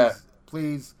 Please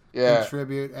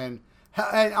contribute, and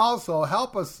also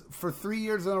help us for 3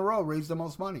 years in a row raise the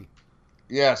most money.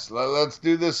 Yes, let's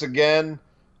do this again.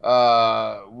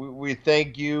 We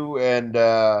thank you, and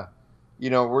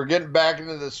we're getting back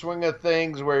into the swing of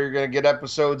things where you're going to get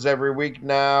episodes every week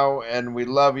now, and we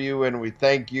love you and we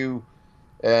thank you,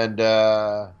 and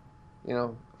fuck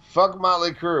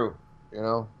Motley Crue,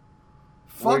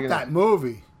 Fuck that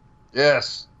movie.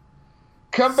 Yes.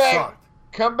 Come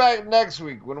back next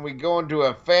week when we go into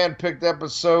a fan-picked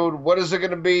episode. What is it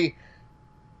going to be?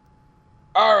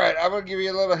 All right, I'm going to give you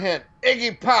a little hint.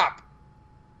 Iggy Pop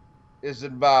is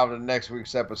involved in next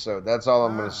week's episode. That's all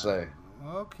I'm going to say.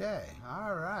 Okay.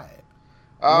 All right.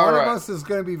 One of us is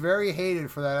going to be very hated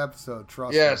for that episode,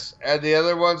 trust me. Yes, and the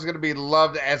other one's going to be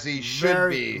loved as he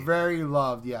should be. Very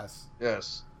loved, yes.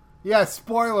 Yes. Yeah,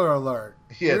 spoiler alert.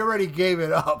 Yeah. We already gave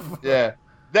it up. Yeah.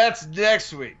 That's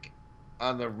next week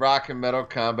on the Rock and Metal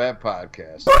Combat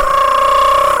Podcast.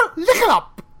 Lick it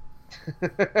up!